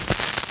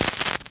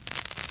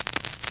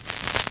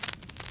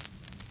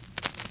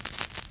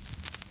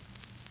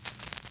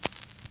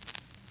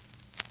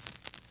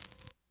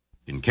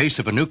In case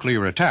of a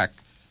nuclear attack,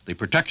 the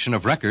protection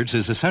of records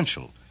is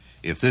essential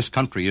if this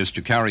country is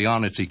to carry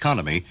on its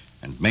economy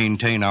and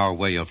maintain our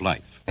way of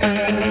life.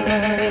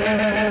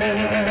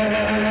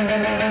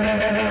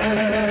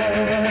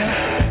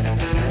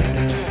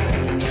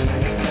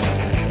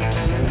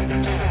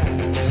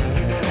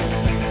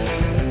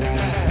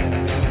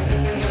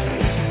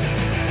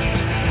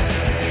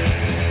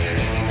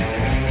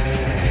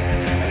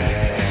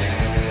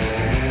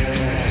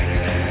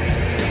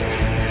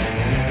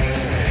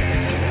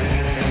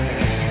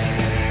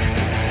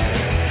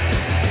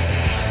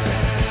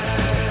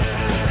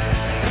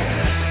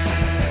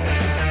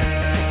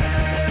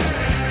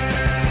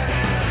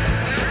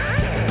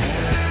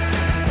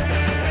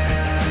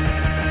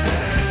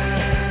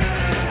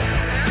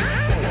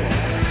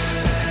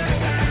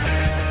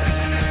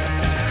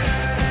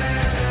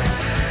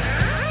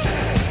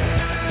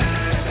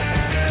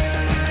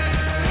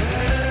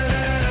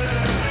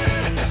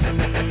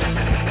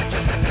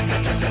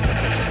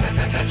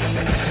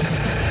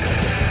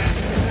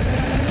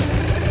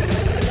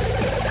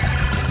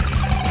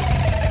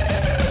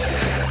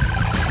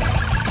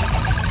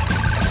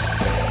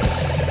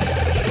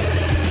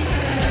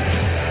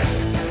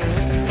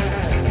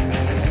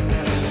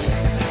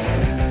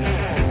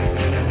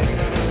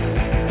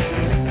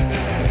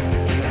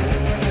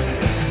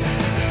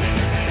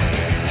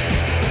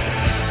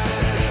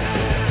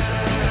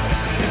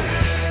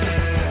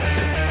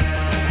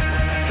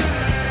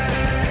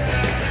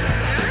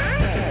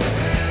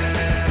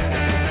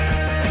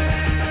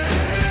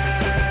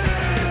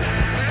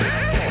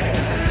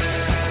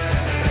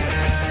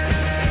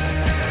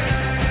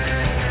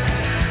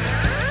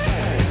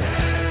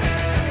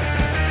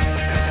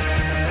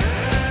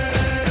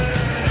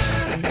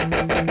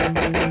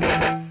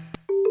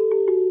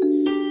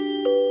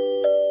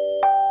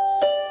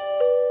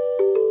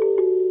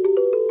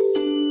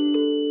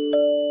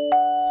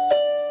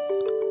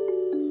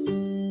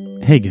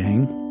 Hey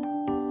gang,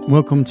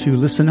 welcome to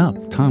Listen Up.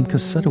 Tom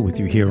Cassetto with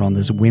you here on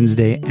this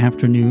Wednesday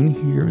afternoon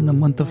here in the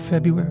month of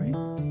February.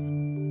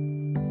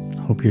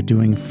 Hope you're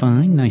doing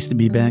fine. Nice to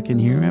be back in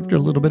here after a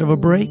little bit of a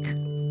break.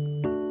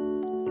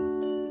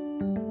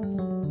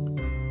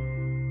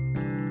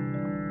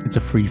 It's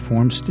a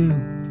free-form stew.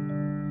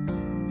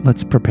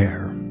 Let's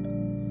prepare.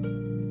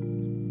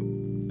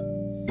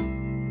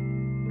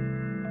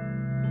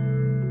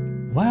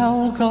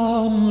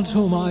 Welcome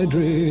to my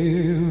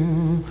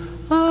dream.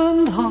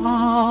 And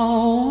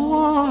how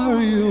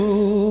are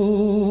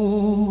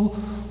you?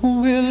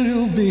 Will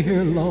you be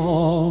here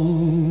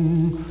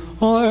long,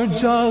 or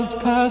just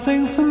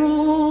passing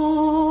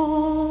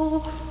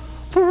through?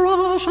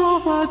 Brush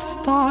off that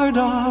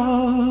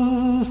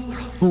stardust.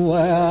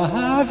 Where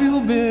have you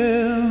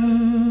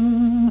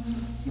been?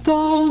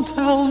 Don't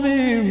tell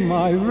me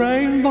my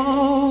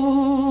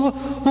rainbow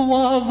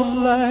was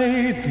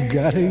late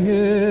getting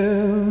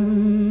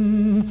in.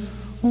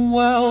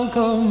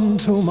 Welcome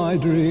to my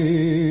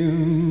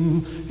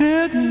dream.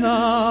 It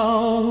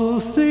now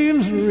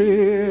seems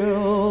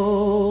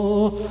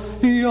real.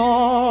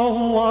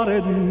 You're what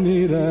it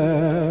needed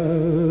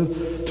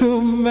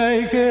to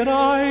make it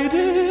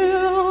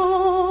ideal.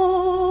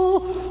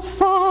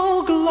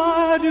 So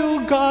glad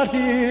you got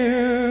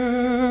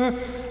here,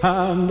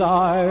 and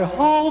I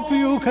hope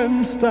you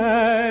can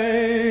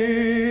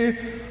stay.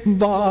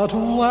 But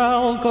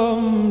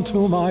welcome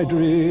to my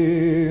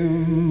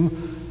dream.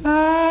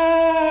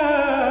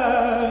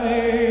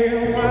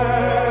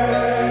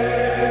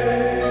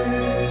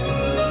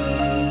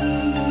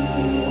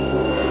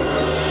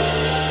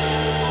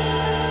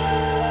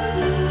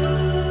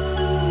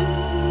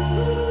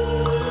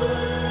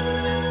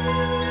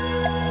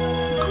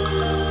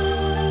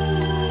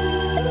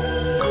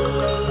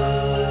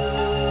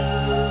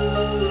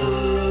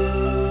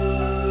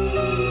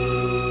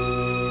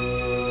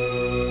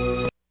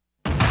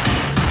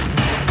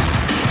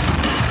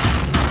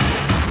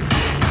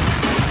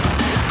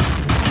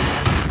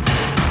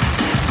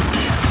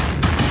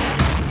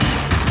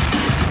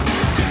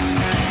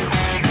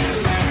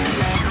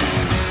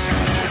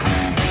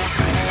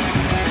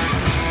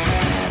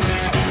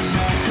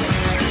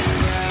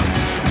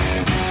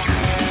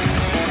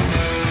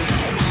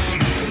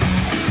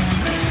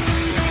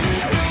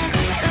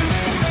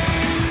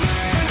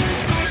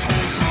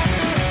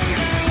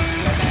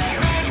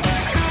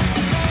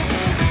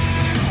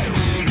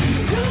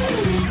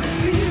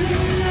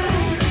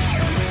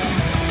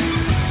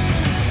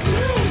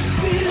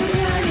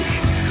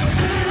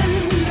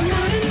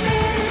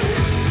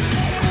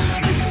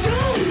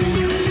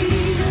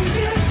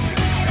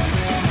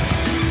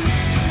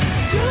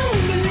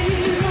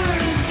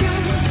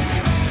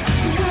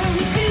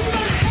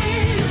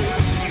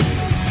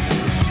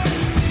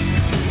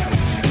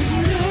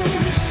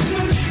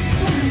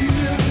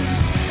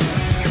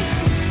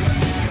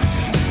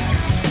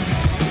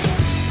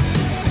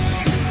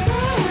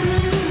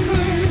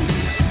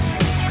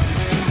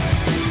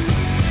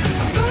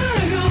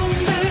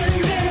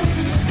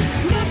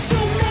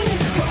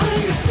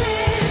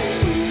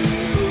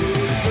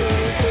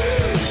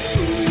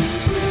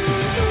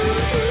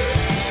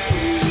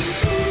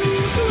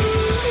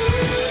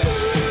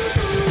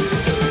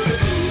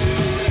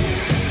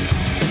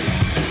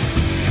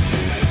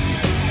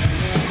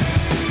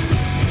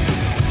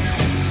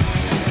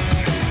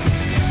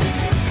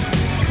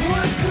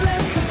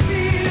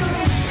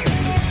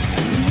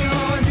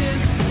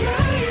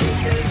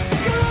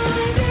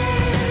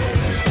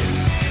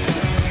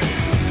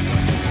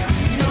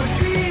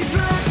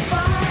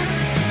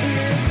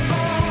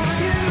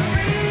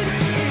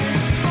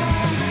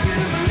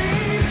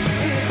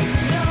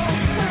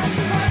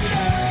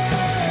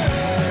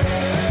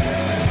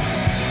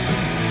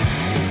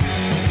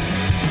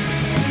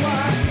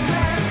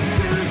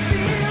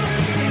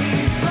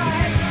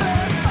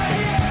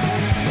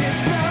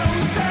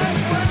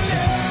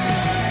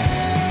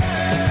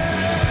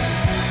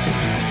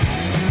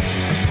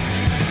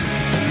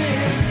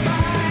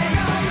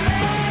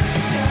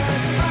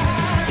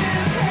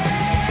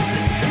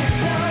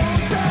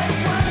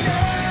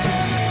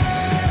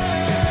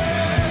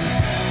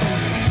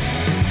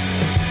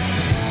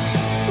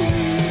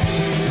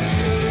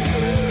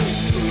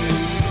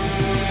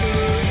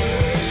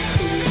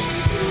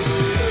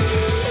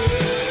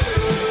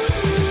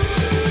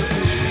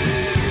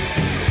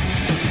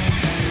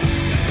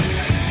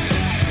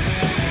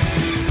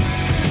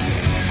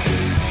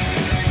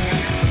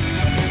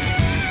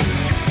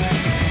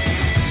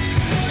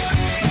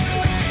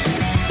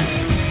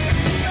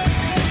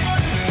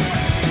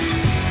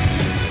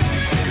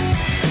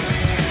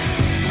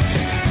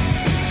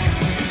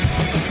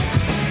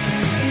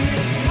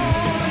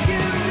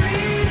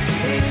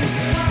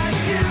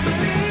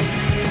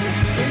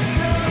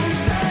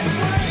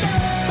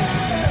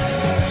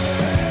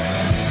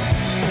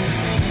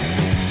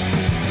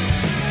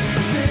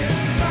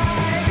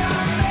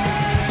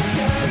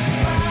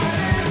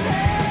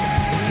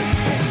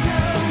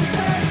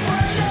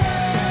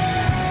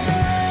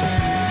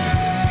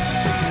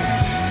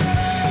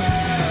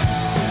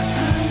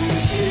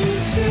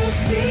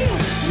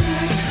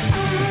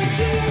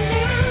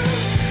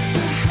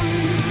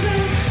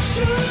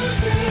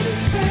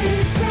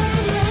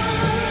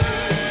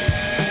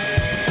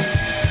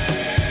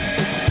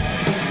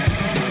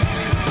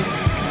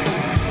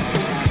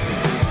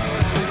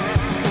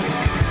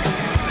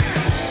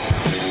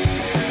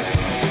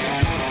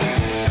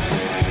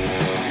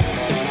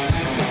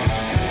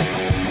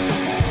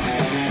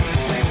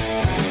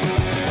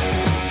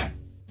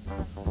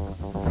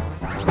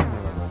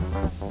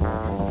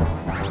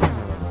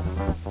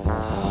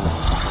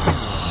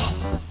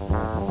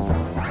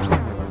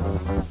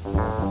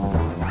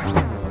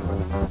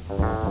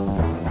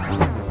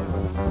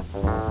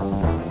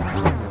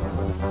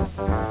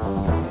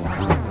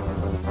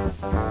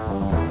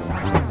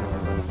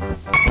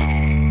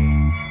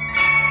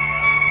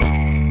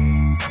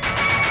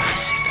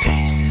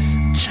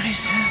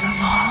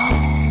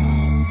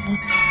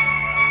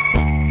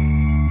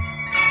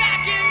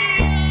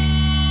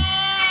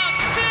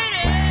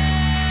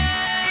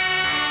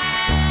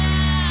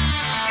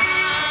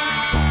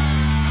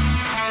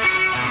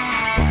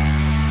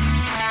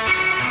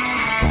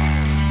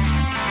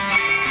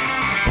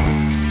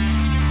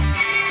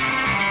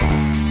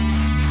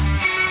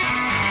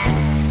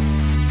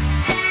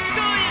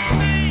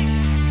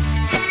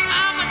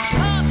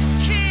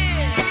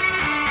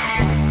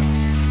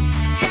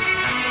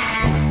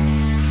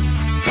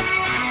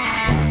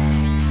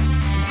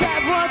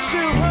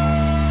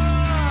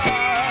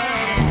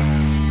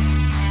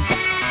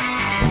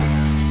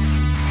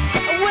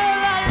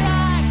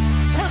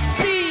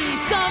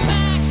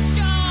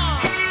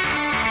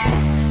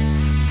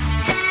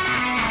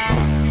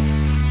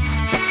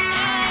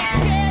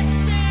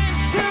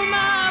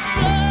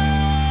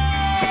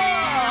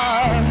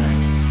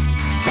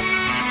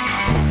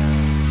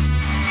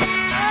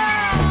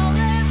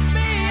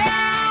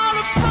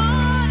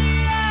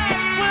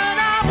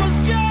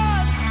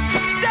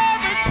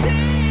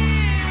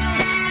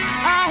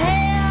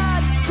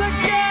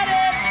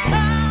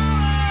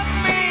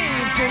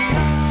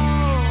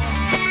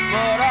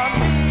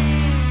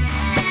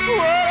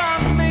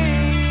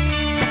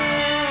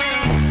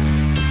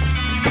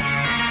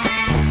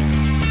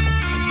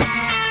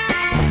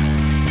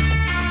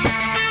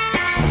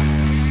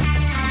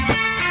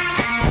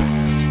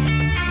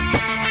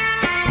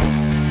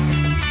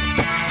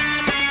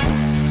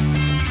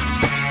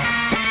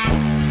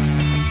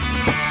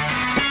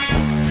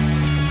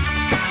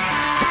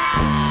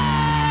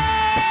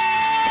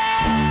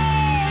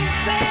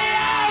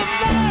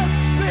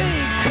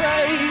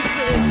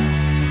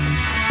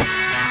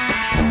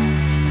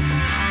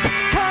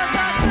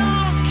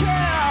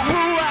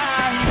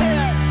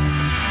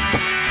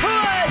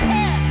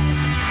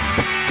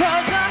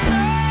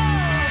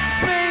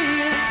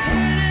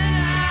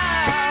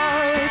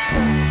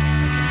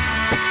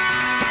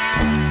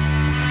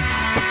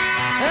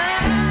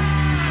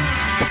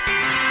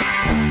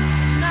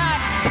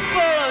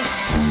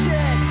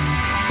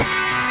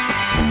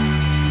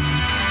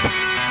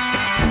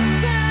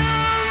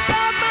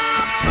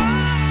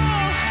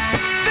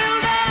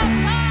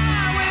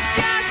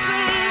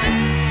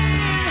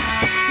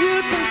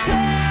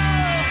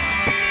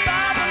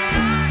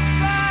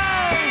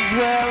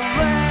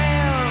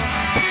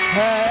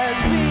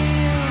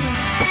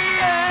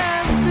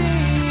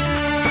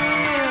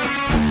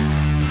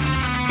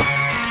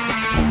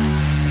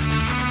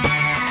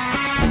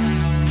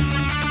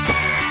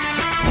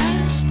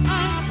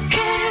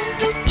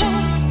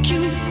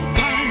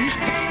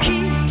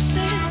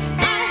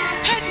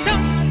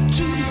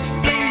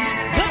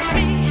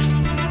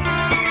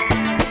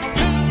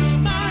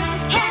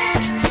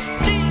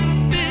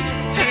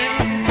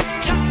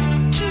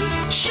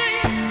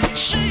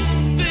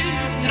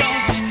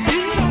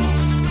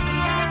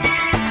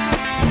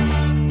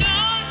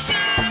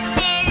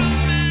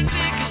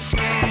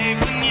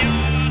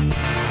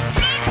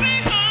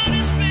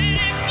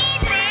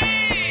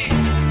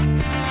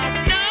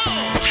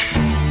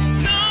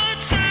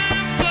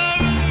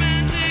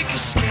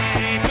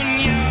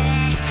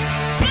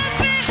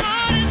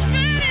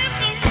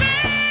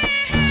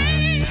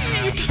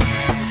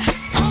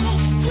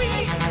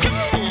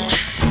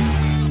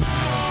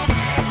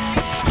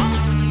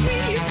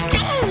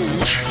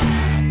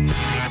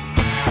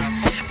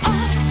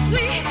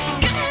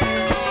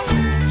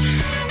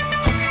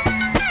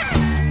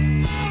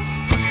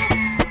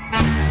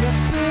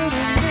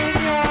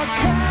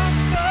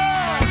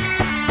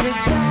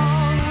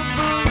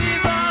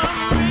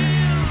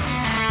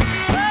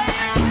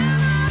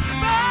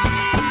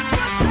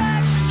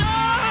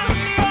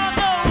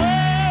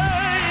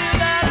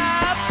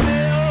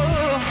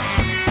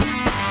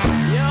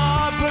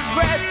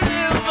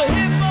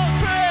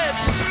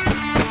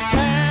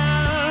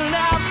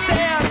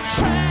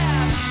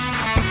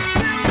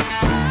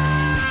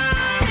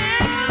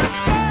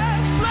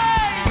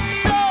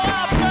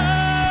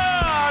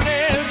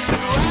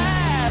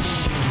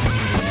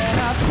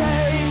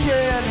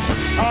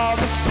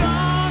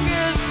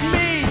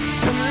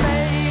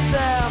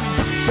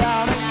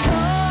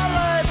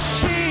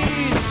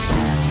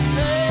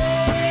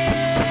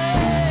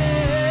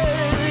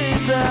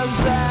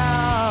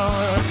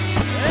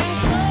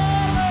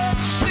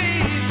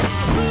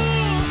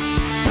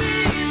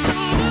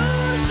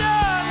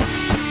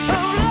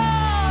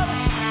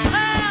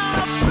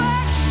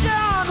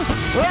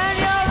 when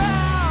you're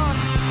out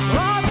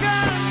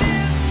walking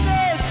in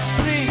the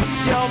streets.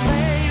 Your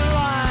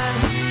mainline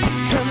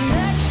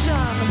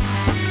connection.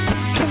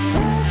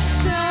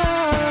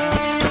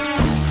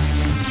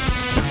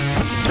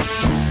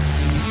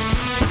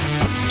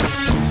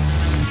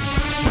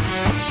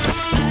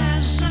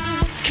 As I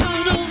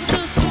cuddled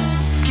the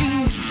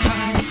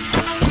porcupine,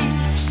 he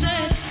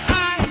said I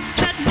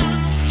had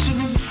none to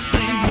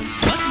blame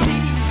but me.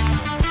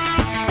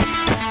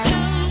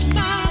 Held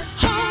my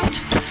heart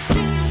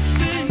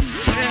deep in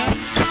there,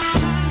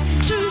 time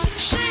to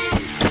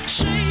shake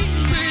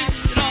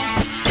it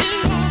off.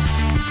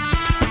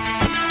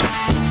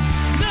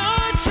 No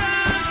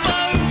time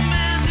for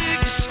romantic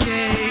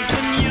escape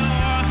when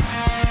your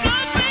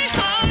fluffy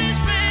heart is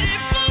ready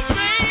for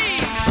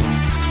rain.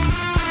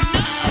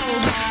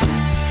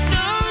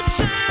 No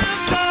time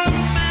for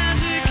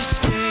romantic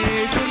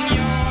escape when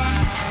your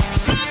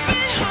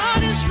fluffy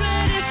heart is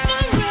ready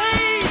for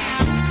rain.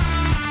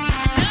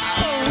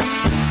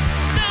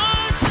 No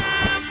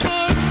time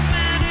for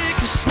romantic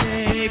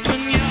escape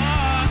when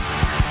your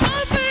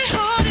fluffy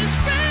heart is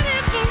ready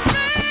for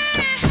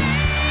rain.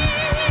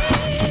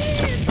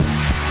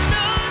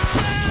 No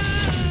time.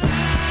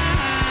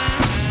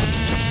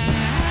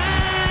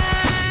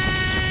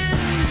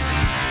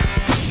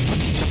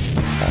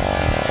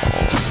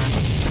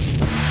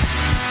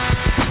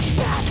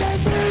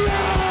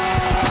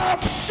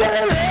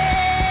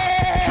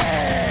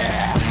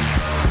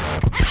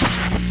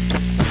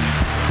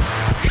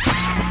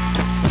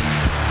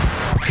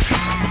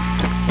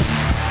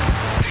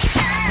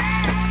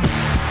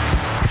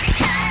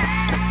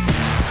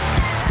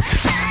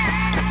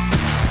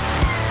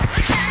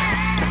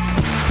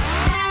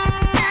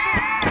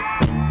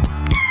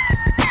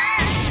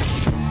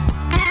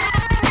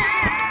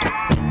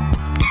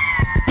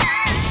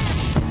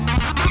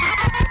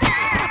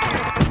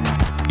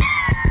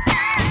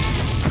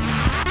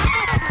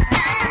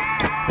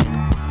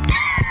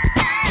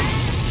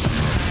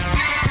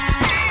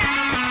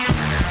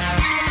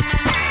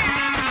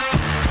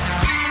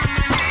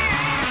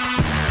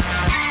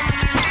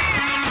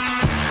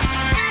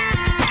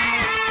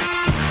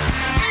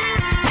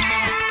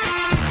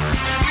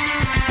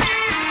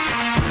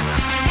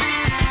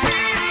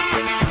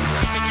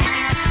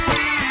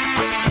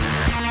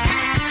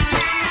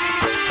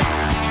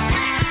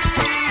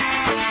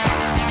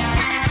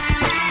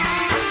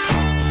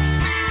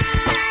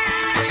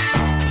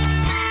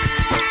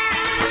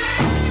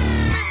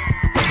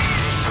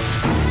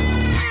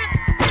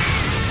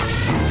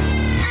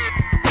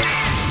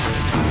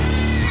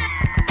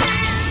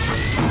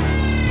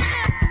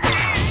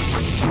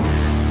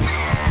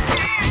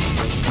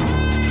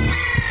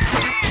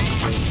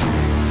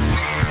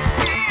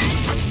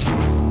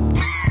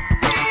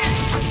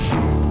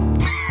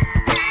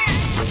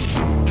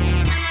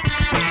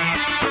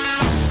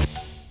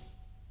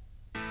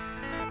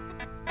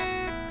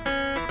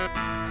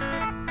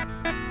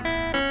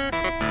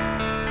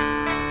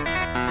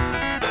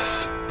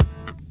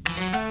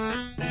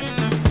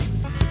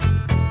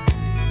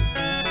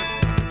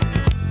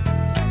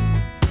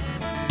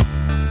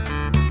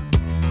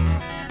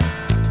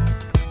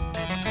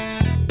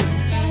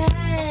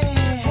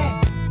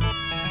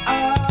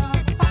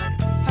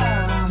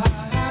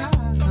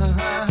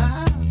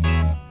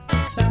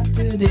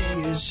 Saturday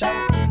is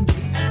shopping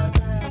day and I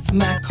drive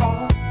my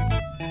car.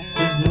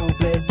 There's no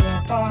place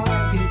to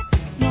park it.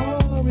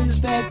 No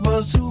respect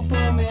for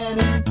Superman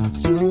and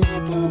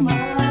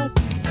Superman.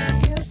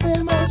 Guess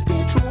there must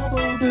be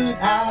trouble, but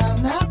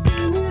I'm not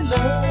really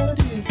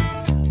alerted.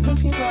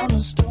 Looking down a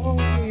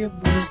story, it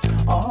was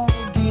all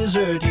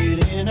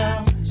deserted, and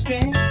I'm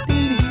stranded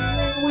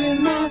here with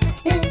my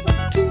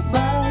empty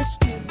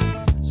basket.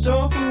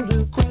 So full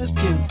of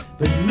questions,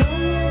 but no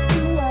one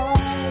to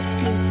ask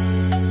it.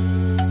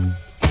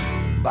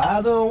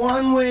 By the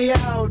one way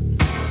out,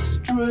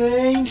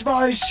 strange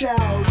voice shout,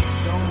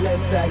 don't let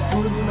that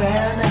good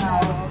man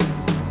out.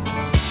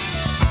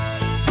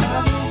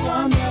 Have a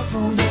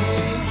wonderful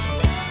day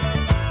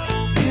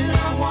in a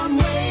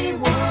one-way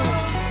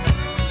world.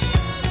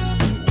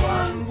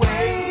 One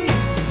way,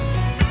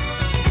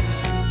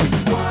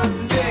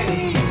 one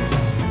day.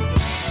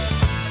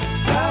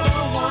 Have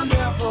a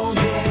wonderful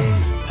day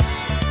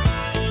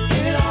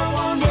in a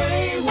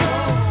one-way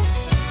world.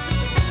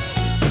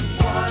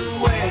 One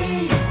way,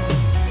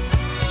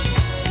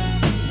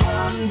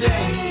 one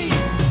day.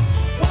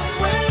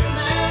 One-way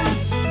man,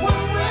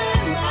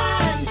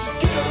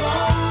 get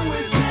along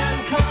with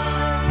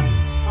mankind.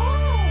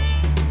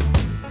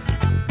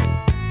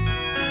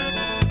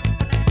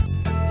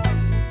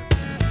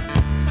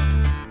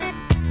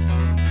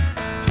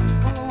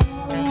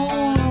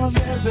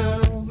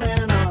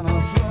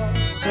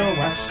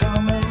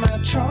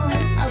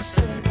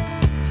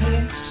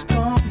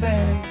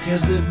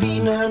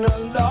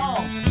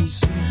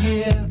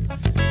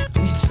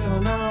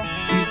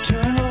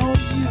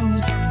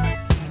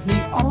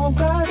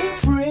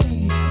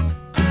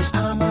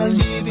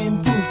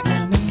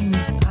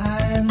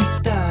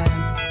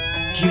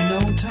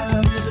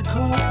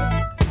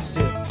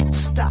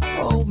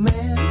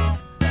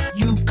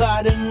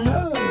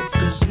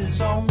 This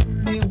is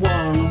only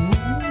one rule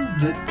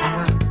that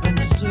I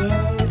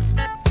observe.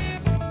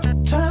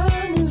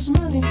 Time is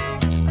money,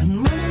 and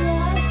money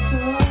I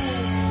serve.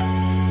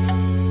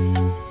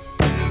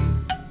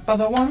 By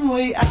the one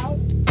way out,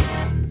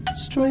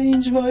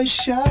 strange voice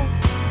shout,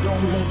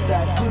 don't let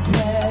that good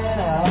man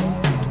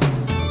out.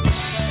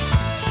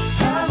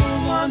 Have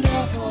a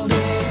wonderful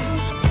day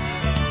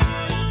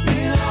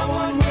in our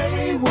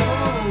one-way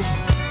world.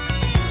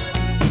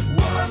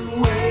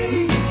 One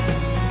way,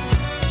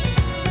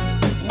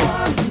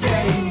 one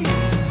day.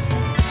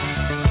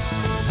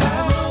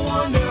 Have a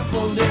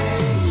wonderful day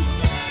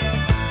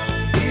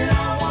in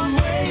our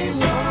one-way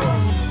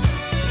world.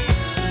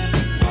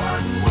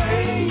 One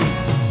way,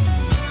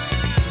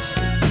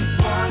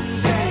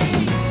 one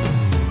day.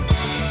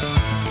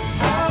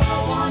 Have a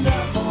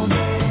wonderful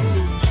day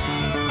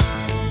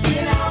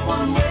in our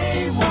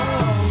one-way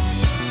world.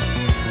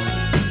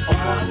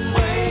 One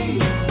way,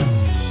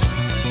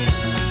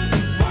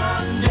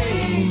 one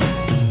day.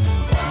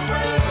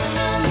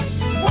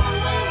 One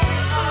way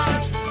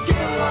heart,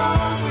 get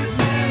along with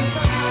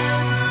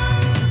mankind.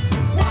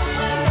 One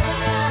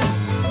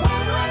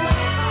way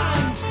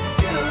heart,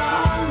 get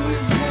along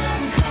with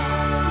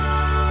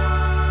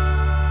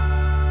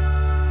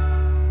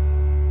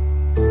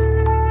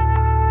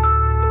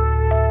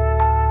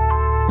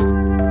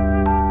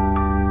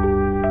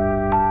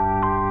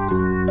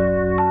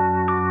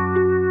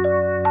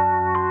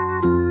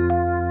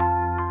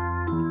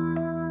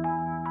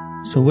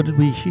So what did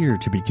we hear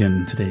to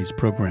begin today's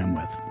program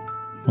with?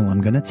 Well, I'm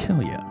going to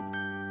tell you.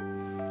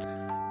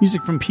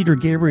 Music from Peter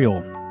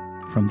Gabriel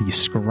from the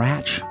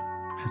Scratch,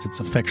 as it's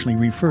affectionately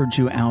referred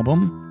to,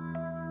 album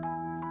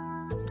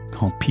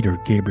called Peter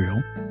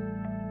Gabriel.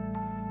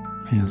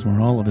 As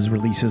were all of his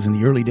releases in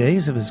the early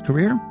days of his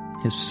career,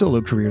 his solo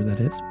career, that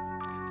is.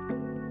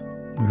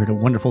 We heard A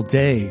Wonderful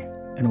Day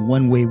in a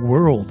One-Way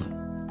World.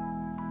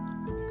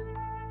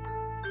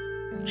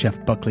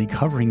 Jeff Buckley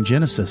covering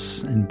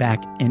Genesis and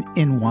Back in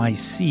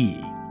N.Y.C.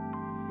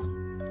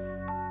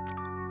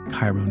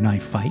 Cairo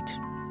Knife Fight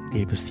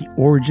gave us The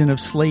Origin of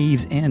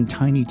Slaves and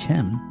Tiny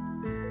Tim.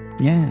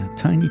 Yeah,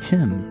 Tiny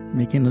Tim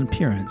making an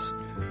appearance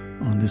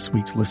on this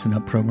week's Listen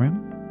Up program.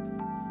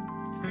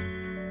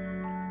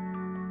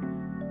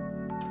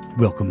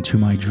 Welcome to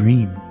my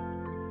dream.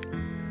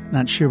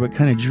 Not sure what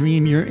kind of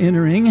dream you're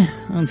entering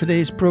on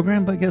today's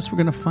program, but I guess we're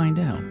going to find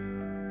out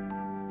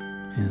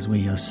as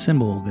we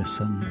assemble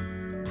this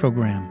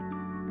program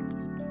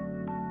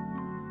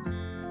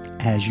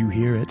as you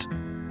hear it.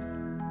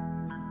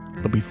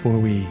 But before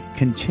we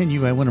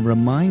continue, I want to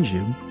remind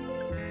you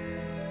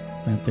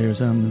that there's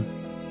some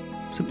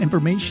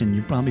information.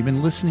 You've probably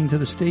been listening to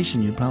the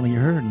station. You probably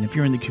heard, and if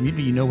you're in the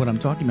community, you know what I'm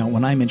talking about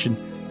when I mention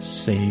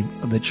Save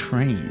the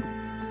Train.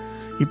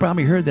 You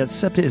probably heard that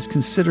SEPTA is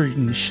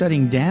considering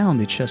shutting down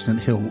the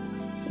Chestnut Hill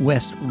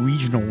West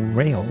Regional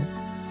Rail,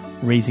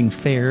 raising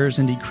fares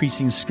and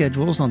decreasing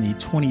schedules on the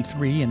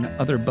 23 and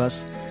other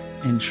bus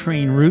and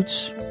train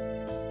routes.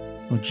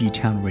 Well,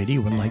 G-Town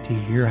Radio would like to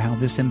hear how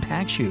this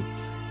impacts you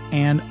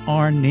and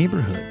our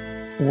neighborhood,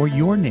 or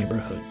your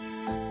neighborhood.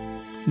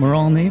 We're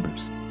all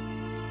neighbors.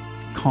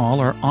 Call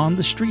our On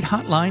the Street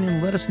hotline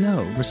and let us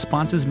know.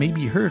 Responses may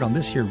be heard on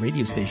this here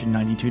radio station,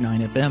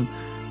 92.9 FM,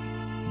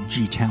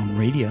 G-Town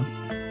Radio.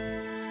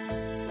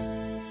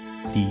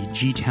 The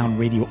G-Town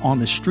Radio On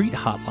the Street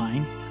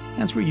hotline,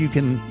 that's where you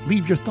can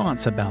leave your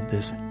thoughts about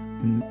this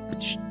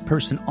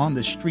person on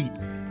the street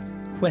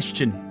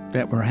question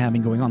that we're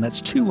having going on.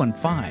 That's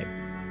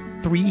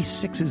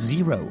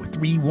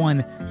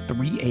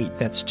 215-360-3138.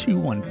 That's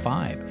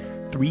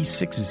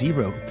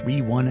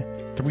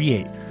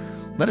 215-360-3138.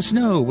 Let us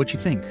know what you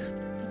think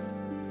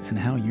and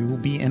how you will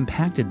be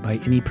impacted by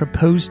any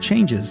proposed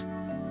changes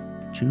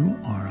to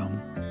our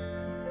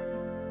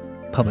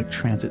public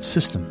transit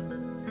system.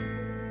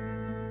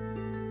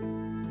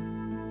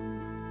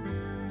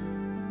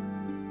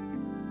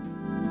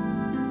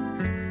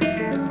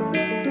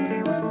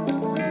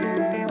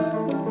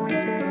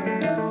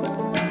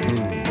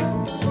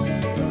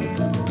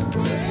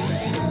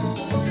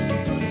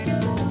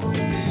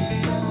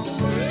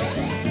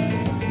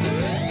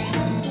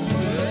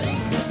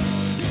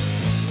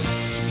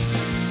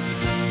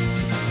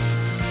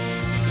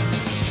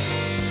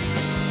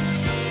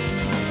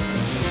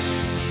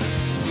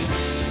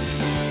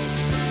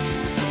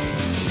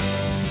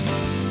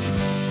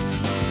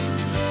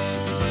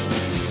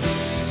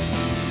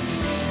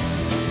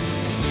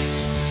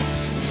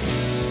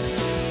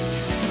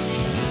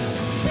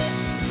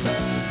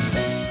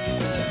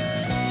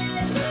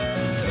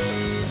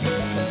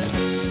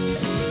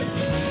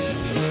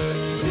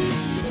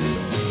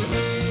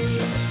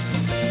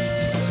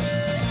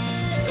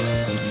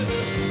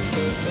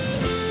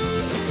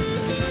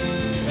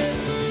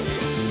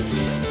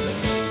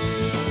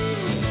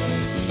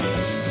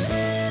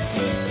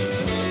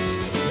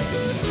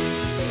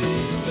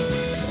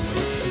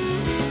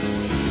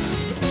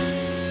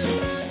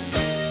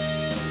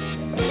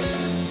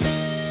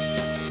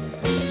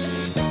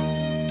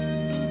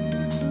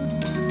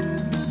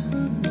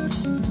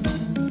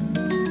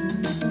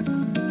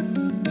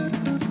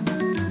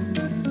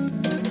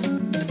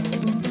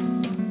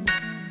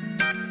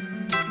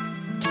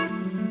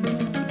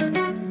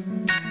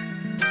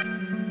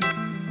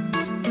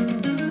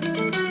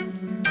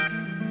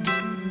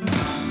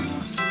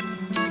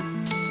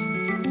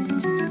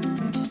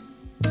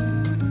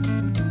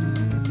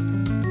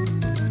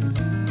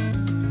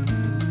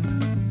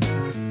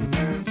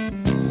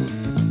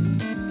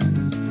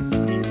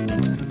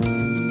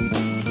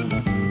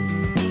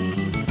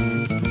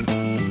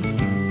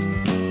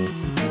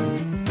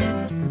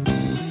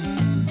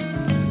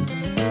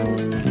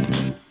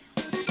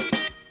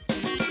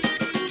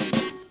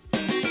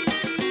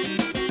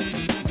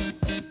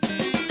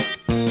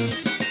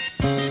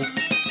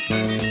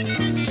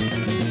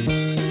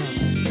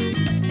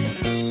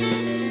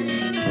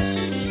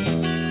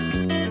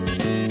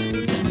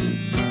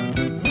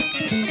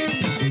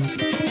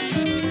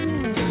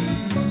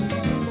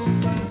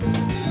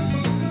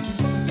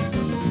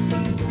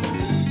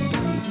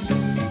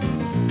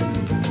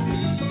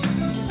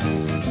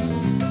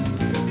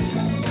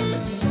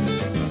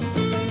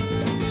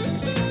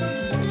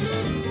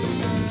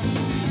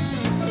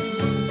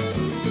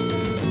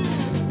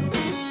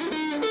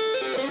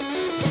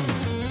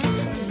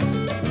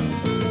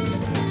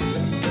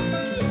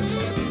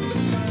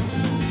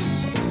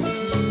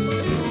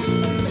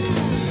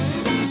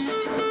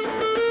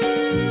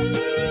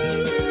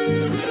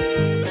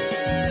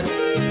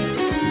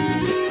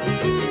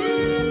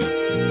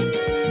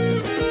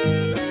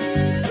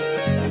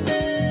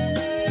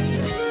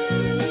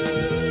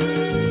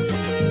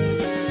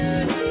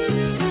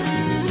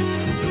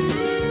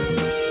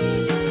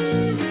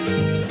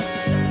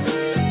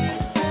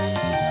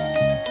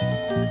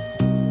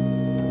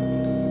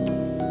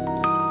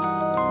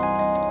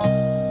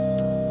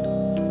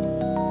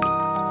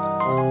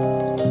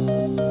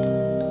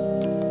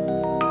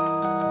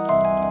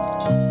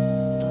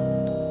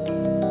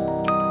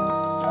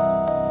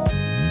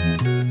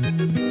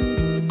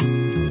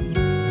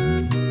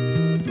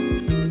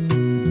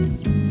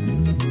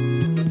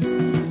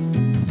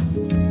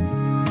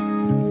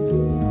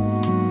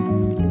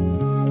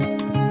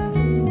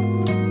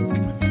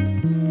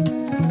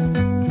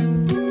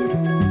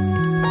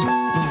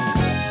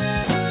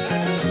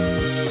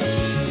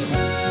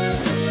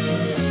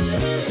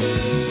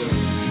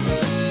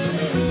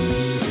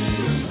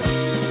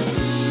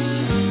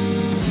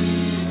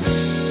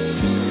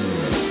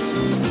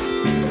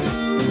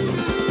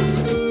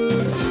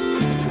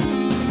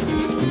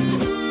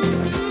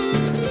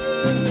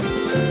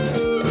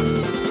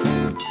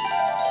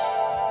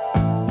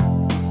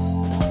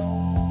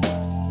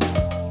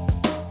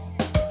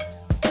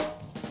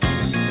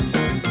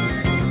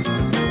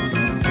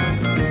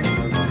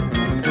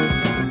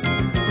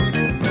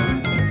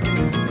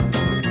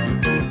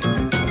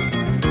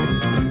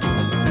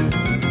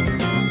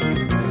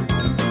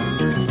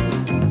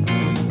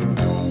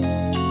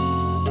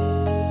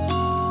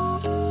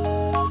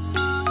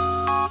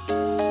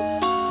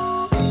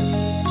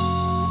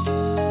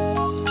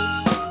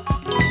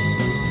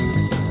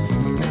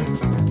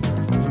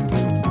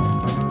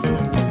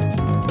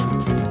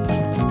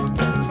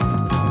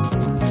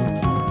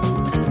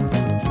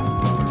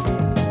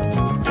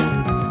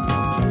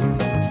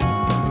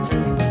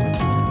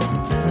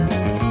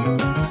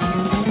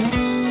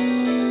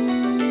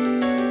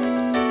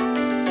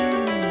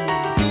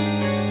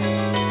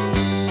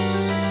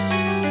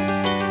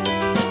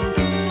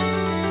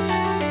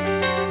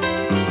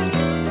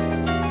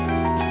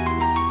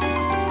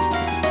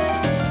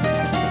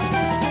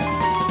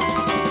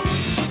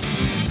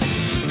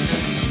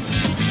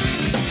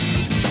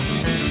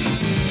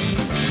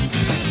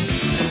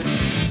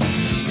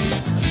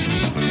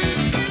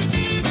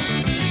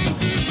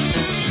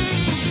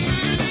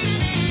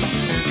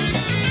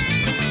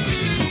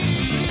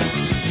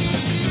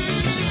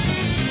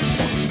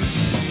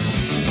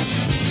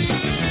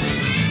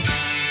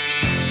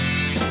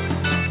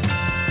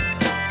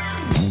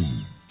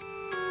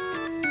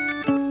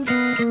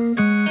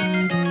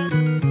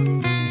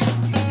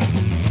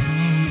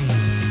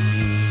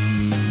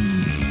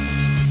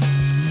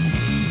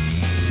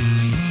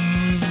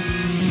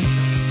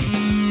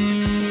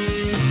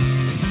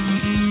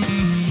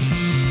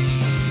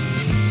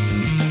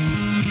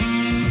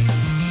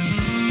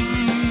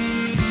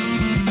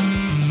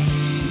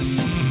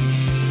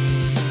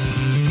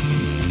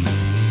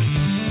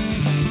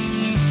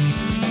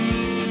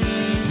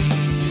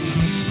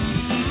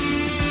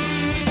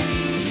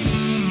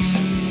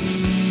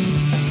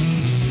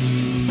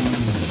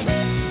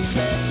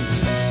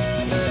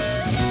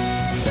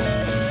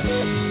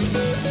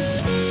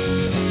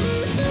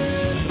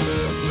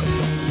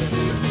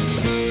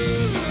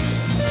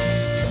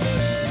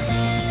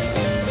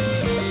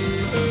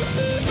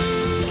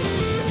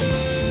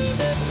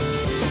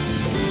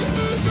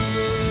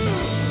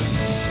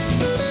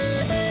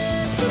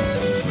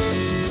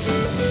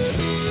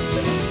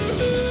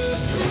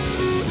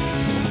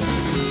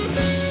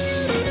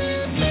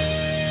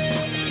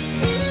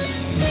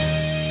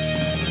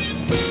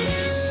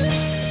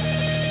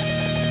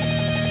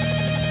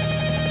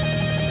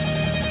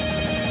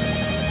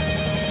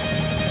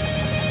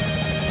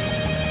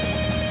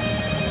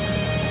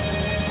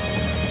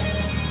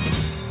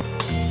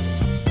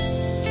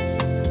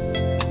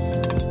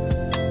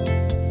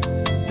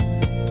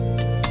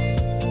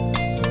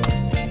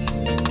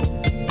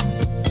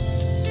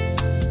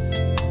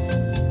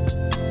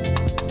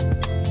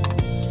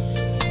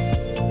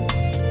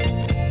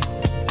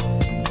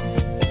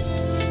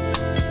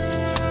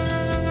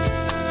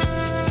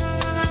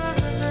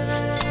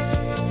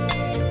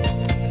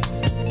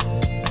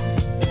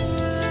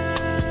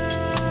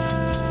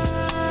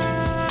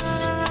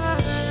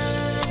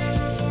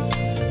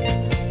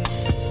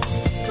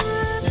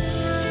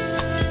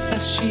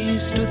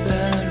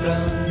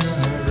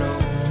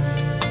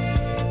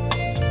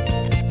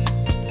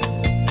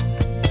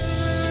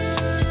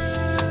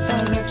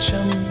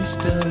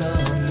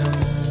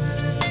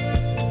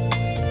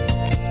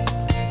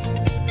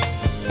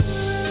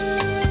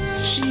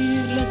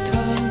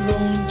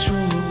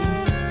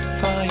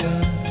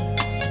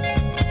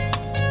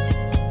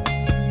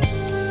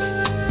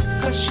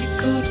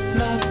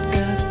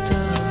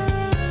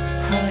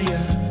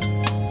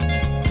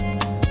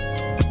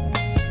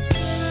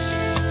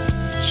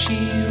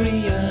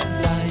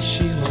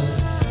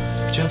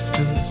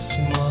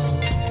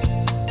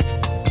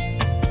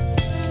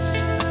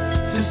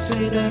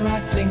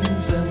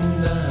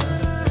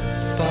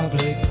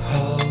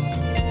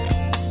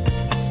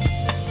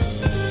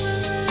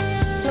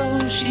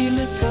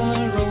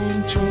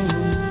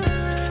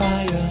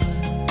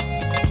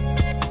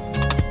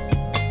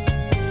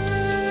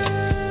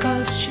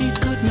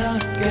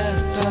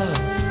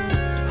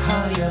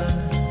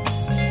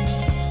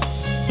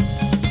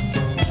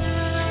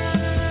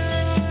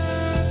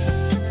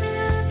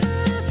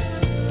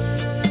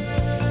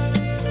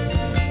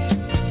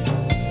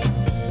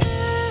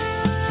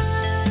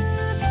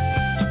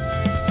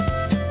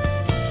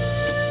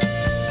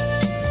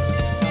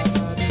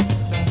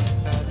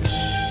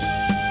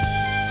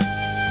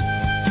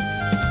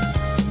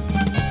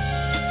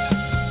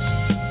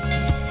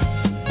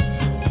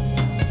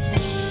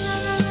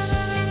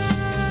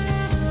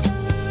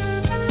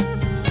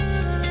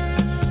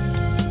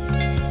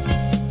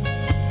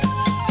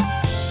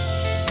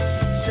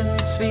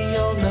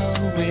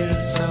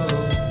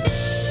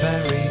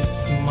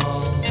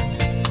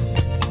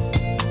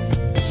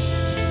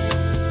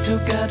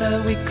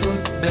 Together we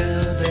could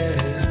build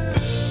a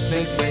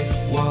big, big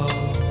wall.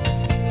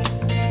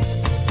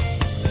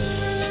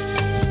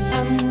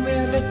 And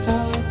we'll it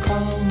all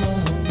come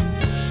on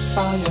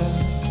fire.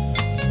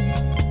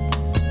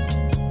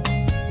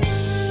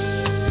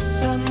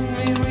 Then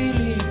we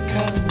really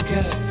can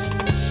get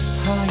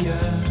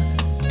higher.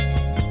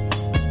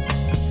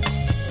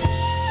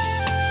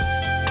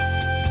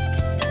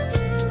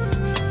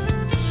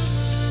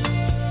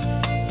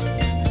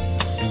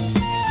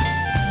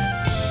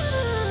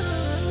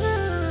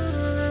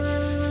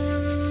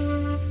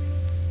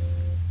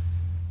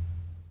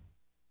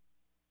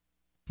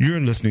 You're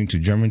listening to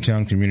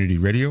Germantown Community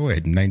Radio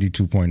at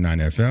 92.9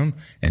 FM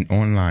and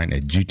online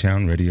at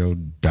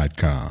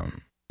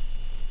gtownradio.com.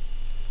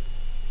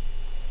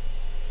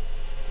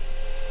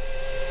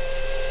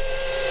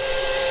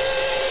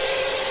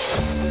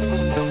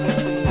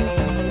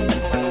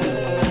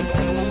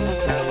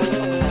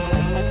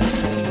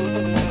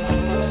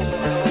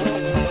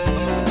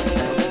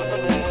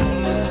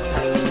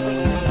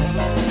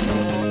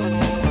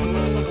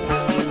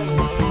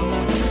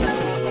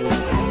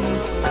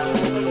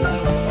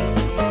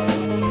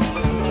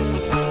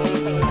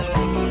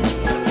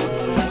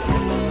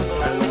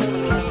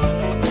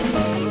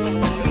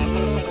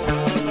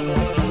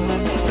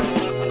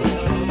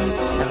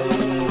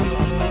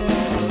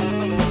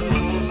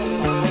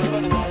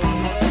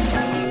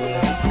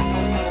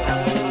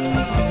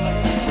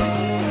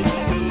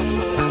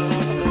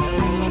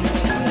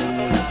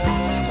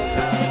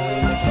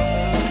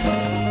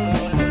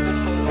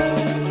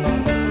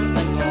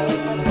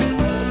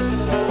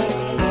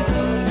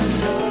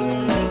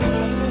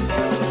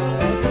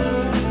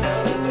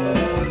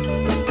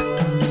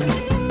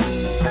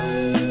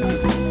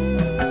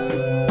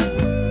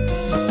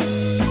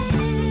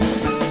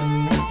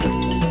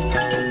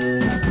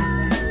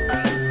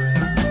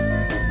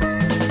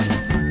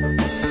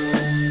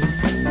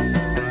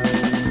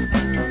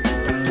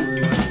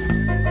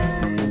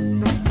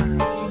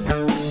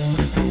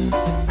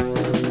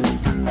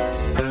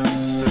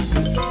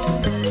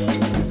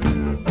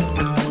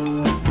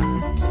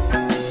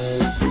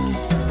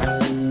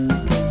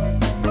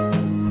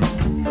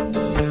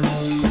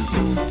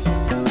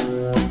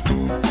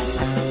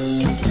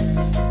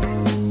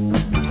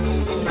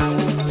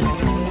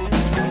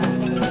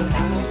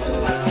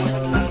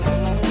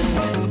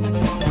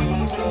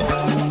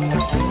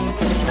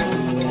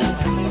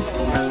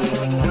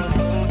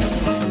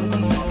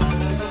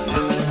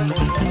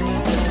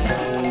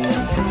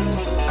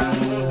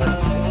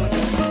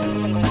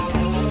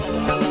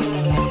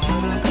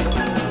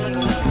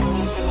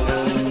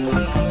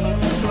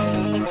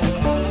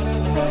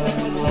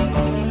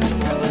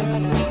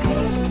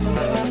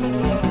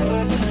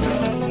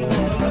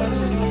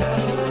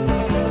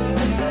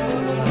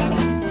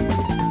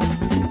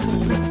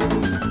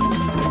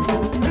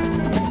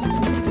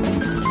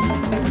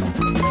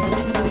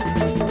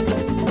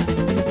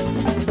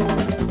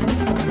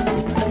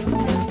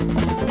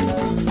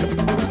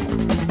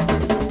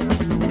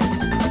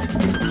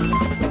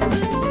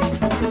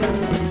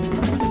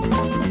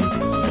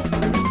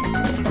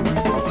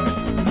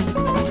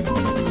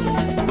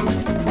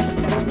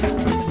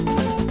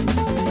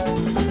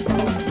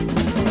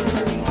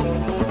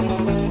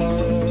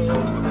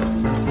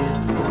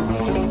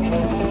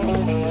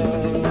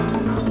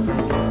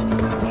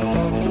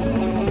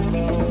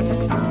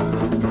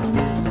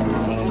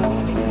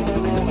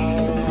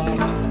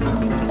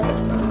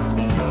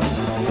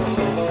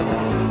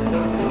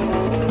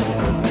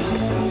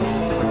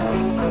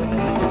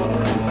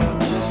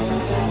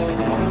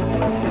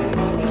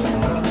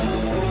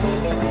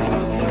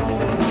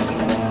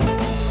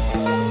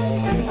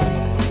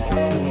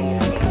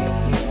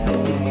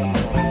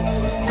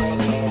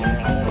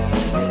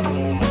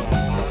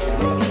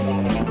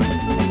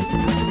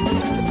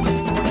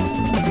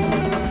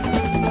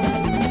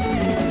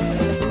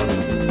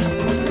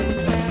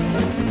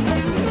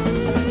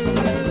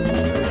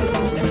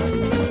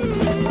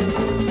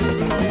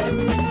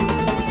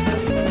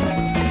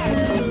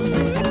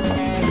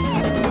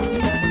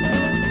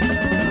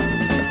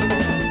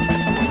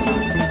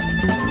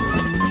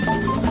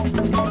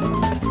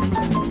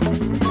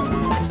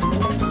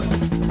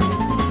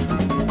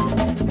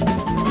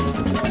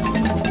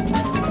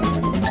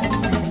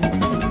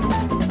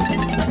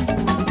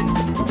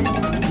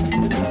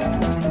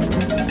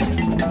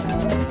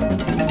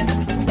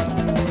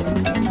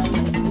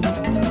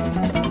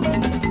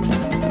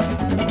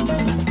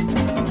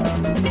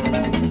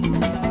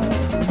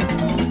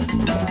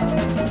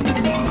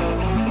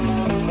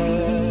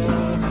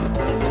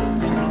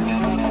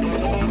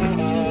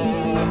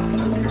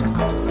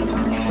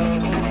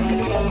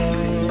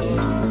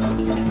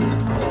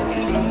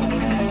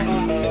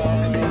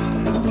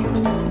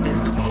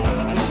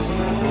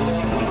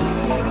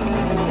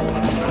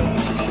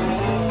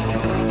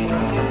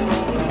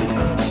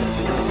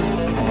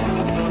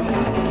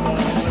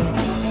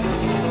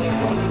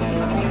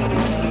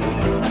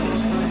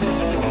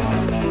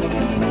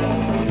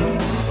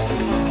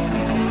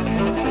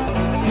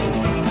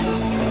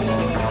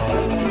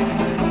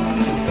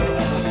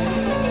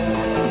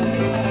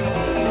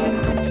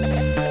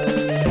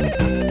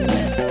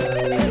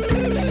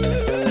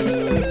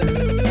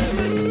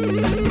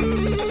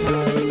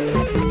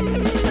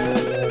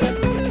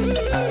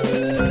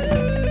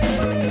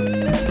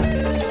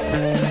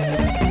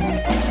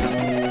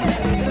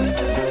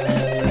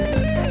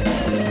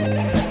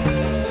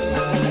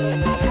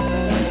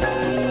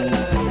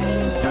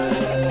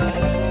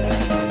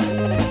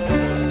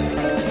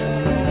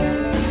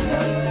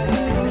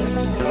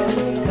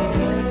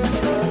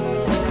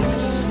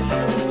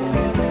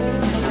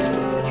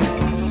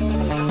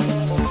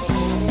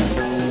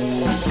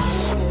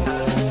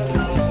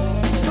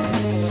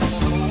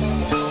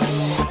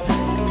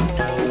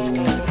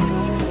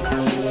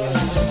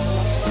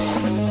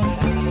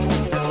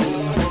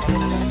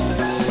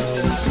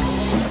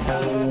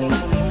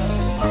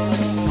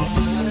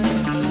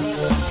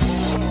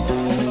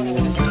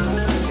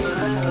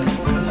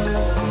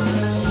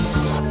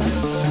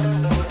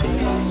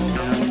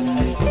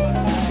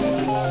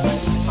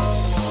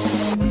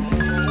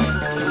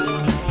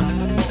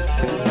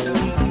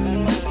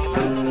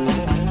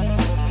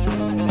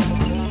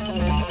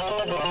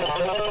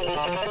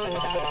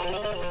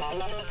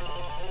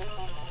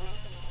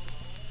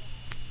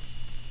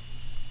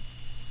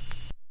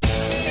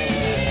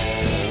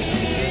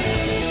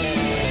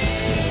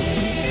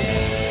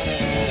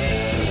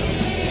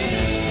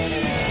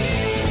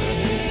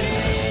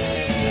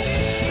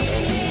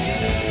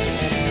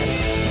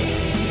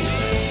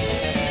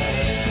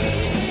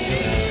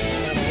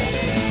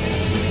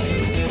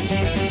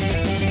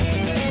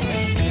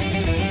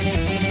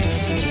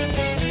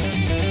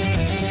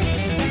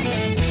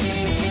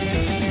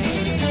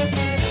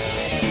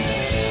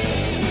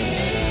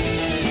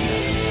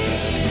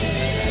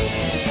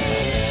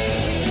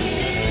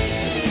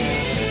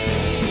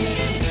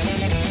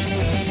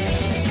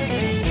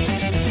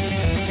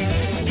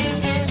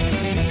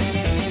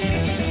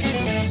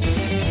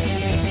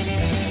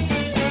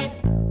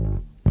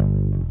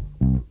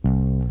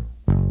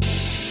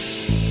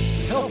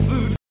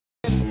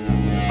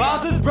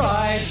 hearted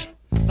bride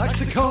likes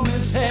to comb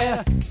his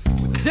hair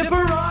with a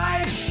dipper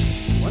ride.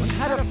 Once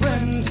had a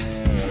friend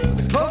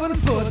with a cloven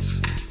foot.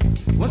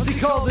 Once he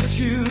called the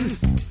tune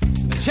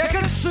in a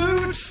checkered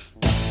suit.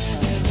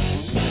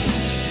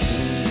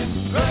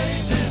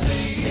 Great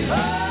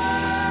Deciever.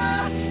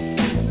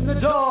 In the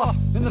door,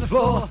 in the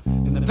floor,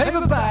 in the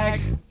paper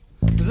bag.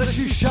 There's a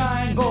shoe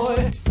shine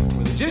boy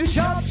with a gin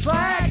shop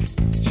slag.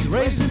 She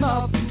raised him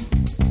up,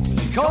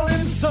 she called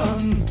him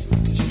son.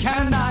 She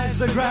canonized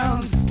the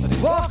ground that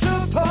he walked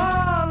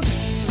upon.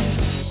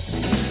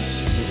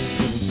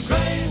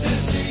 Great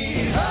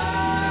Deciever.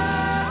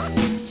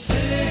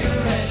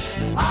 Cigarettes,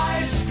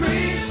 ice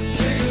cream,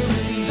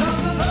 figurines of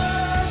the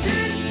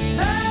Virgin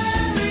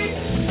Mary.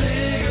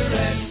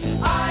 Cigarettes,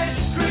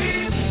 ice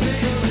cream,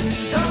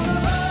 figurines of the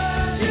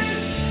Virgin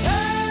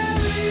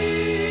Mary.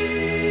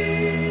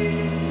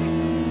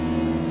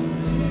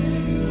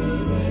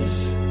 Cigarettes,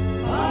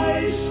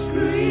 ice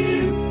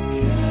cream,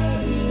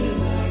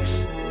 Cadillacs,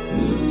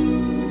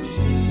 blue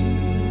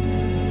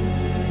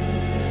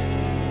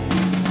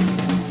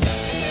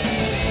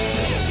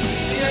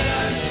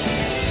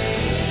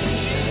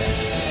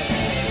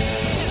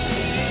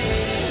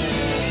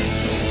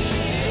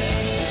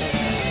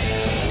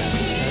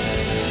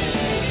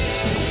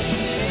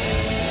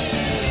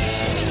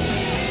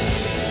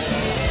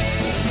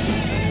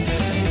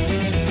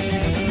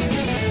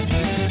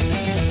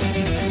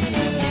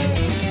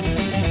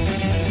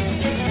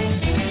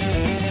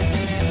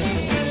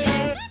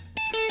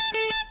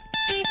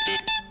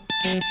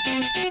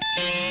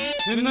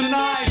In the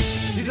night,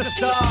 he's a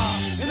star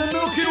in the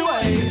Milky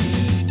Way.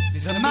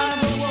 He's a man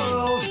of the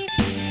world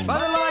by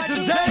the light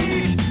of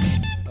day.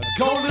 A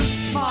golden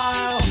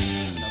smile,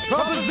 and a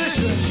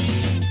proposition,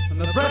 and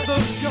the breath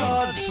of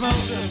God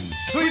smells of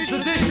sweet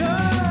sedition.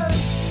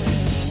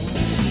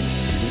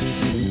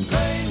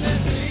 Great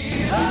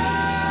Deciever.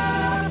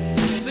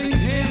 Sing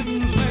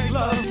hymns, make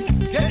love,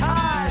 get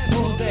high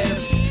for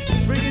death.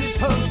 Bring his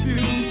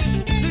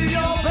perfume to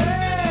your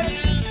bed.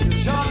 You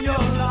charm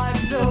your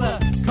life till the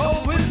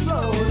cold wind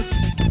blows,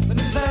 and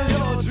you sell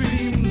your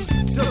dreams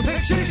to a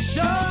picture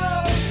show.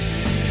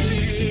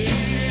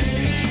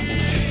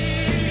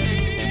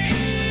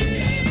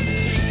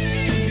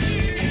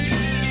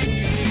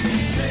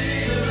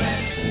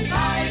 Cigarettes,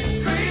 ice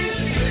cream,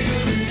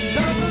 figurines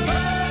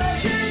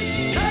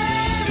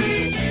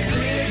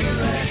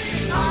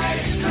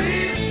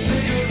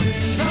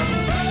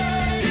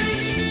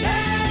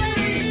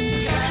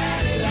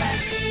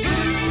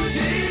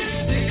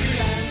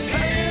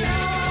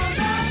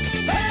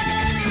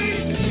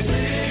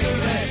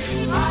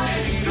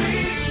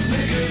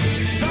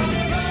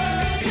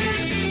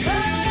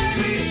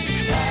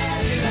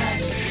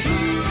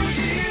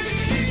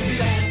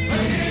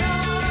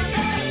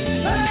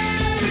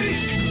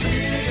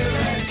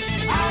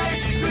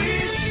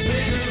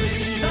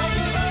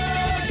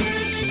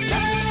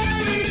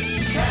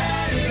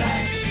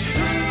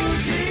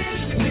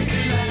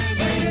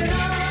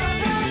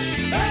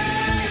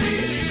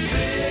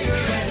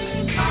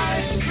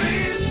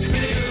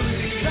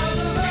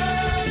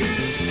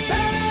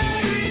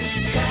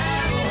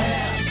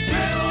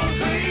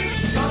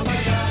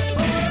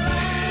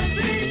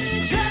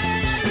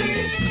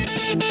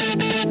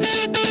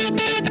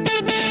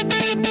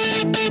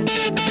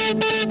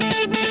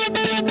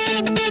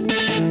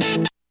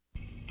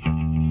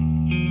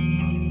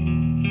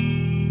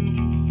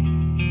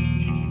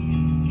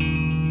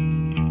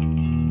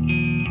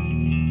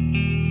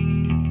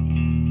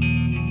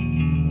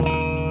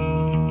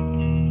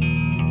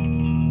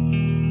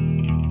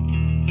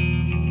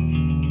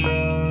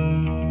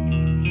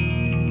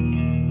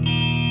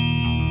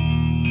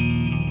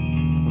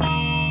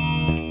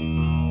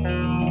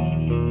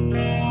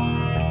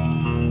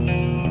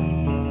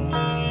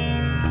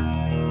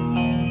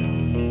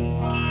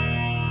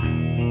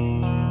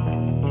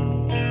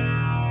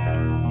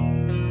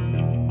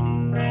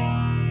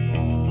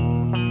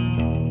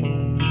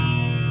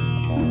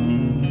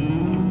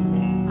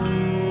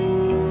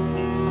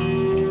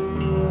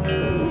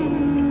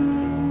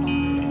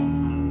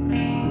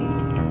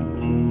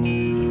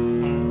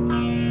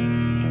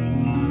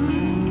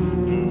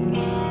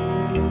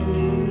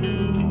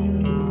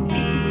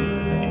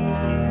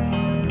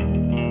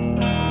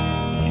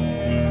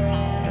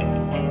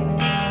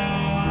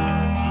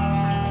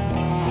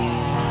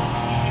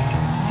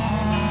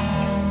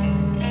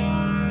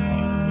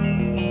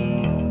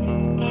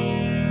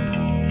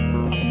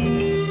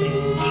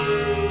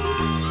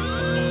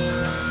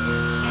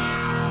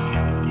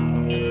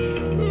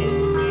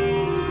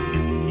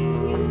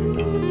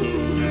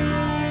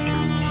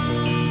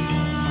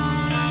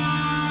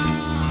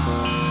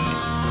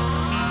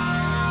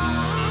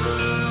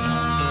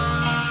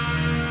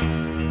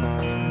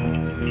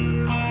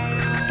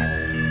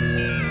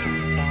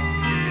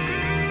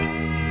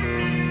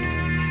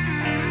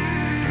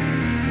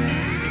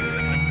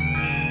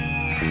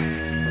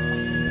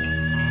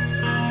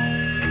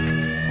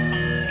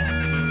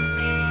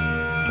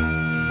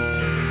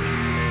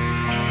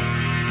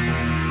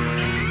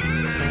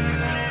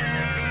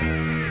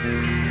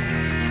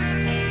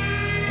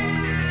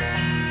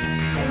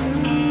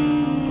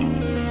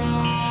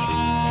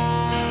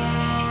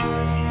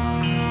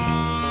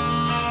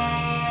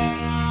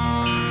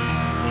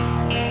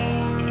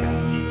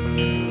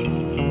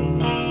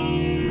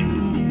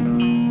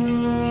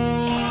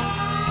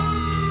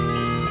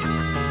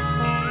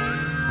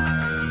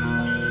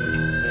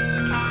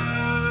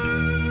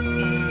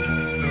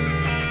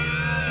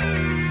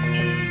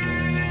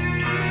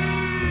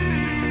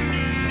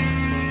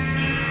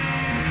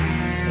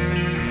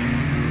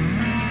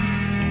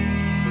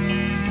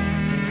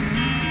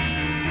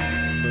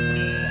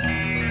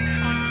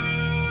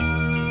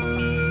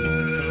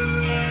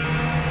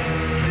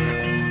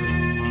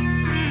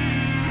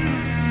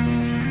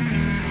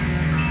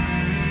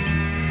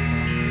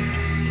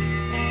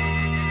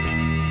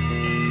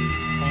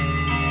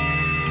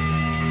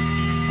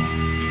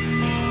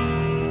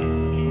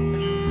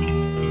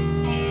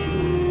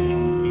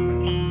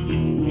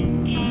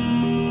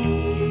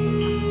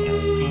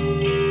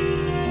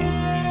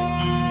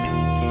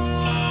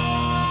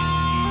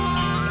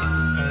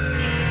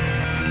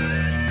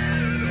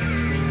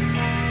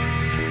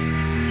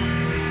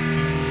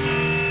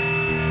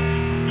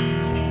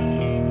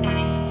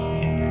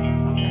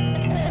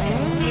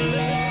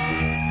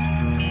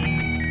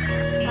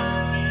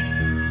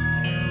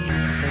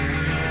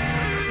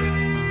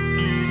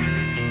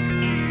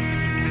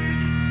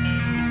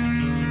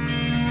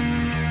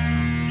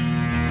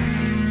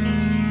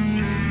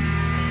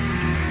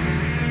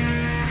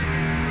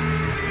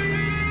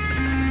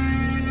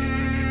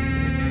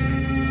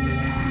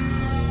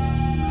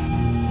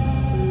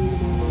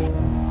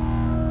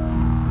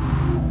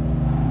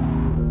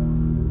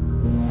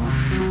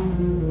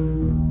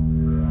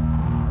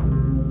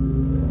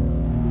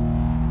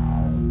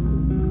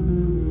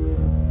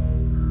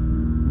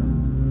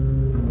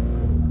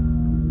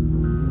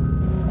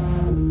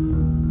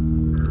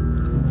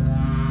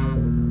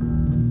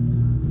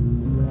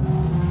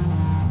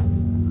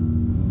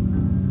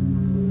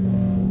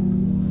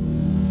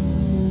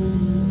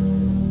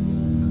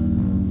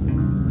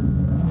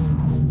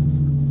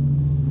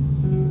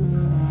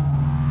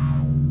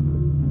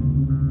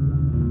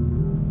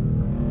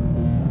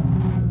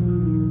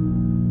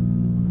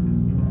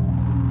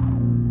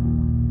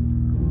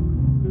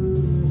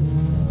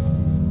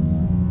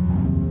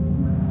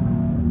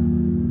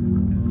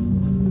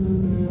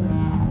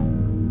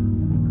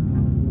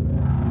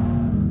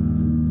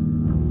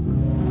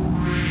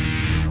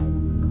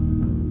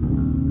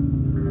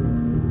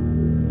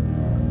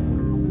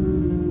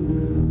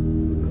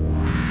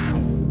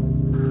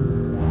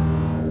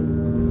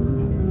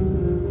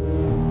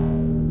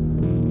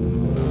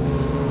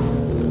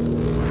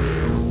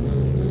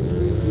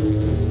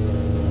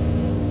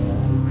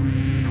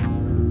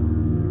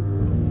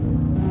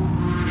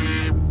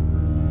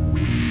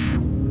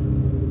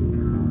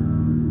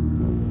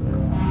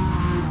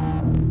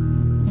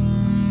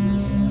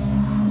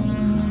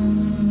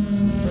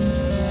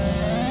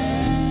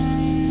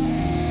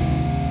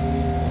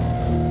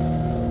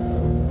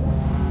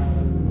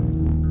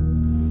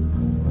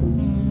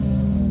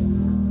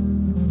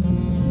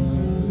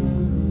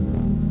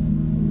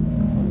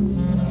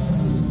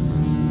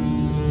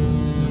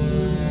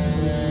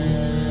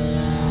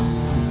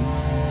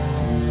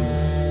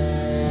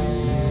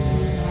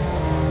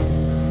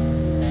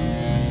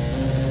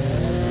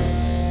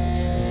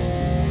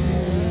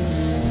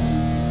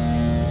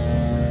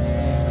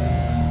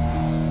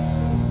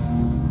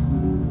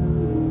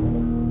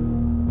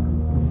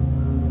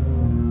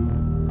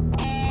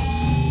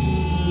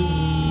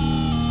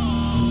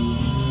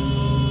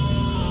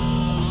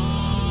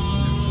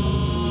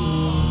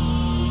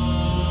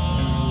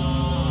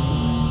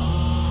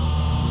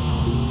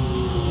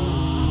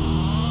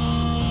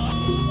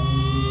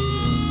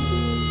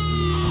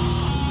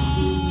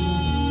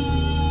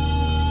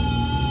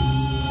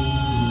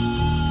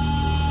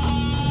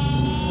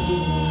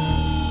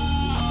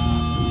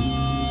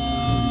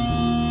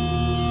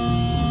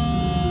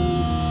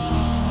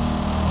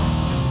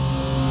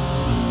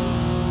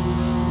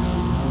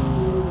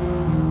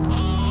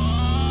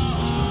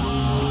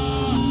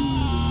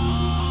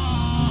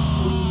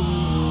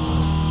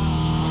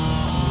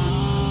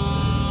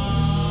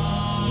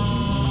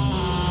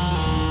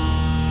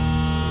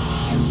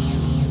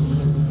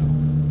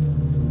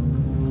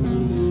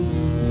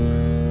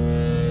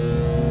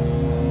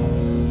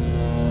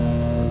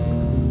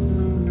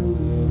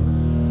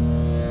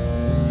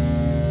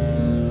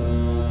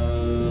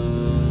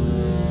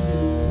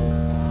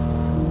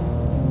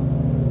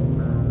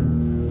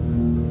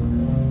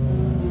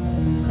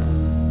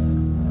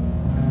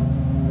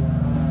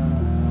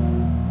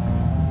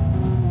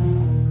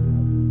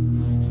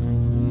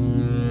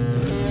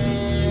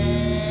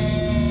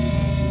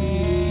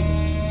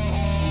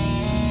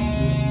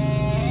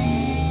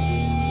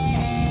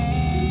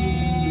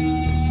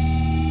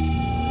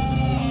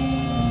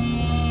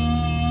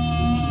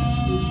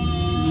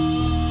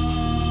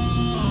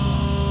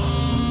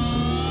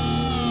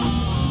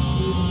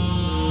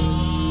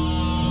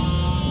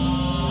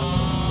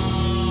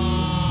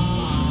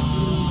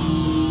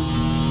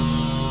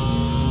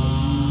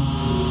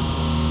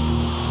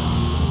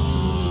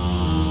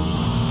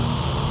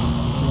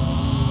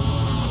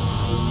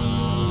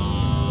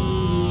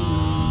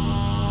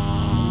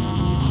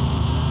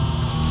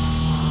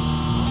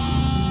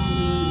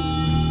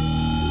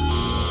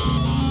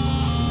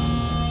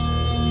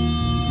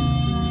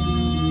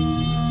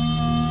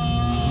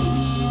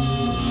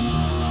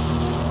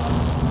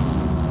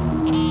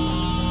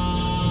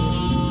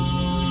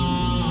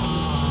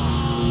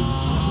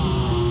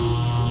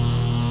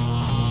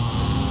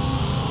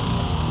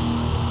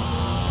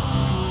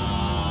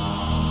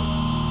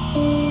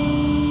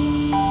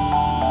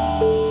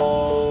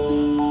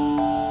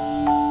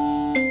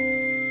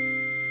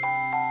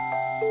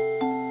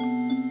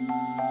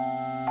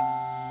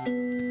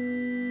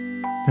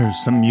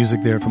There's some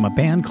music there from a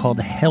band called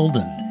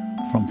Heldon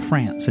from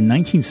France. In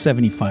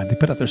 1975, they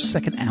put out their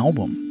second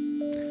album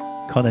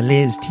called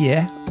Les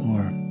Tiers,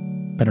 or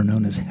better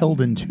known as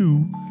Heldon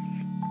 2.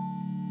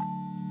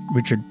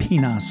 Richard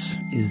Pinas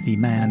is the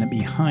man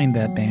behind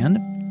that band,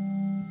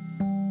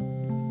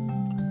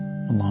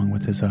 along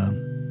with his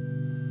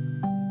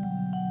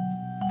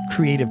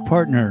creative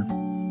partner,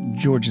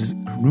 Georges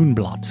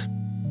Grunblatt.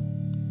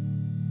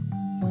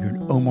 We heard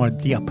Omar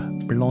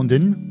Diop,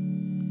 Blondin.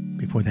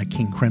 Before that,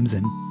 King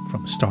Crimson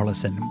from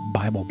Starless and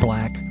Bible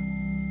Black.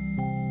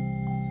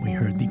 We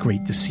heard the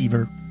great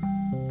Deceiver.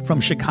 From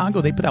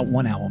Chicago, they put out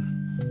one album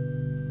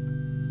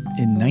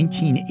in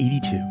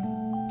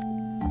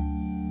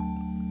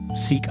 1982.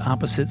 Seek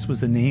Opposites was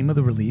the name of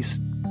the release.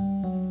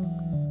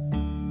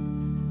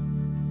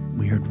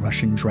 We heard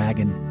Russian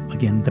Dragon,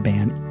 again the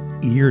band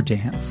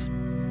Eardance.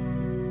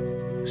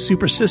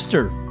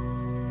 Supersister,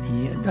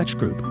 the Dutch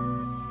group,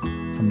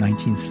 from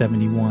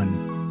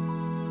 1971.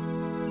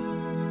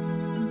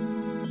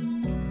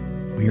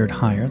 We heard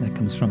Higher, that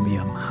comes from the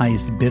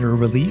Highest Bidder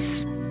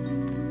release.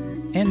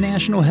 And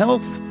National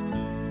Health,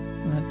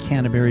 that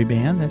Canterbury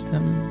band that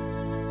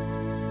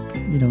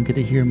you don't get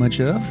to hear much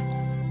of.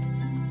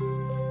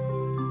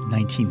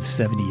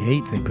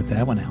 1978, they put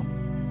that one out.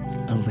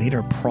 A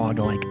later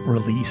prog-like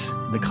release,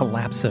 the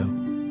Collapso.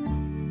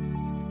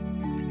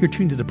 You're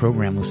tuned to the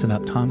program. Listen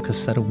up. Tom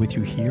Cassetto with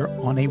you here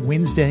on a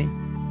Wednesday.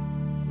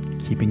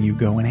 Keeping you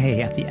going.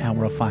 Hey, at the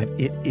hour of 5,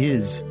 it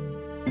is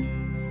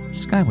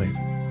Skywave.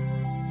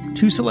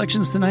 2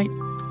 selections tonight.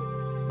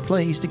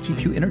 Plays to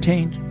keep you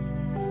entertained.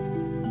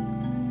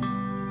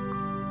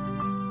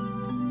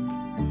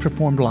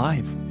 Performed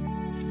live.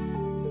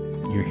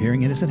 You're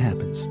hearing it as it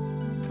happens.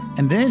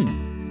 And then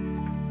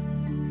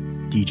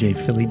DJ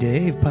Philly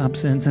Dave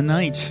pops in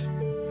tonight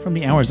from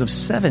the hours of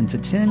 7 to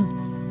 10.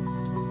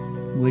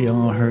 We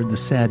all heard the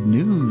sad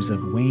news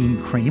of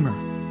Wayne Kramer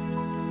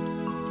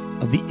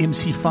of the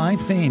MC5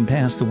 fame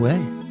passed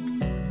away.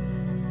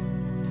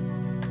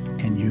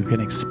 And you can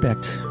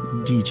expect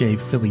DJ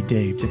Philly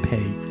Dave to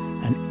pay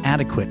an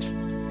adequate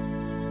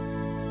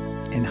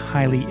and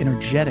highly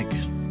energetic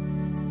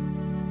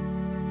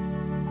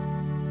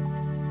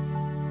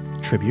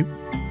tribute.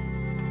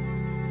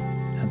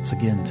 That's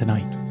again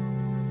tonight.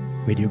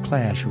 Radio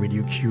Clash,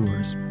 Radio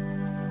Cures.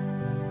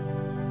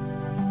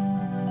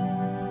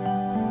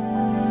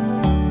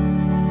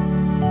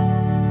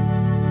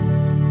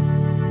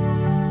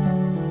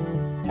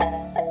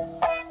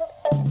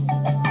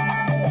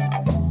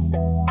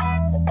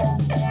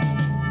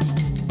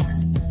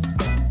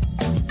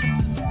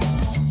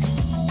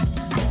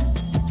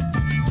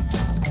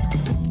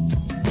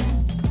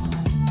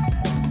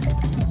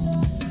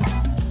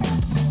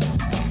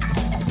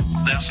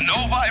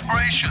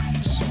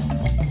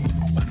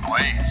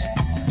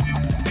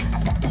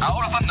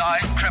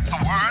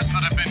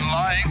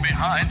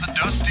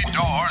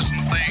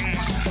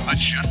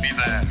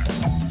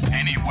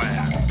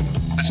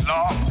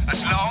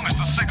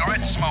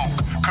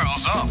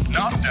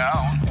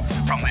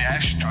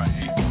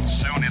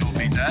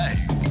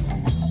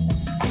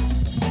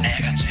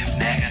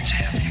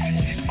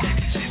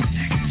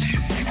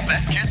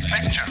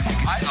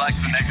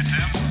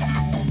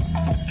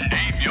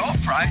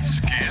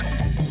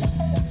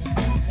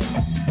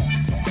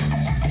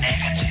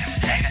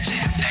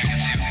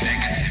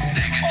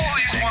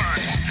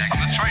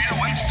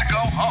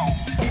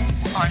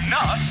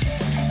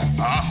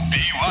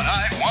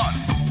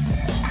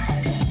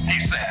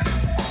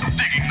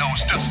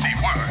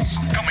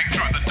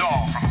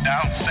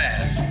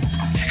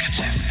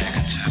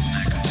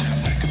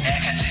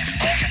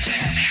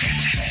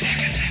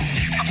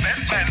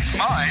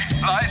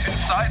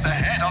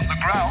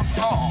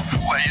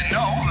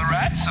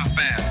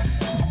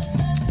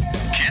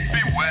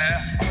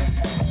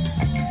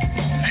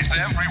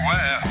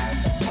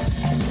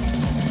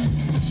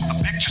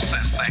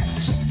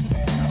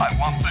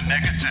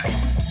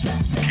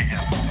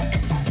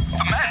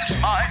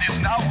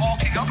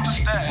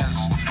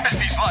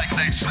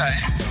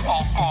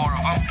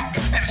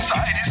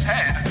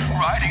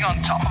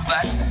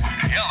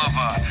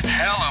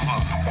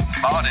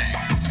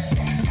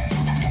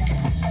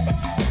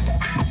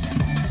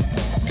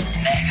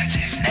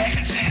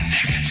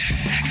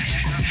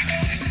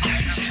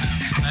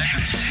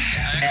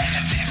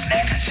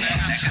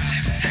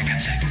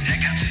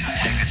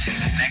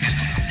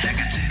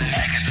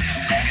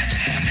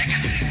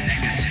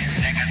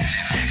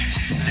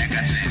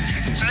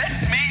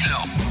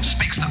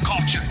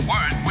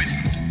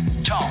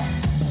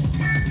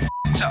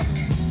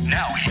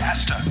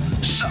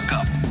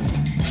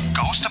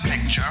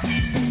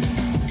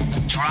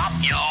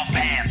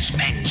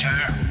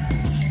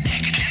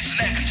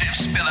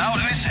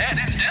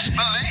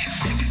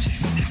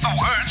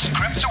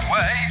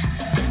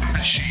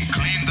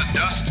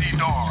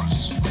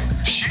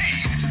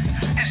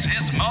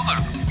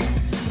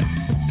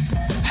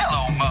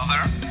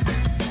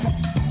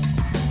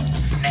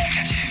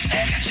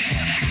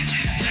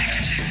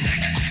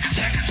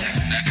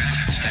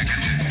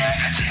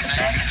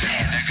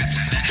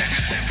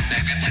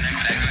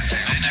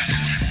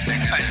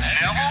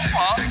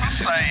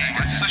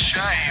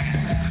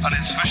 and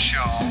it's for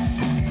sure.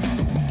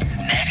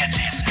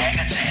 Negative,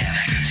 negative,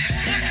 negative,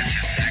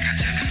 negative,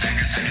 negative,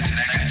 negative,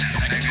 negative,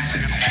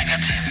 negative,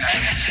 negative,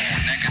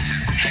 negative,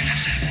 negative,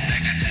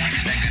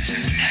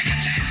 negative, negative,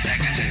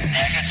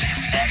 negative,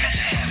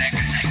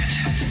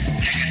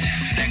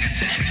 negative,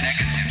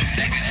 negative,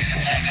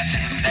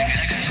 negative, negative,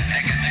 negative,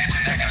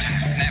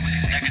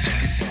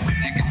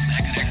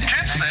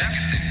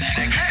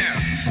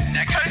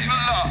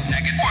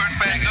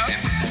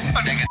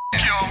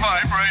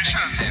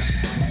 vibrations.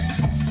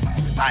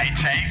 I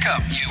take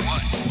them. You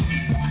would.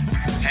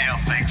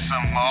 He'll think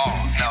some more,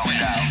 no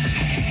doubt.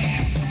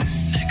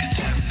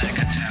 Negative,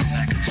 negative,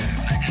 negative,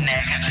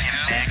 negative,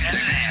 negative,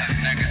 negative,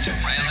 negative,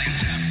 really?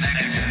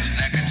 Negative,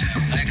 negative,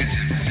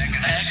 negative, negative, negative,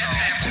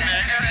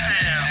 negative,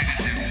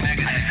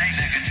 negative,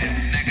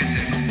 negative,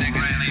 negative,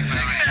 really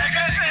very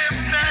negative,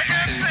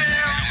 negative,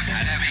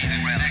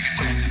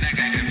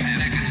 negative,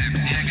 negative,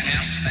 negative,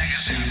 negative,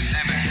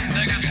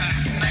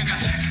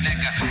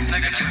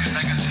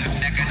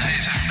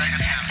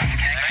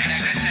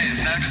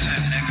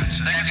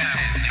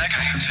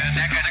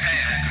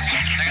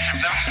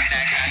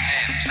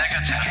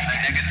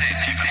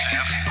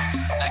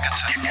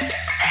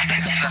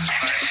 that's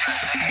what I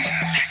said.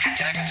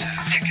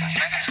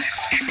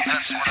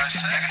 That's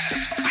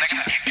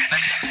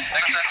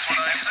what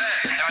I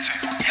said.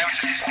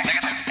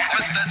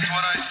 But that's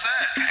what I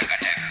said.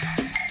 Negative.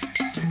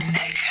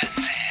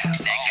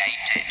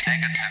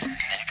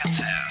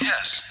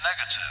 Yes,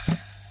 negative.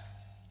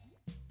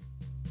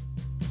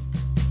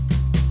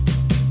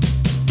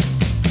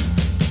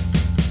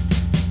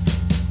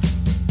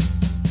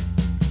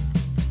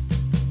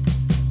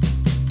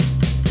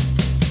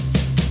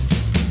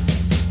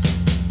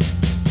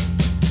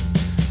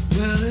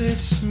 Well,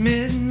 it's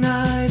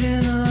midnight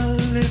in a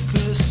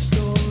liquor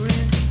store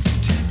in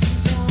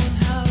Texas on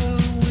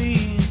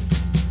Halloween.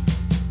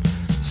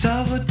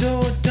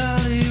 Salvador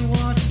Dali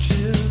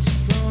watches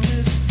from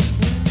his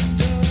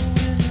window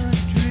in a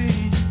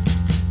dream.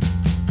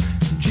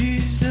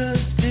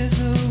 Jesus is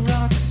a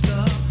rock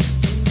star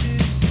who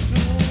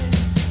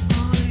destroys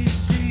all he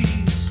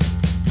sees.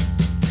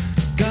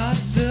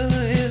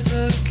 Godzilla is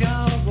a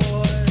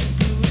cowboy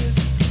who is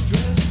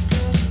dressed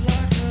up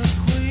like a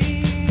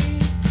queen.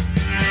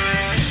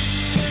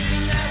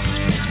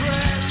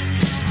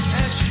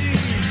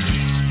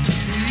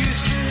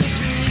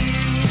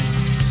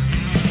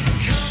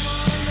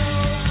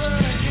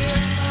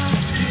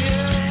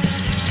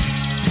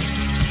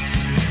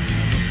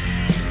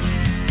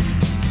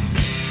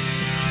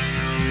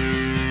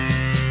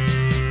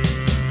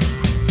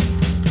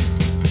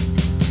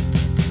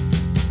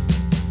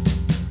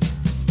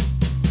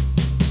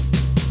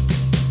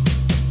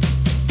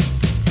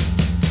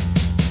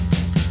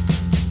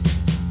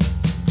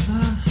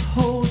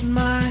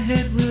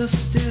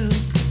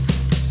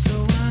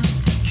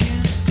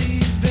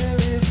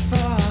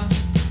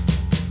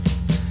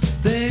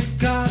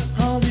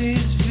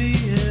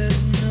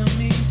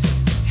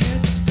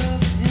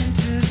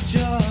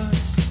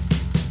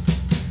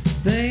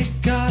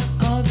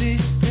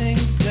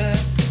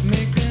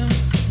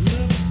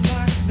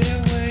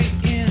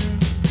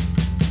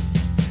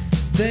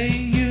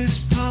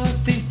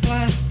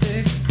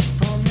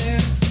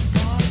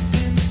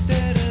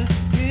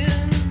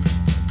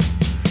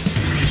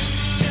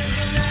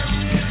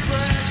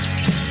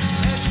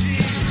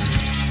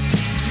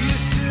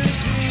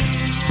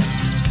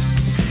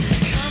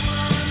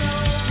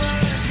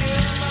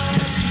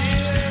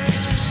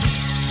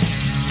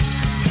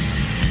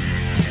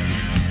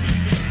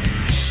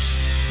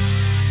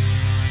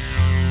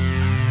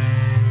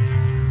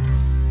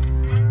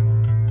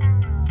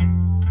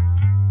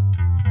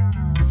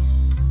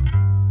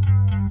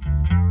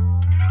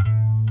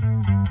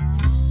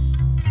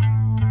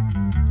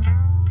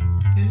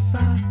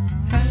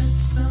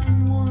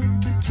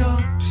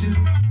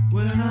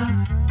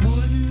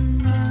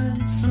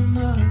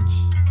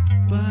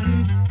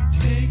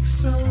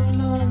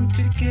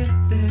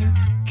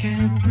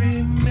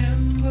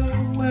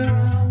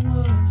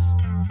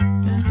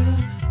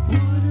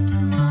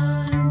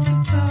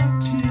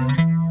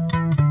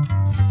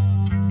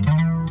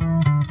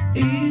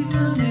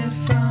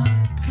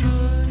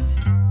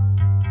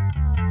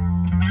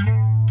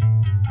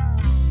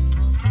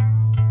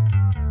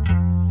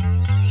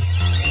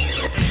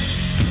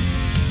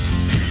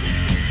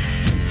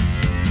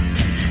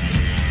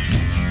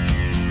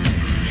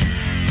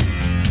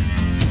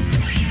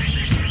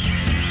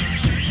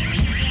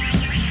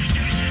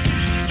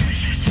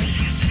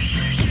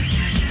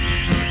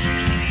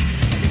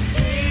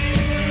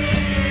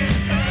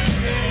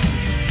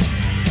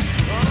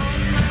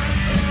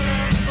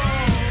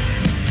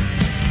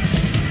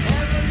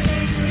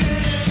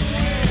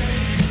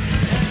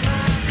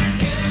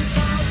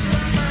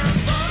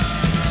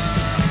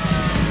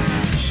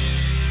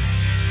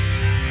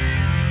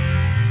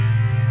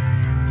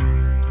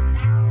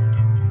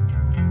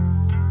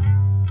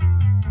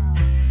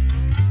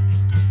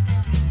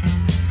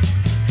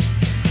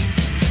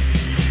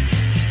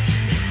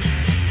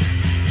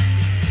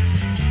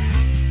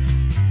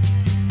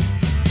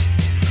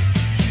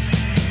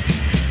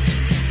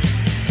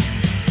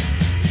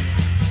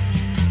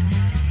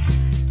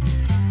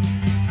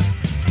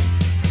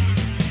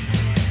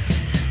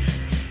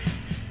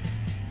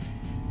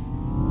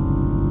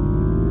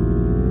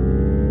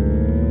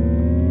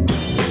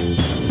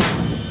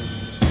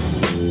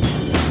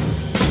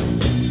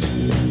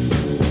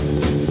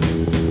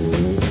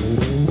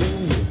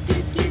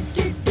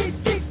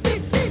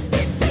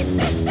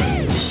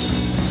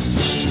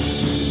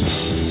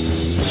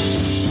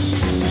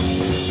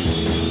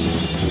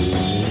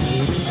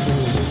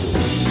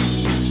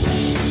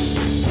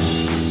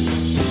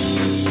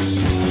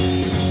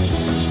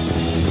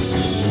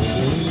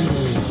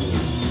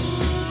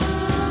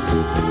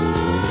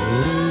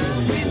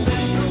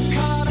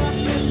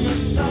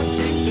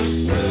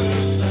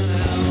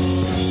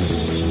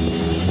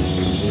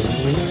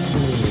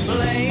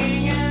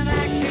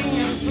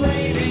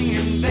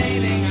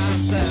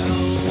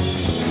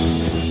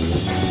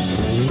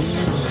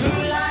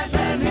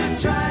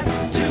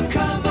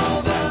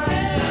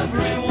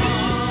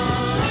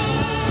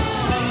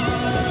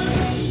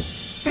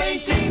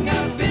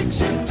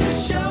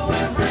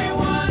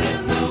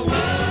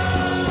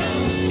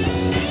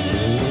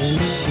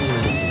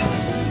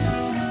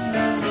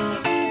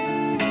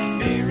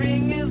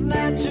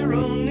 that your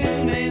own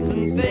new names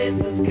and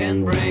faces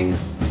can bring.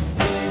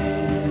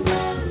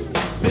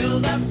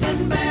 Build-ups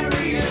and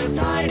barriers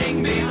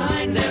hiding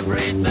behind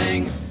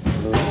everything.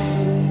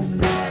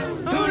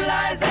 Who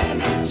lies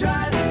and who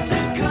tries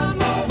to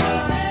come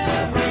over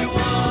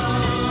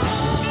everyone?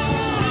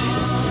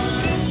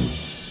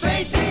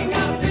 Painting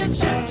a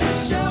picture to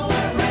show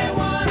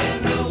everyone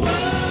in the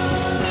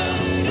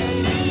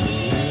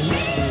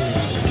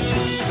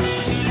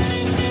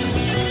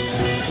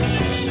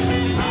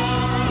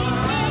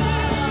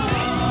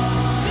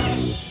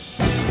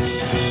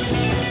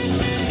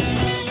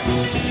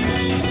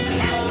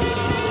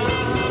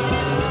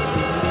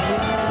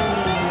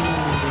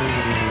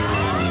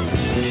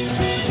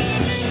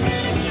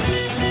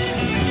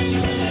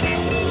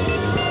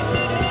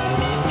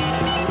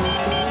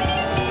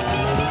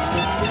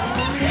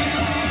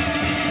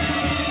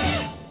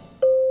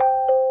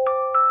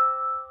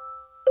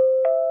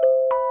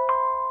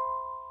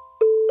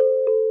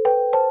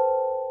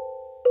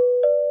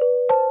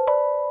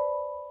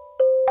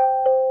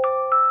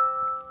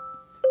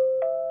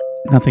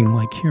Nothing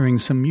like hearing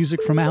some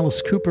music from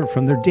Alice Cooper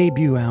from their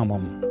debut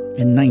album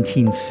in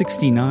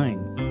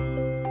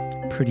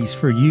 1969. Pretty's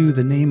For You,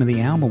 the name of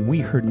the album. We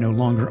heard No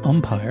Longer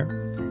Umpire.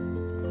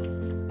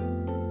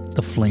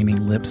 The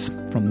Flaming Lips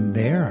from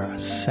their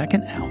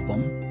second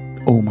album,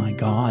 Oh My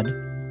God,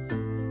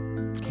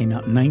 came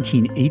out in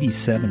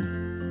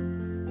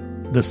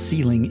 1987. The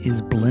Ceiling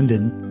is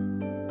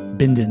Bendin,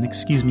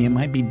 it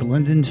might be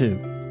Blondin too.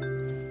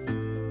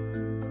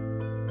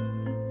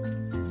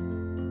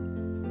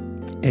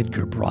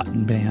 Edgar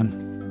Broughton Band.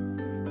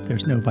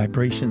 There's no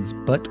vibrations,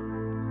 but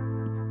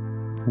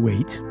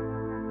wait.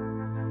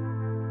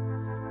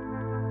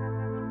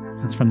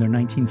 That's from their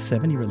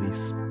 1970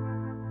 release.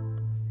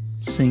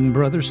 Sing,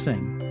 Brother,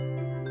 Sing.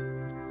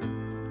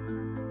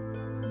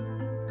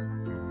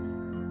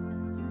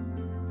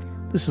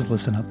 This is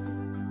Listen Up.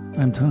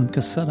 I'm Tom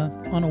Cassetta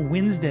on a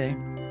Wednesday.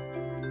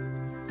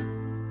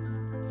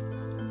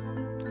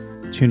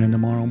 Tune in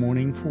tomorrow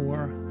morning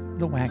for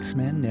the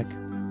Waxman Nick,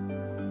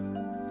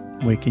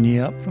 waking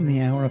you up from the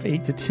hour of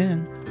 8 to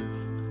 10.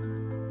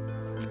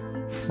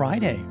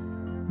 Friday,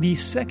 the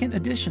second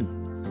edition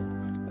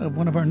of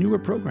one of our newer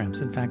programs.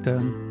 In fact, I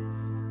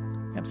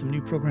have some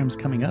new programs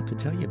coming up to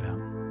tell you about.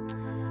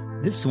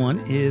 This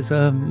one is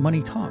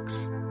Money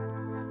Talks.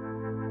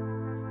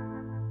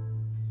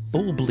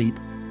 Bull Bleep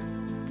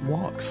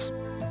Walks.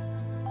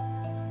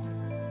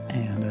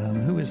 And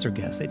who is their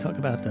guest? They talk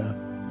about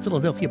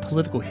Philadelphia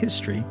political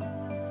history.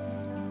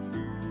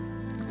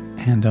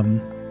 And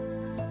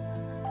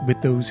with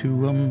those who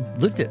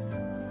lived it.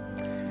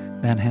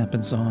 That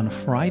happens on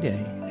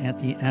Friday at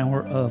the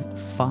hour of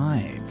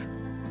 5.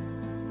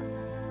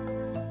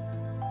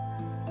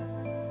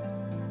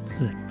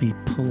 Let me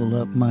pull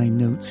up my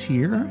notes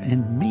here,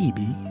 and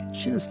maybe,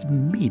 just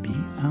maybe,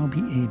 I'll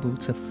be able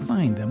to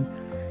find them.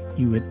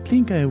 You would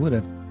think I would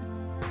have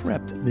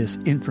prepped this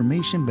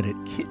information, but it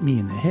hit me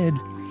in the head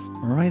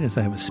right as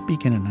I was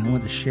speaking, and I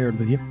wanted to share it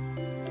with you.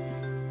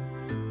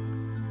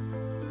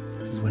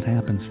 What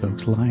happens,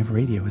 folks. Live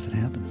radio as it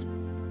happens.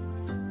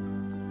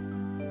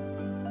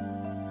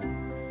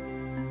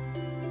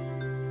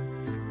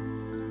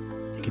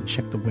 You can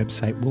check the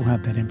website. We'll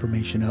have that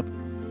information up.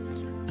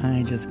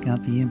 I just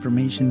got the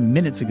information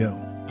minutes ago.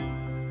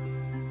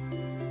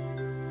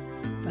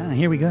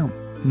 Here we go.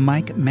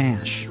 Mike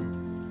Mash.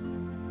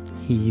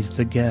 He's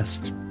the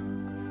guest.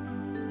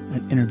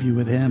 An interview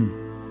with him.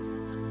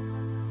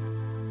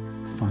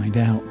 Find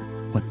out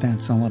what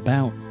that's all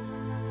about.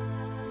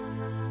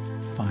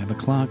 5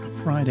 o'clock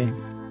Friday.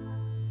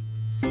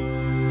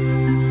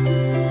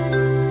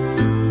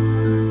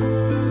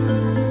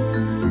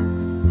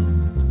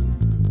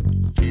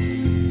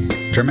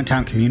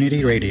 Germantown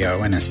Community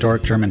Radio and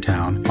Historic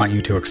Germantown want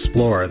you to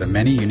explore the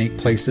many unique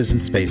places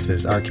and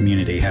spaces our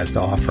community has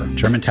to offer.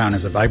 Germantown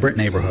is a vibrant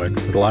neighborhood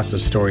with lots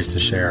of stories to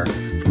share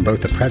from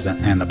both the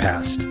present and the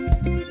past.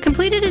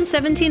 Completed in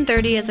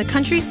 1730 as a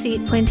country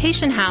seat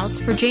plantation house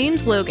for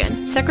James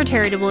Logan,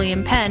 secretary to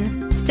William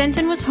Penn,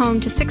 Stenton was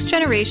home to 6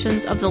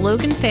 generations of the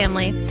Logan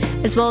family,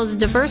 as well as a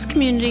diverse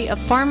community of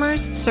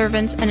farmers,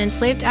 servants, and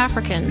enslaved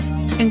Africans,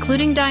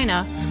 including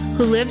Dinah,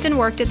 who lived and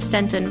worked at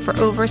Stenton for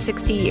over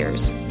 60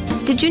 years.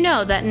 Did you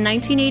know that in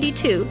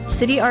 1982,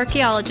 city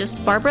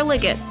archaeologist Barbara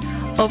Liggett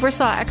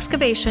oversaw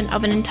excavation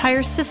of an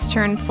entire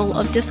cistern full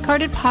of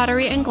discarded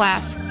pottery and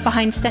glass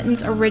behind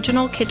Stenton's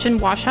original kitchen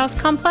washhouse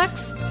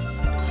complex?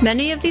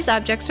 Many of these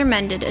objects are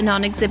mended and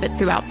on exhibit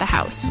throughout the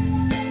house.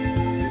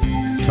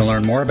 To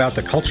learn more about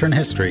the culture and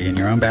history in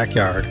your own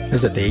backyard,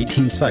 visit the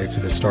 18 sites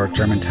of historic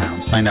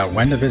Germantown. Find out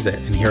when to visit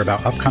and hear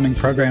about upcoming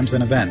programs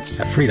and events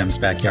at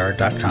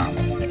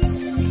freedomsbackyard.com.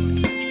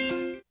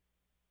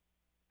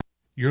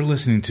 You're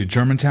listening to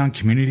Germantown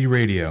Community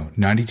Radio,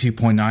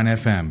 92.9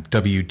 FM,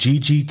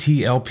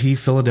 WGGT-LP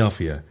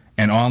Philadelphia,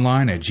 and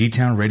online at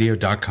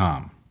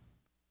gtownradio.com.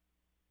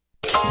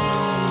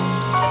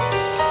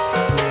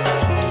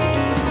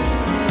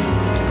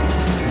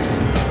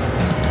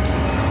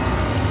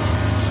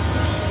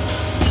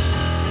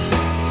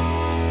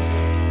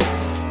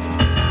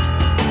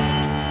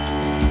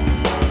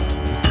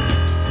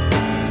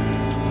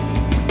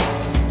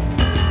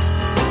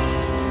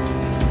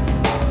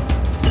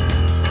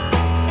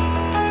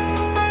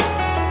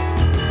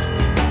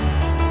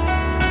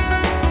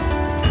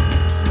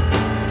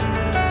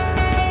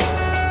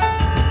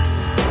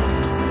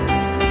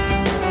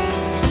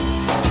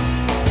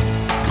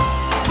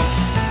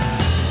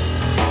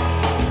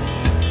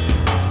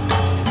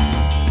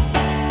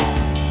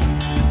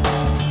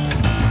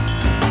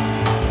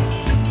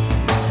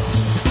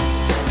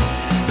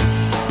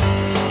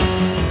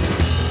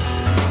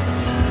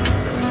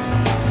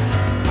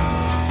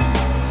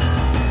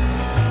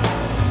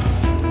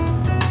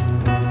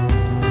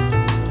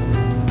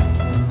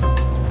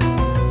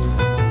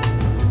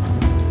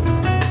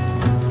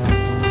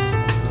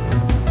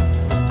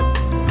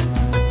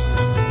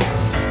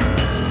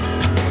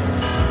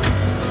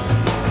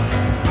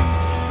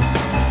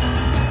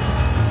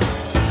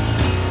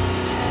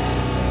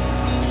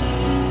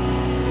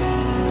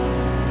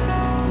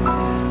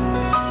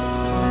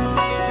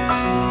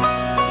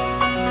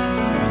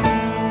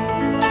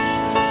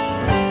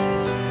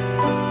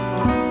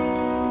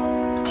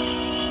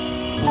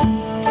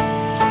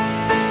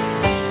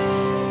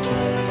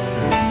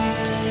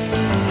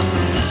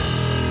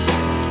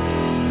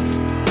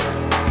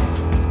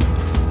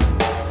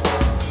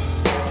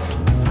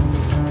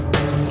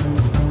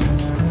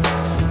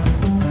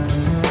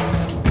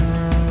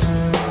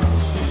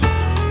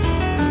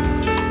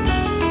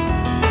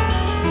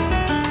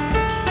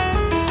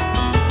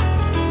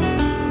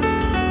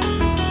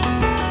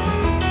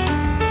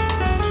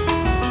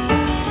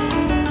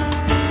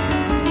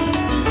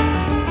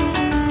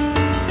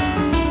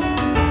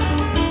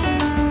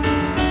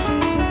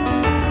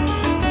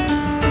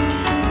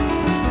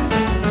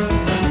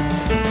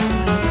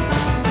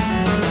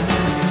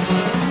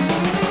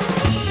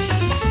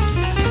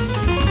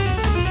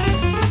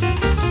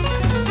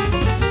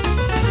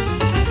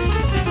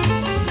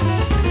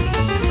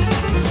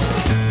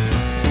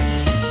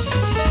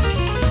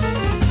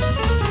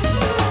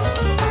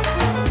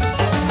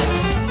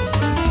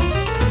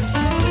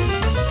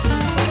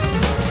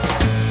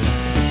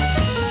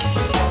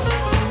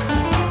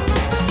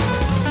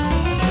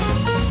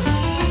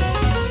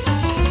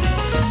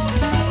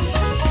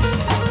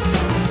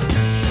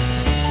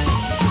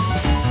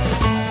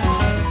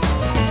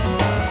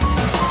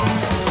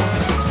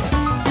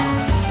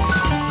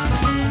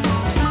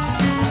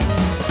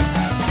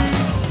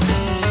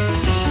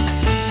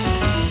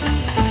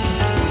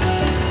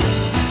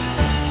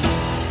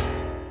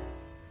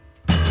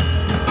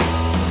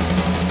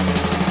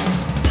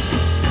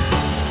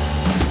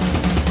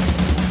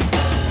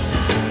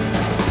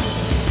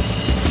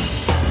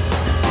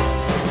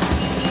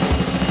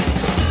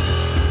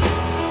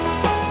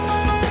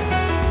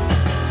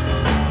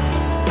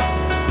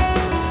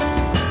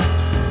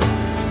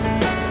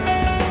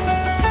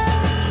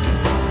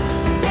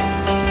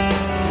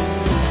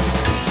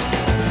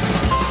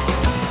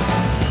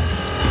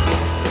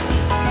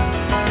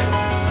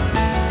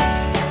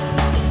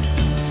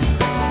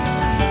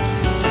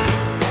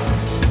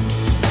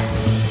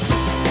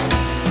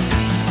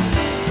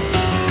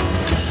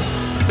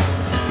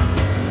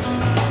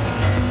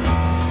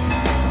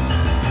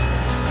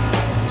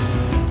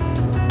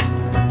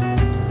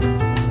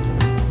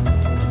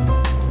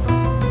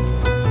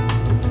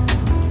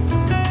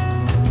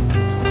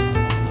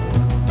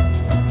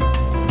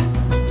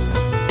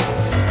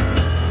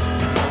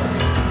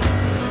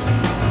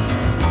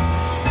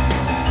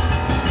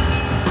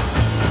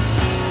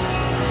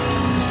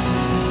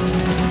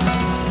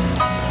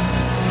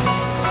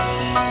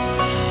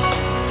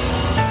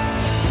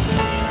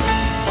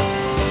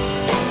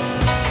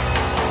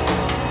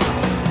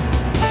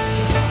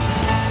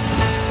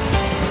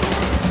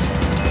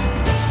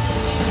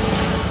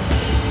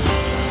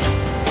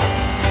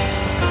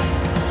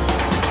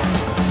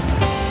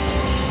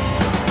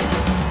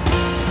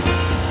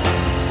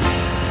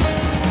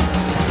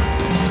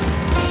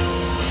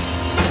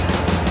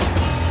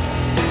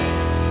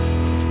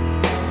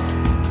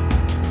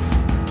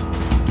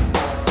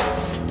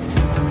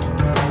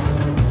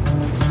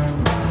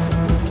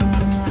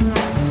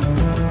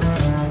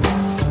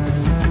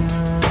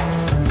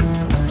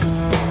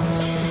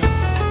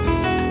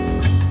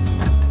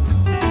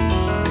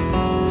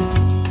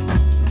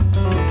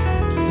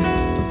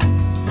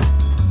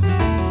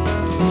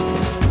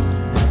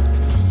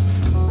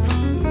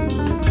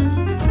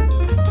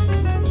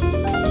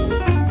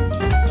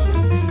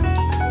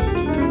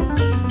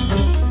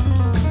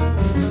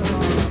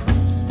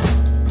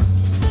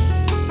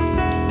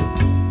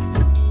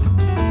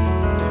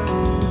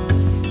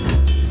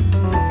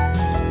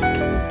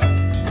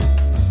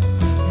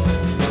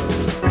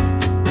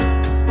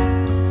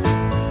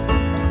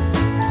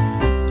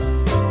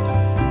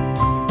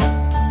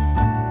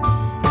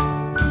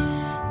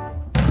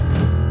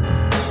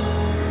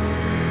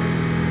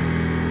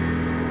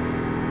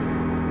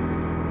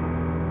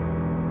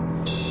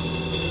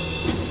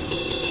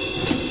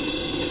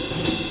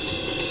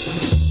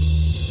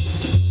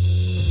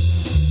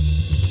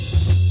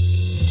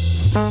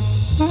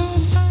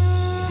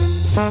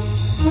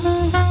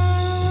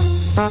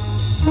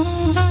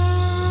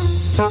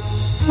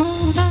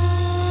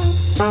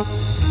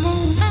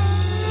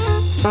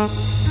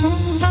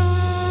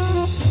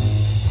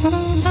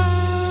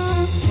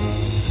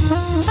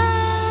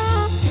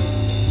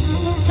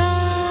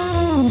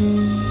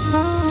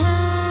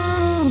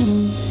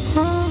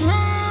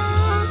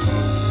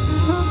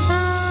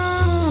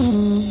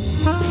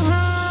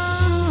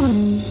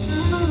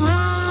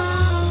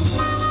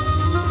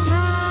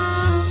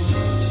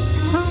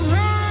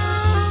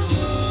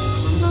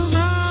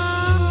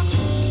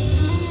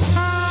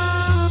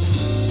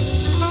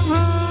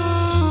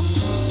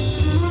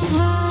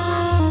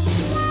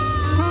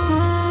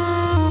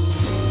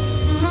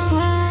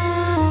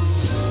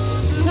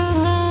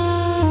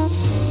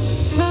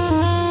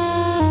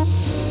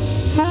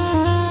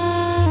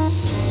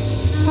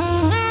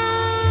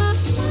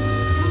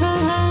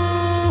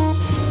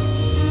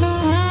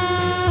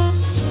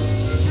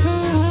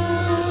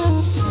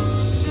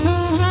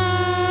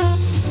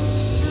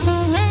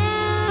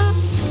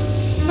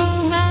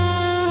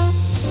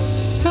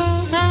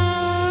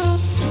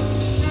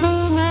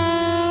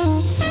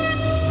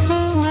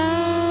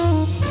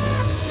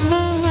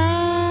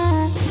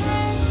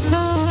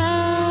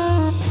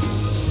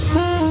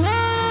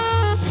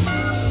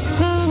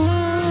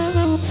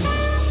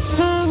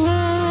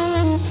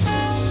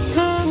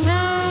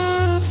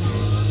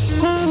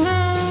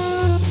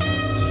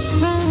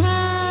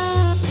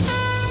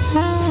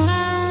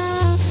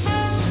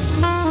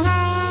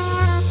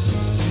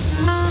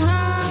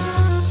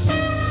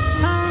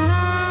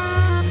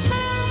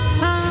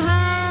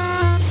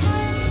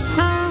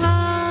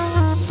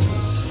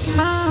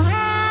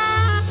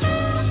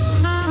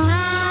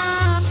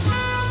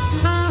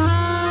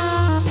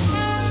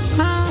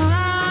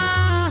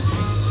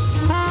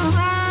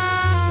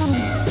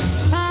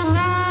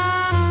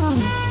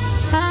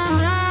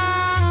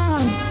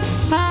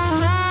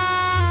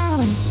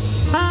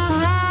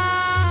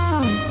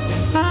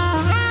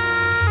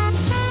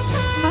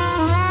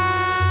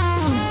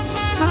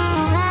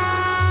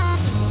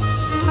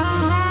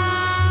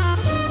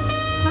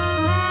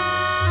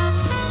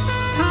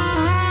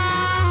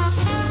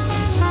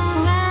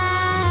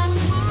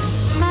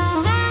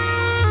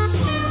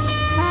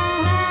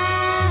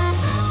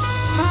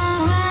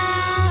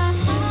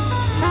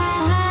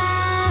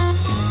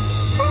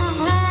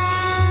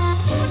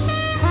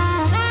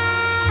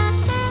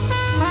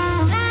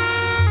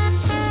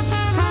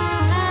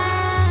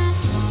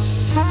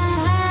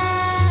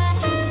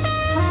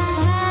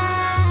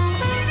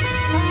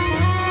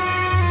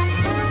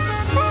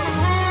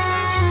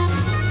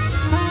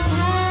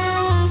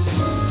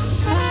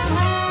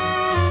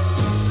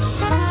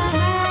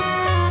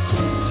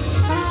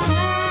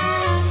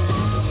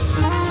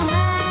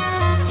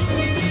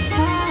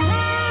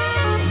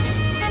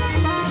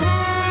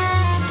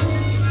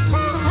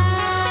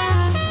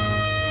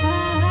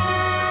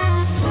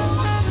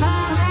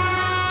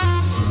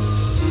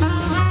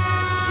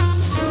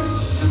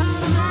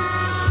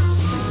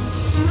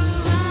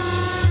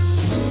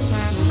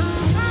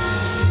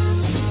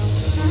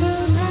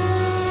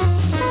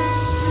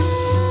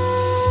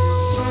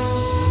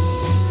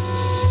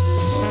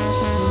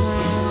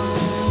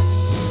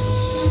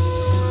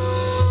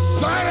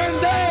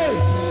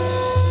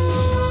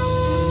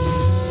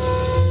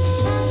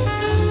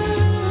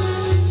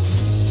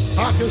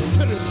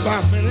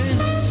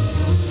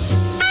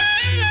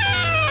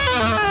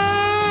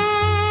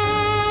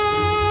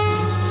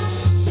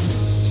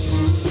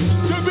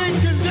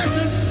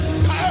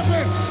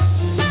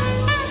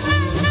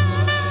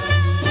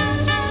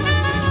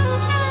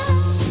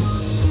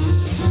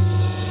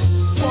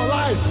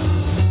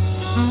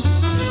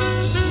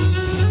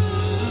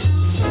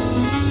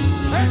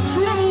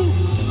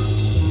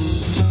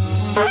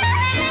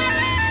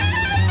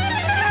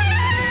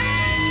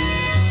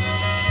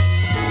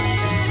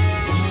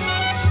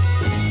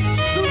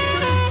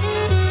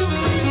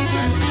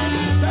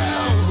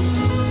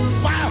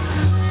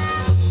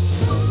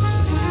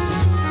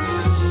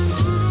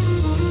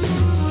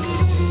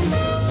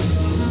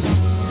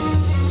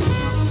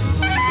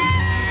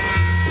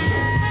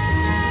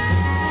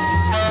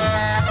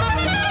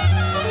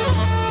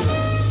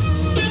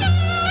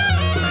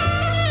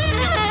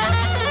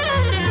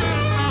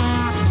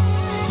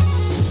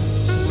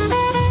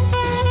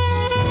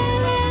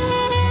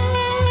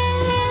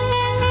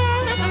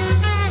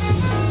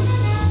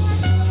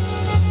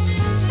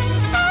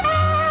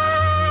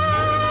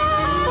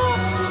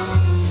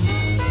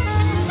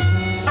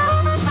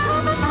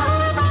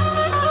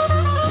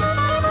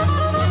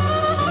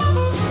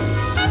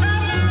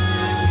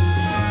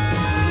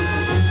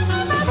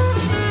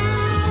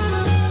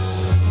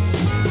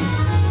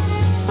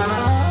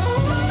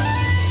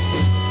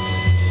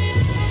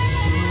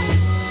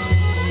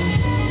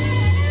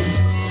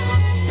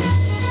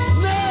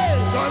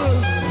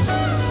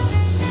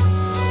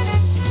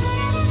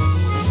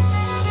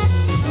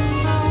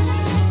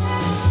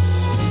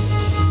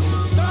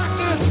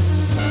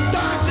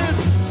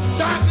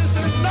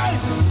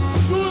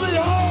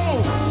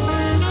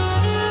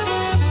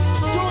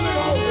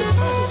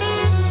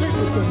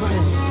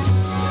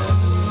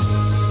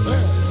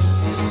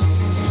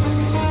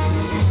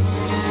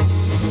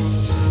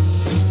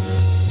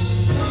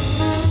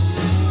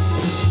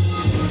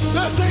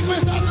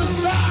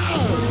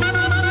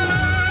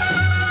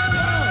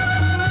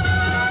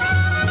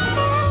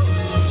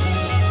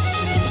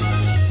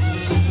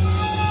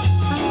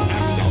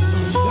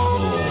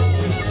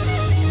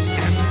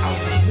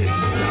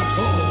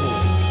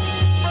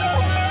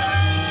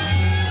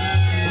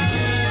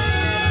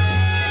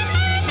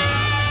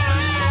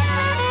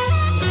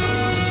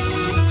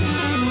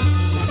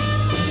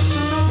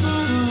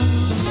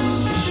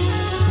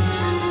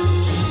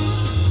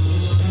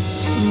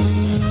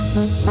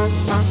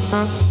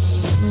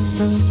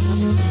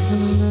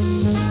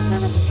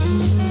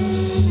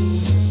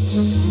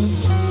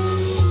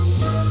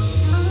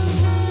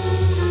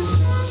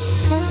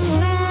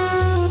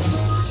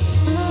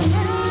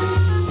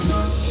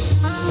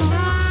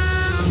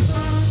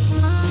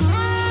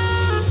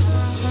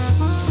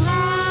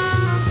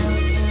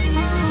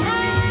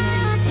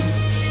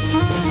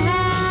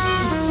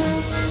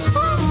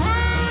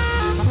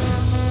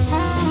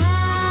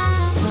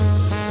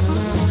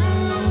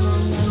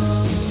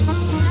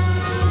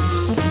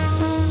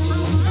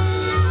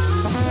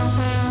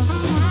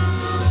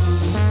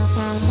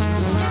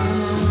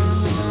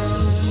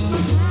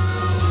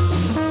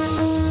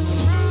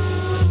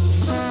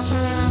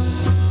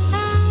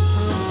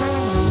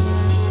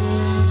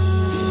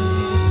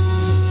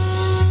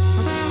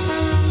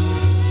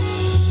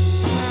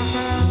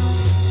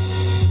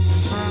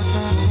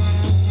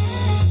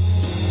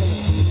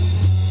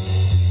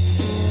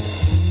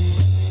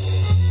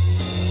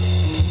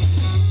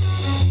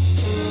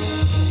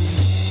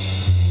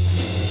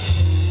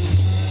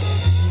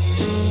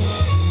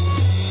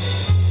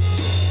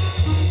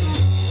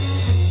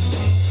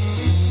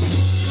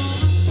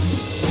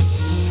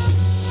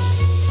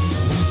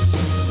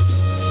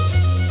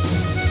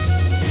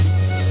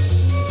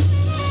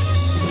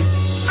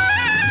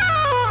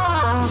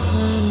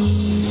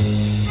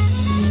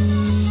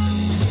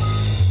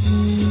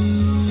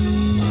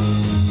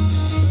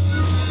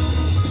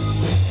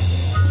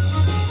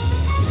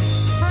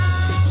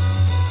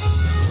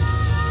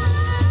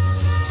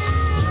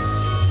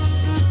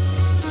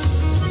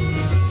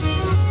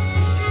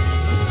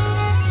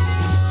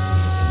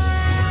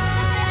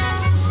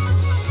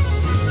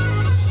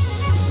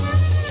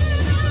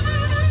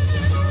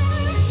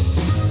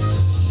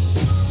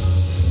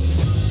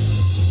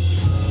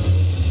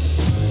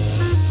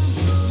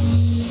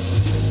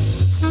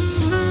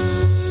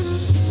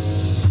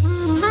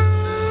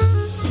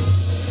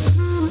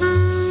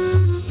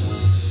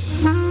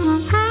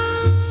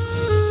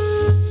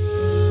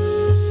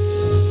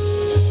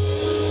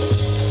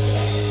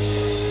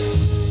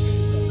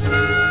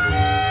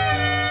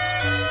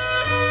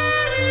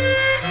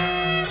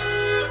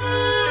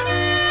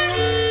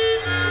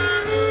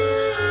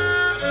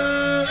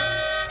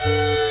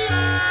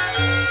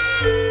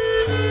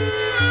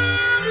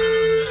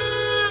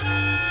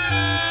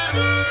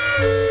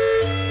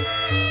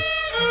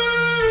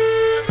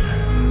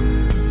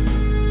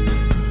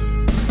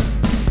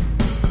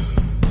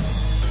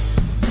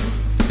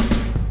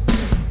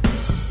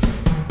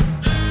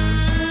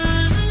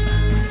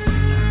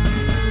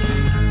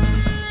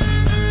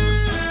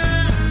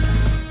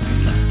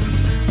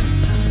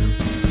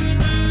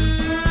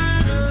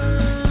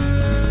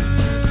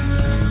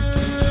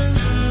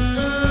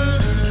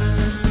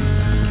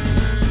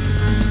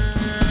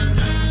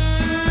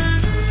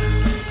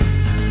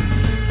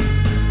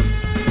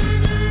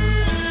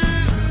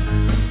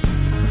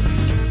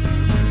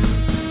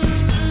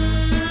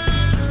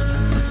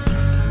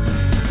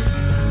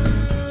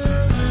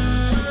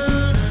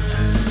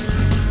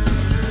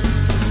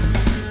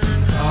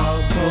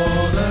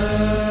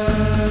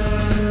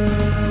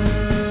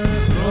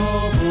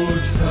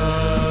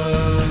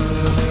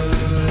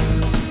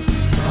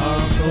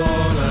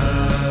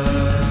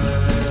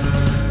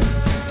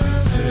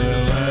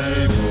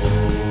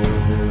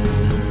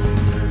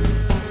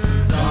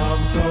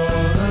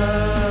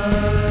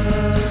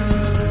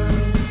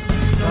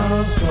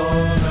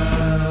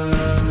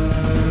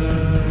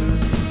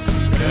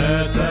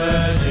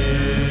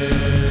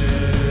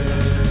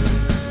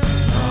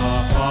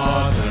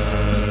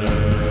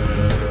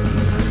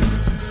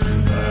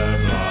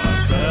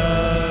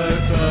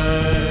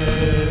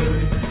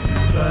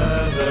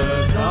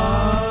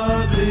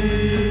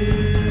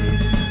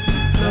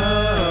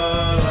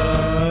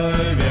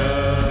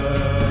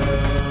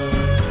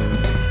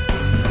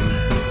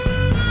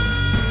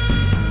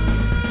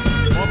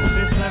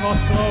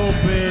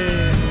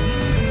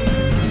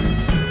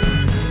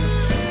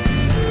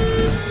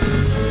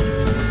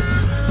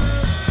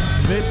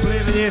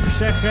 Vyplivni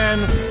všechen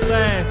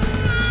vztek.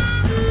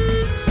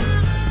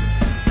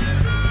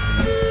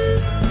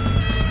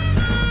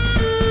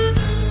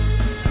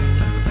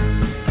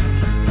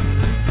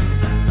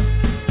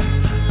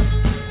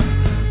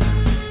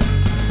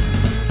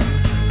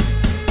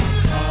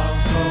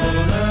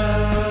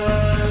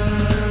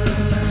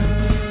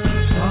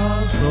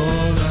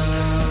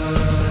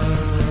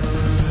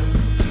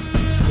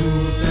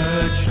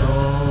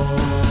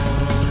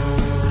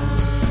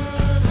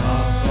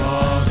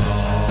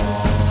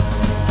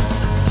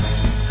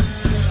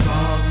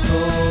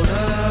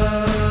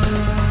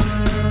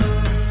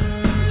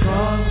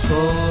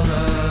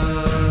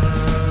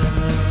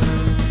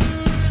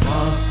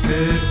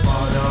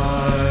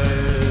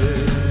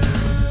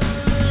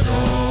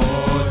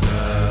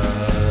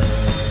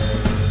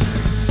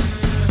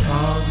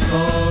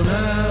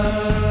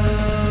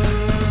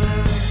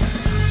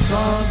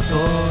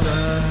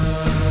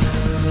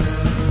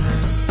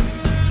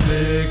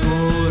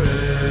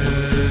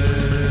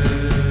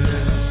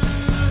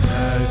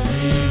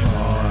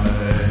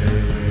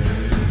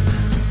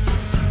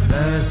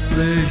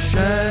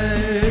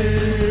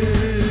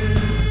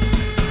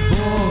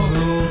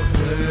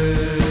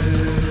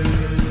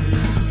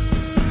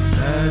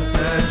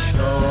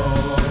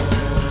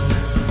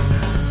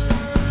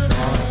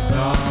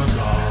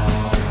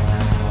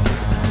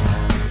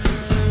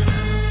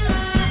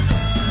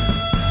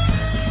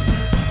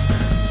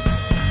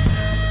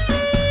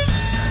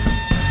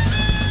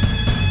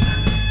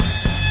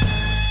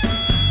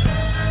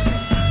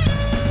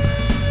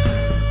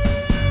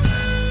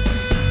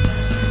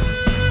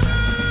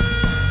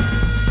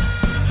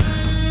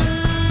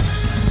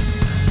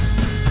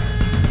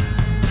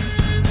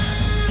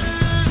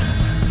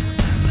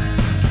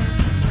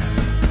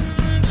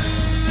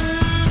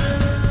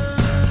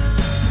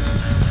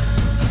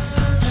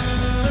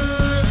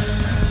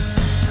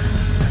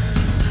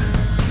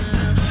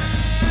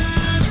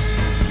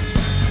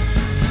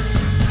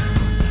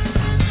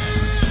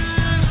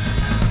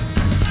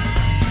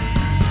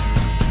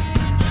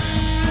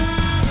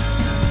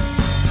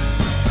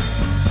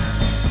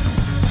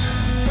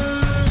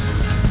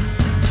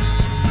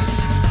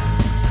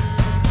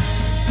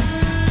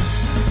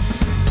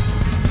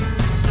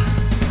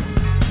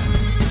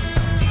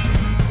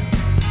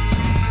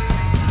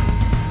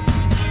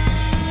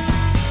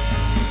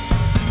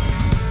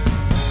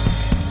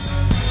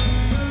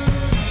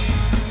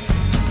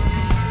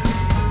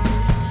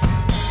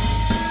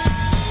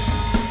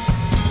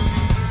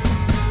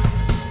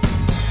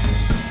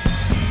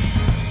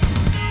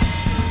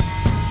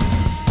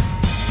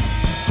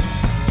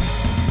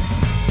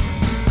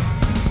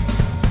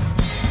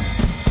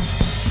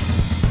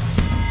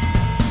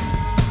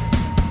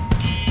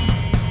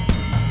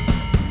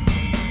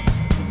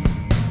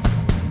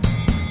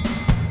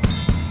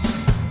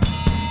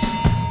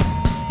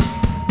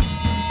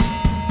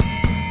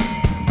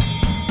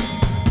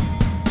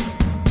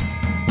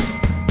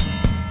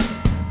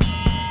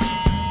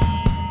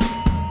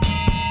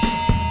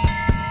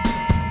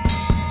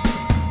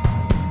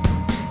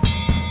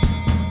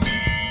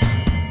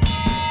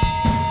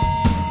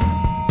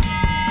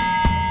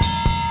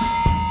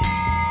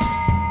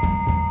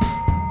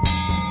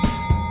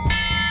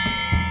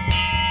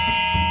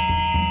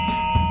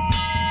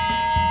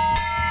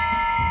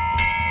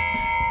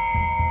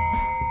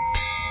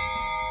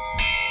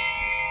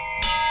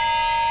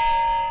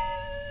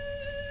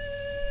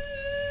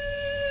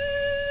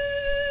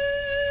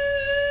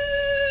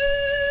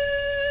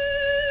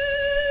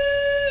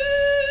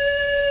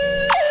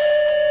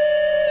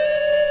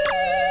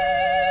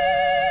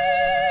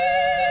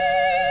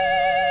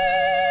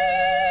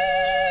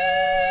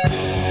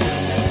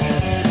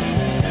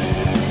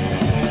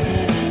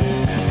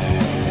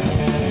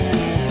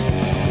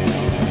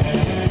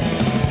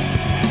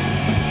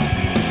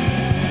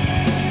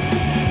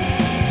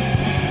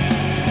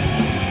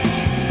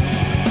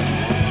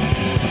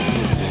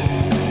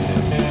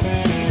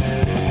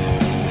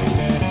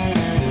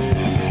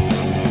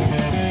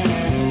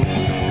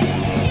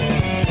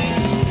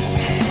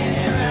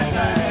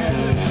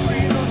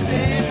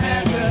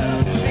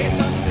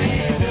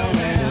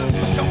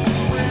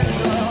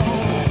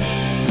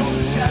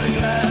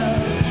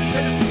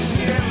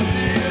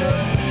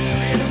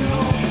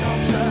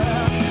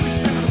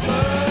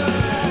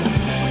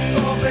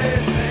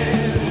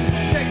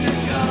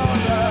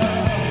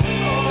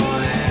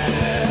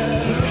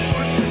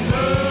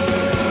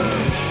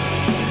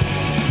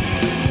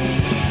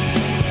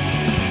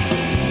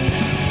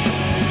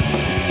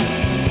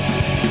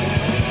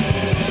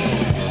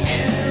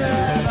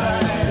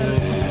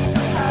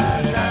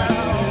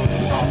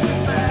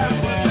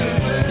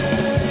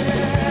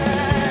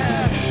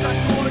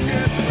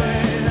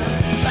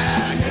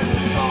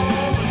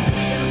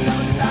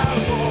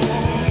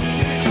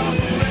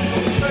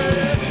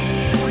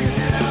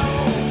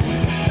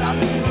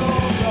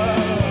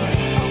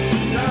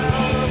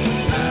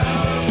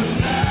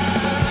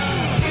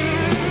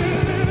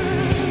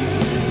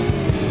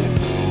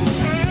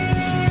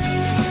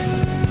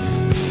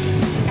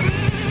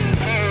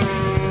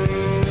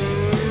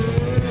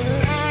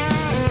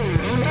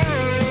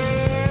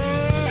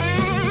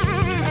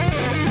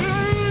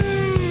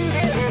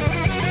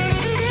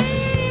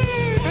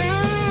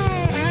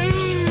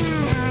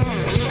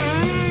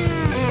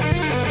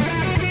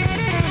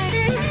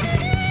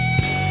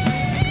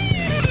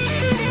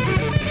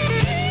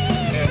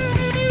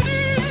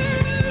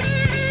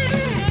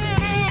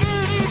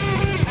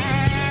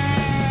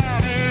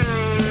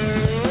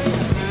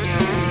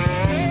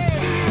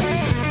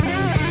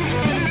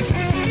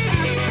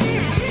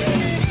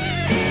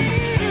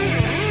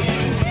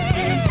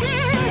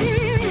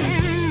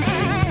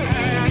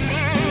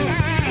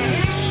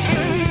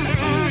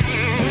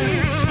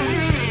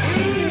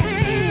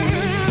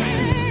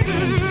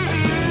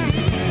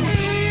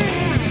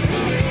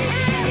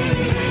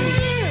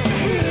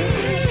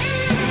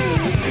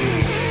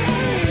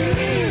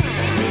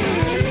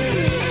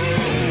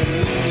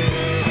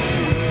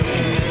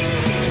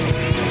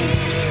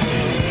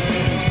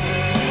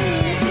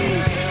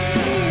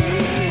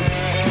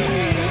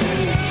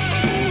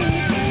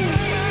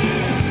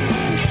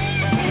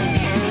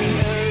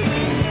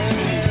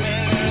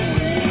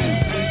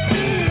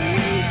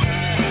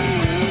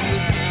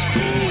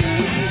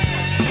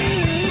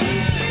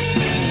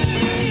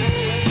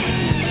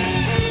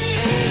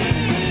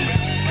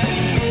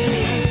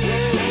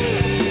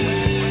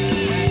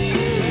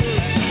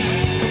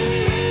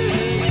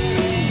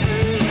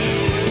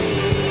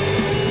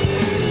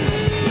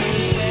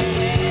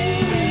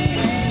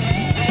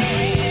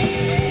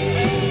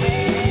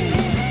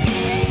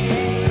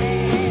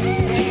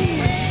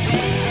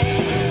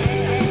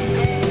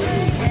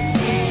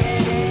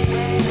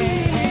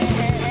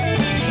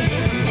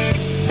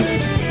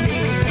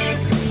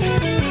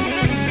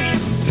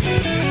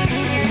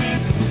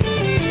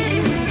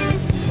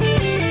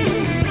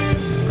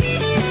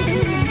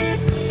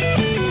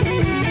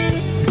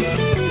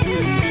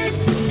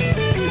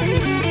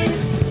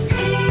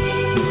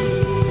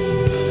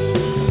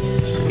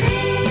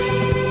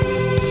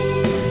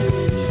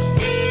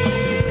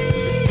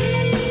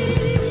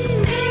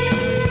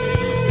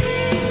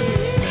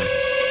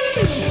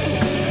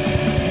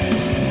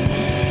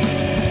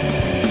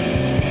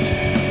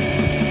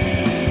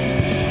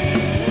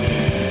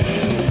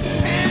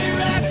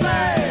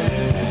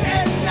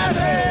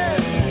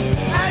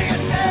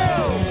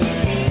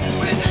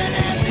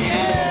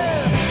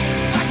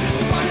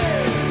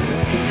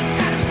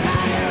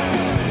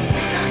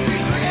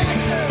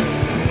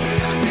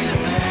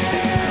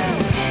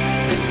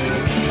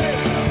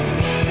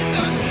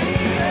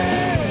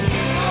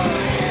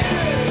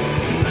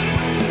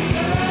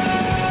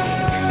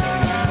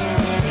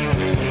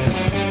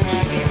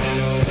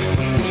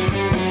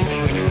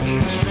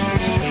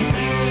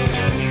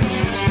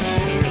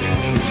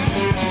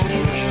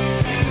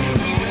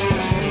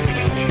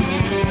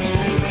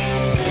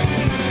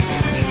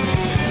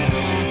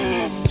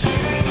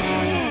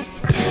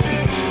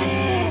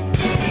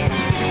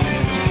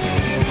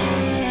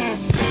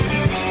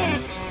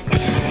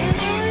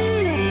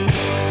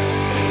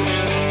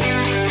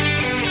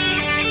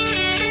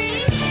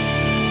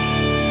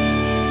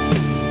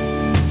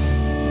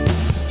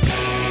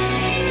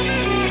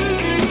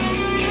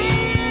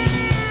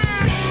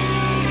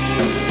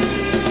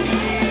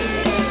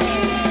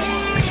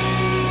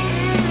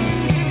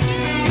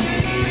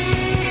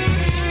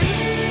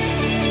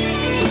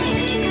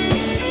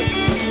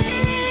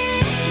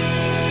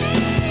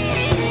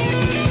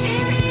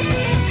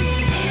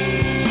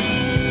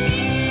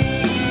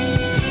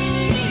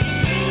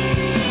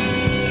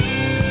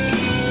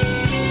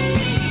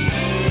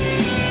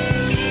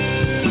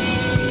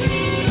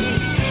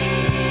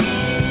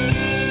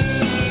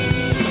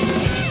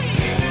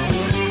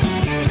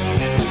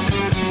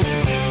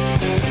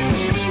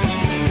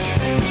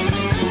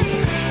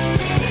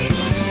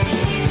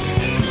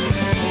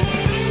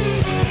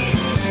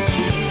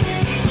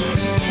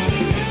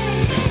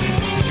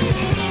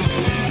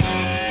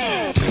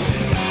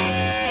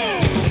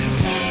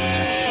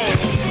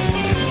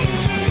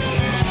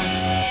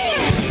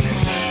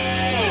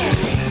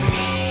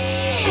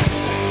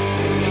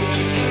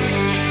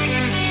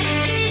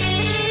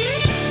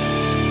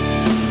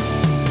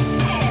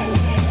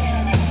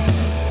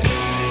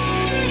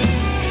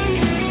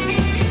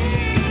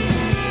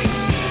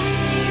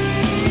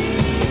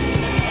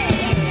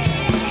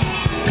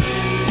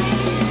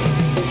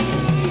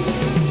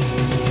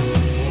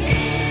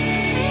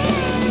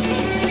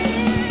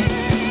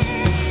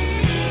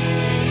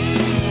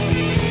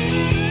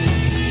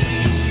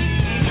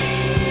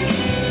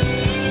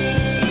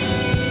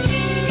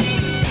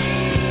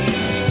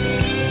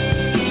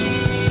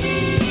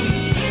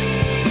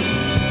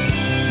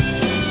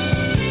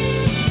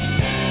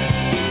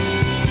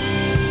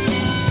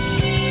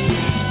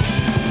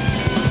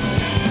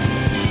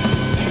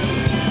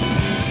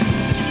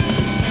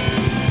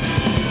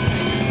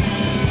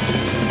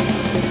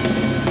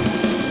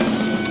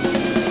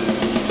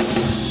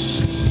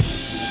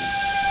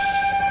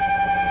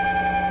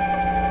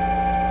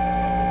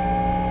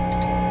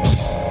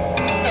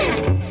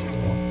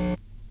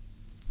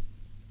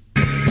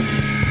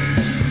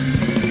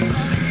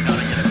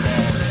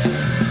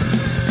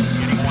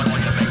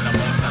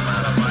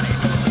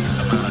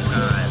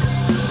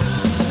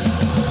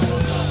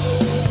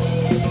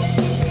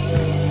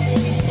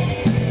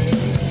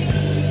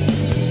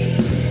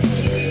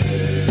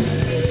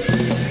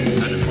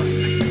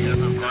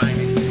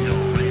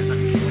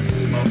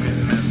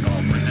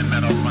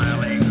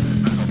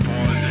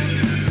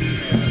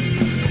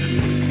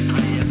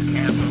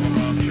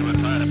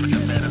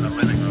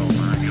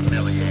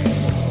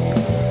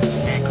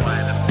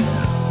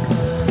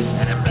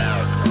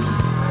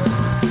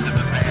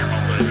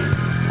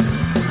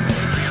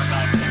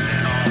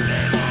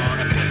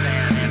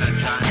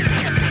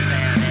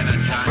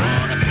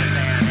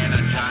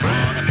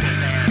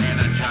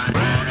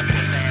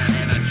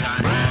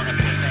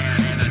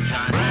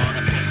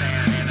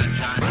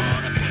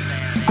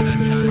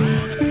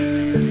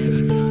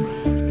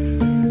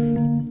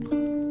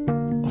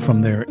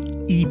 from their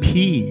EP,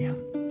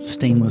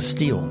 Stainless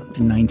Steel,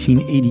 in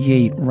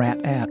 1988,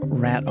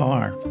 Rat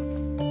R,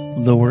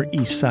 Lower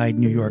East Side,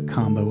 New York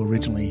combo,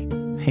 originally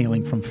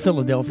hailing from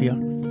Philadelphia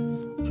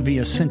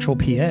via Central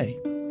PA.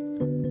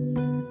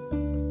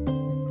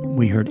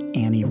 We heard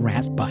Annie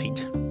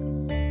Ratbite,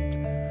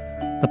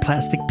 The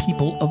Plastic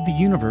People of the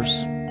Universe,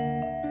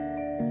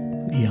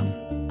 the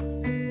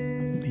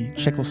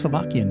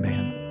Czechoslovakian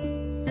band,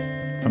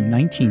 from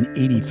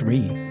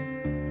 1983.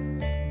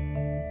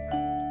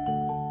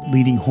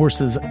 Leading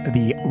Horses,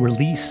 The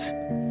Release,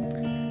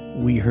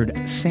 we heard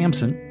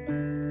Samson.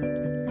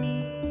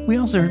 We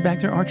also heard back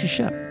there Archie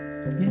Shepp,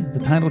 the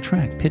title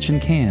track,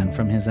 Pitchin' Can,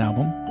 from his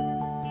album.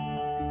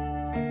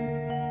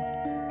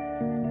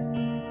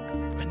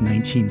 In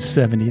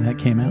 1970, that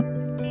came out.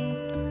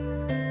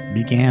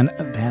 Began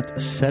that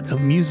set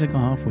of music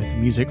off with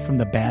music from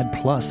the Bad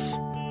Plus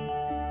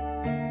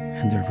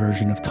and their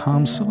version of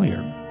Tom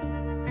Sawyer.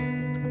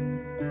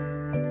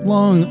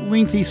 Long,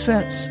 lengthy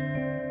sets,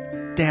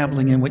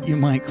 dabbling in what you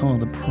might call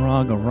the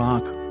prog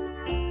rock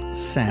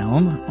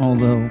sound,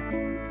 although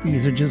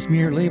these are just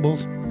mere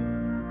labels.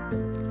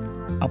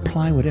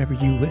 Apply whatever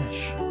you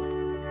wish.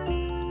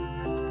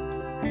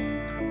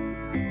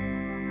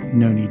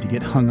 No need to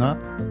get hung up.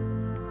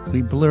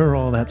 We blur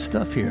all that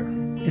stuff here.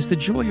 It's the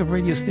joy of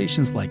radio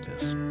stations like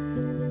this.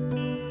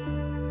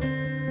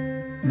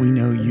 We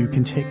know you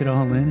can take it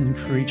all in and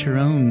create your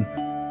own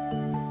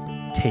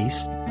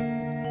taste.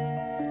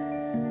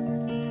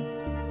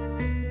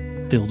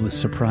 Filled with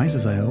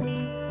surprises, I hope.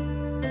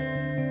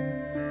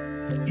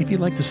 If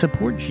you'd like to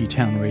support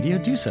G-Town Radio,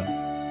 do so.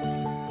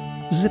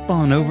 Zip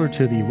on over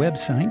to the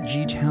website,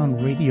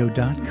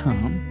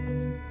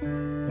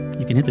 gtownradio.com.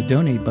 You can hit the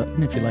donate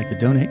button if you'd like to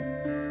donate.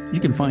 You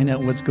can find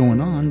out what's going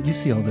on. You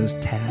see all those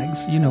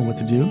tags. You know what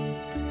to do.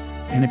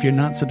 And if you're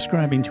not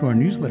subscribing to our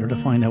newsletter to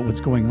find out what's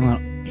going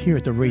on here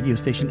at the radio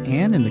station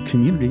and in the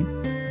community,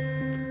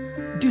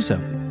 do so.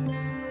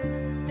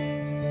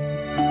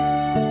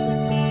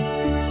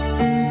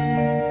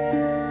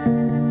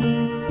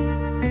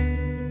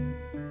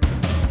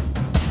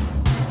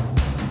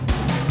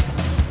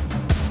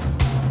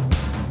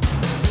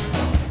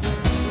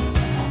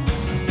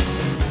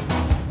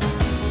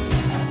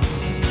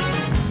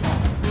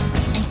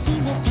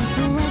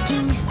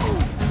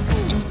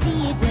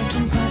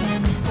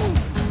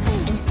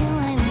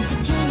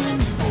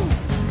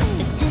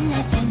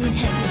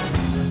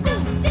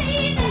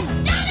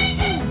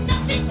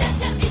 Something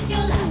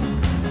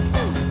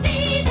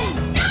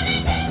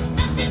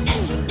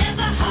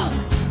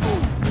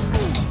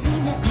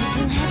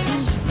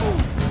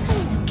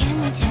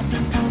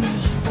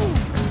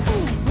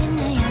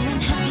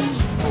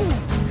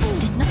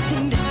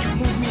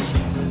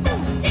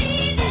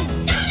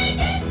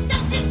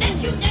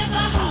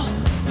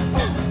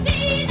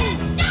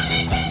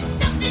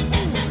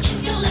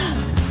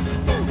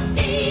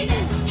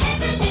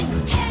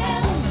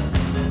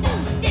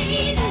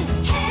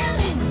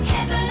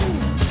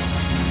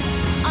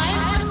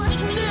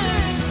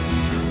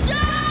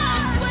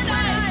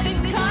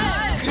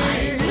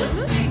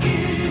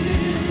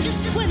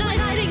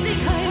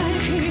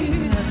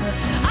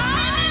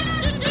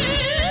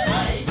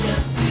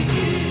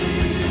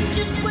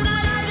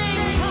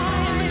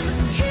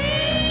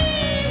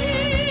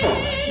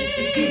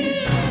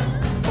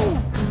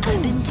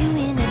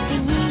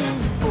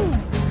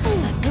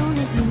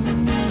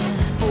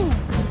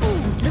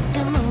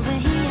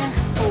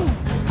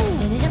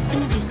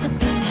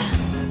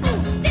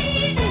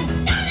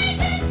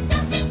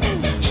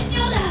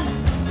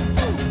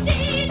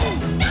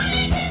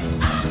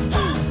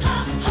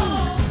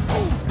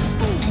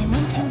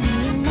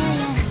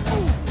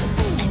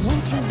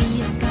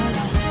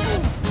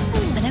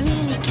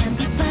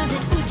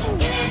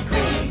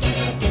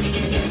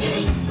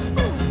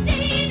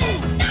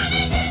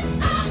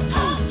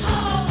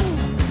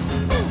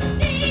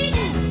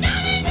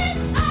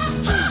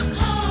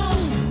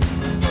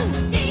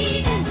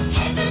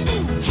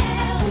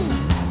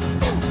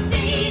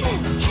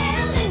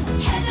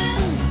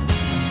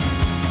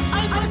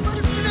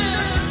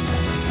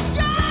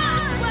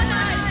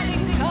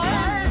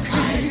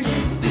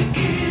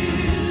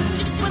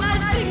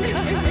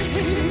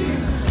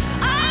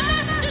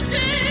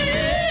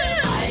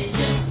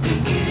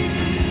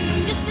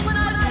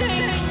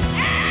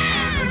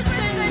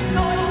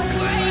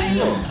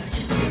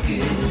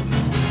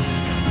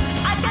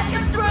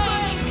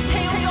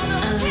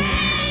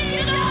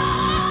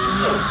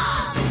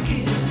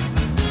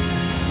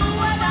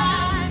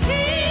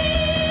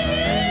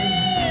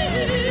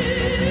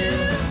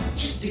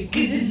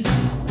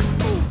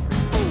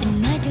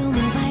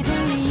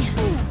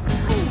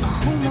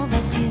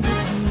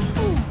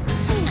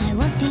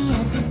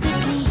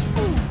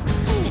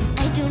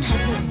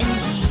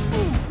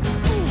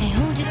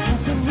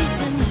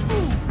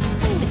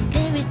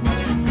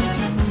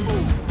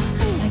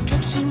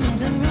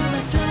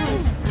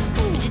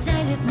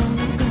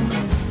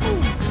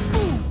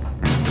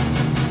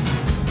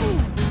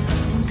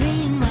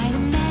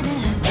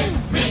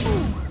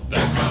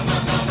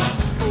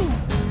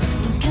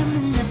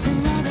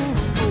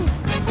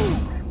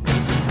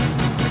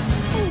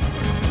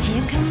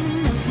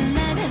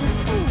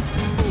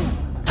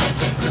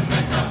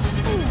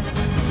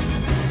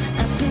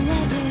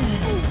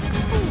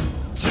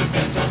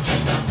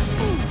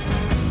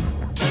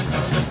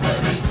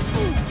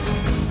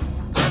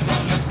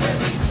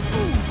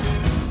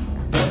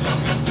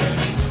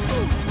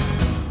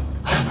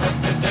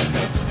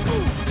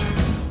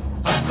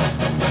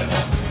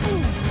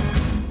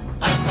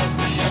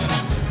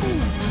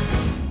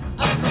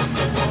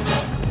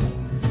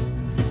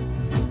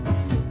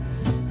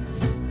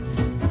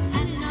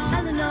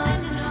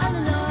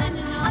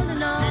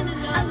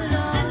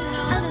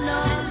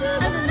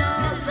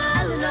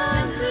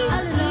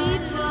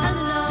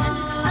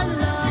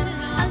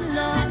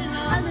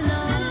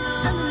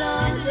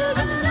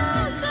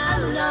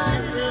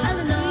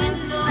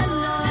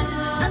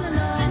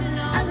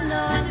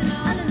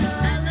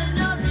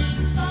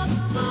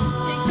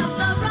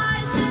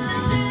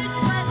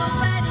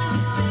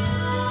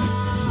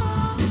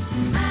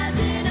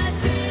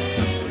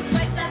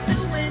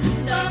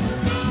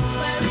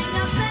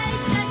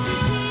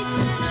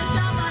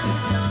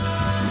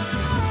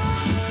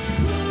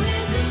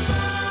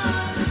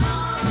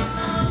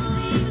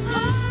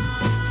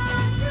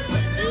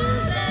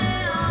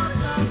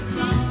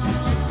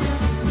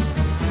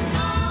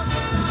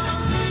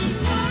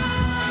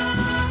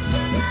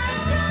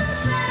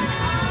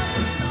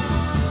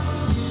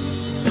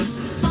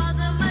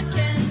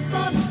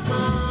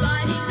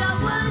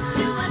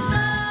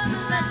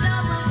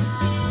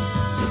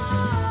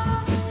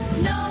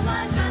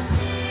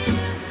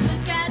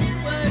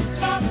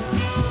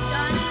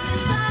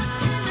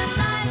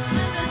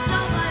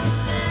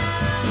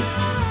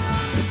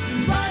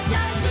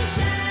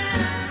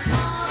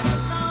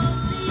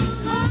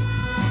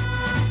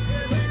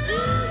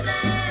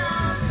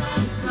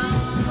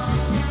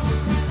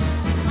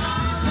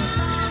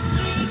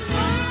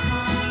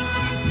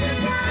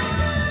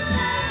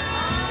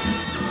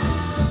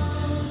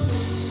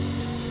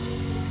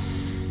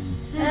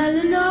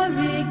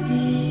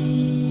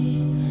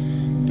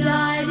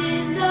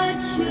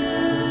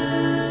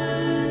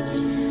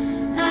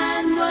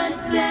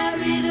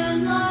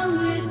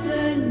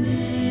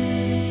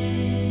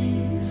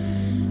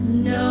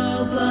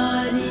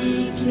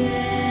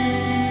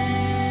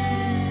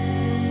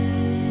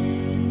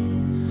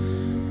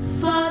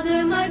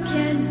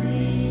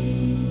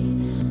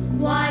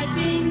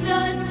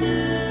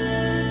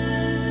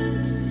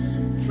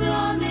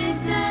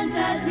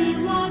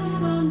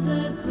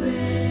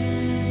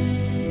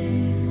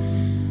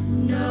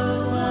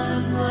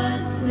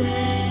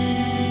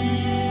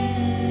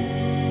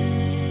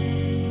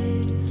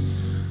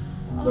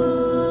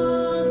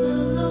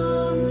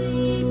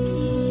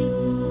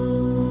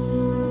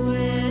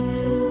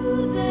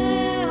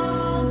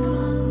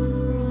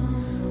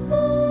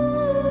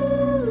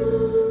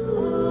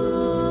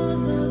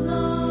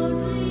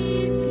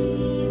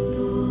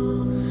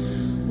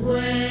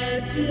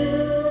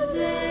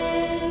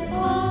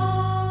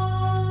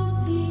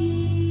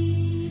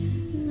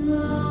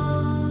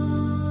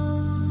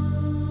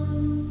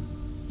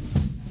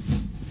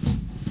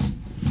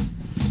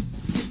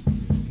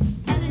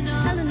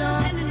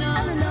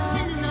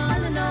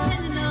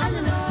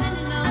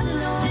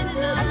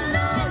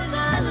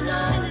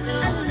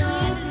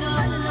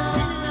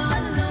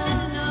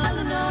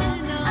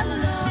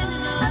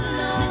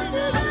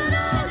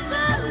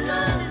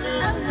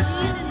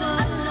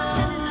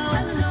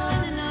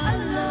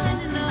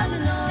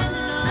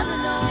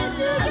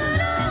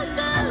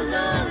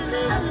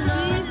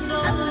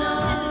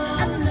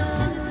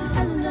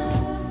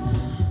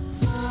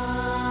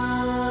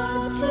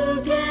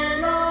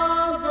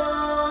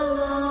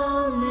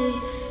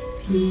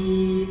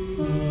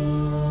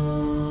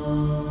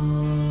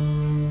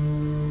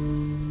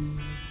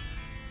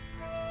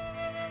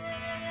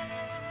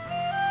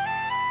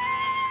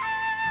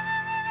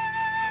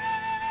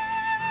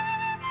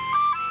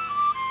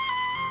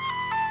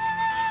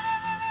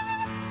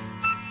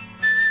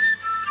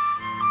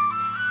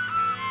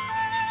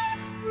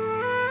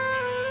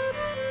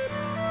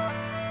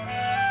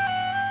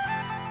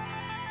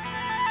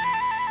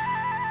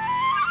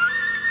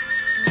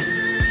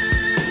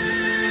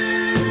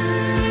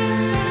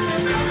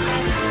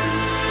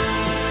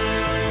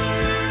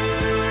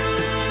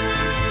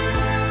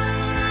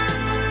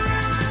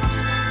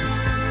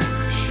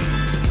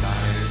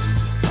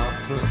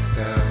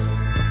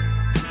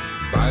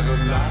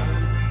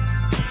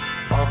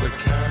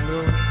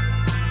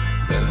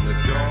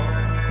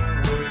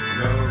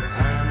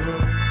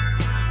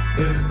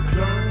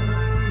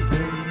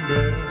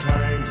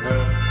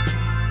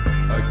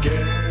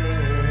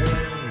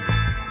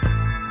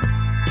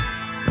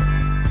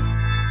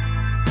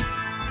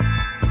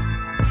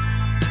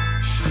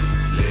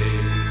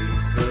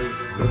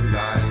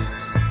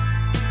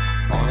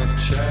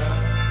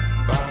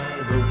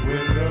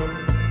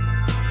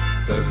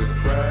says a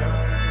prayer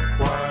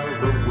while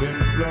the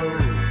wind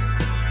blows,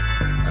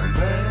 and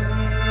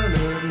then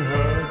in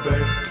her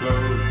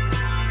bedclothes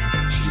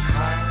she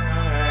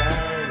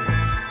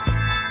hides.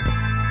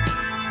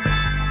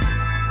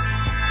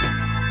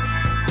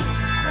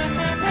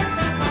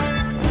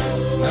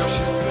 Now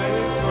she's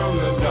safe from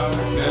the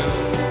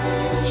darkness,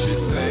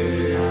 she's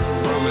safe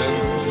from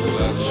its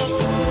clutch.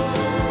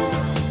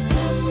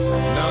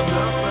 Now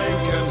nothing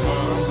can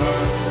harm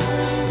her,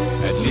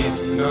 at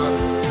least not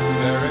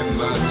very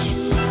much.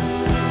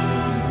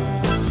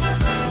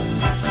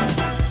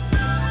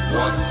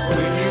 What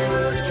will you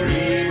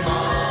dream of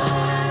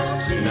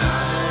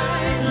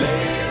tonight,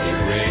 Lady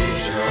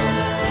Rachel?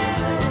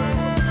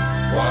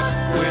 What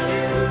will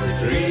you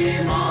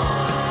dream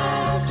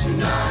of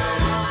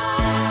tonight?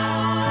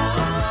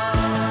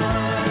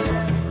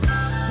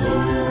 Who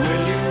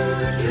will you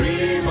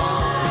dream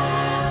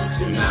of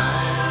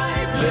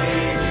tonight,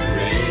 Lady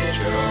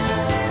Rachel?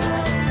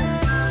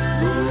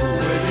 Who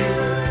will you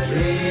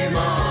dream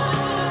of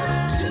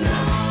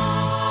tonight?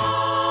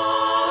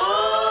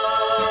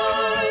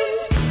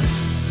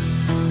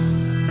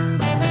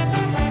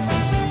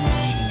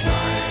 She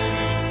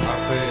climbs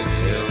up a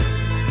hill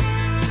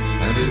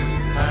and is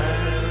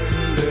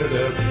handed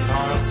a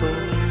parcel.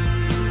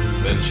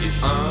 Then she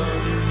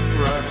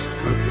unwraps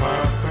the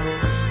parcel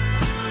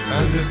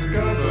and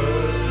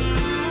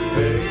discovers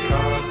a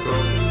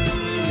castle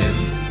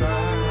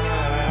inside.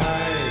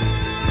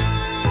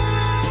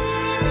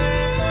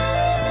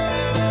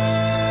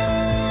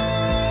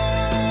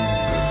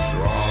 The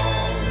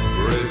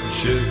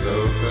drawbridge is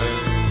open,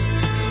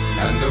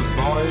 and a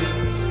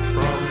voice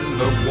from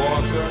the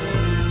water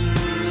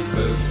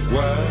says,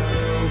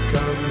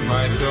 "Welcome,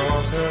 my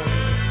daughter.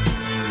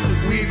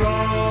 We've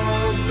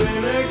all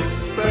been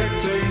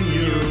expecting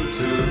you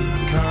to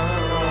come."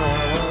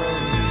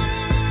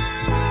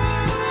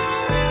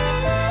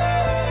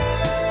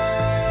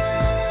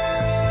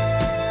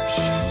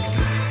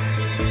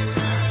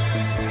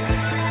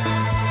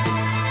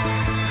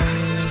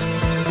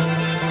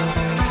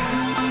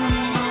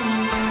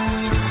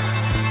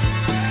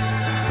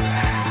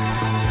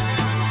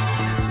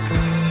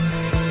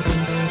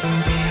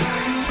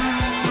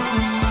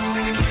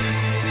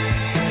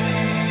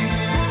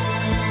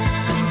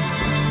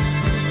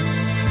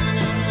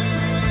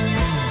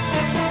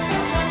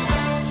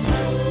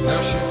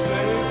 Now she's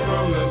safe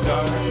from the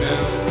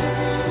darkness,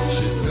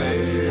 she's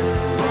safe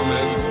from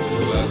its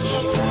clutch.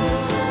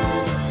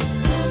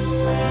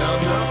 Now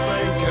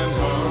nothing can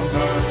harm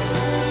her,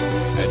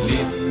 at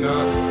least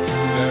not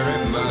very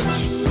much.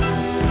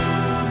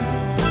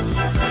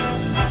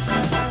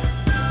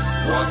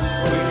 What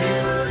will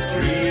you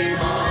dream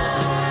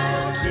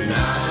of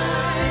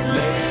tonight,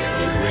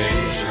 Lady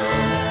Rachel?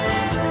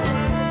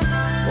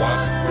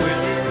 What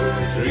will you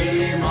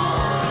dream of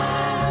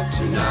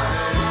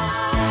tonight?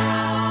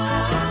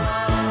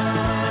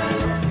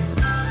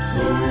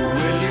 Who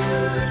will you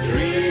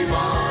dream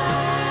of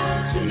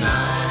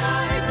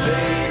tonight,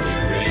 Lady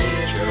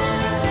Rachel?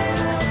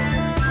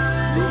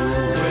 Who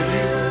will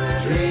you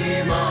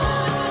dream of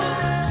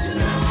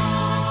tonight?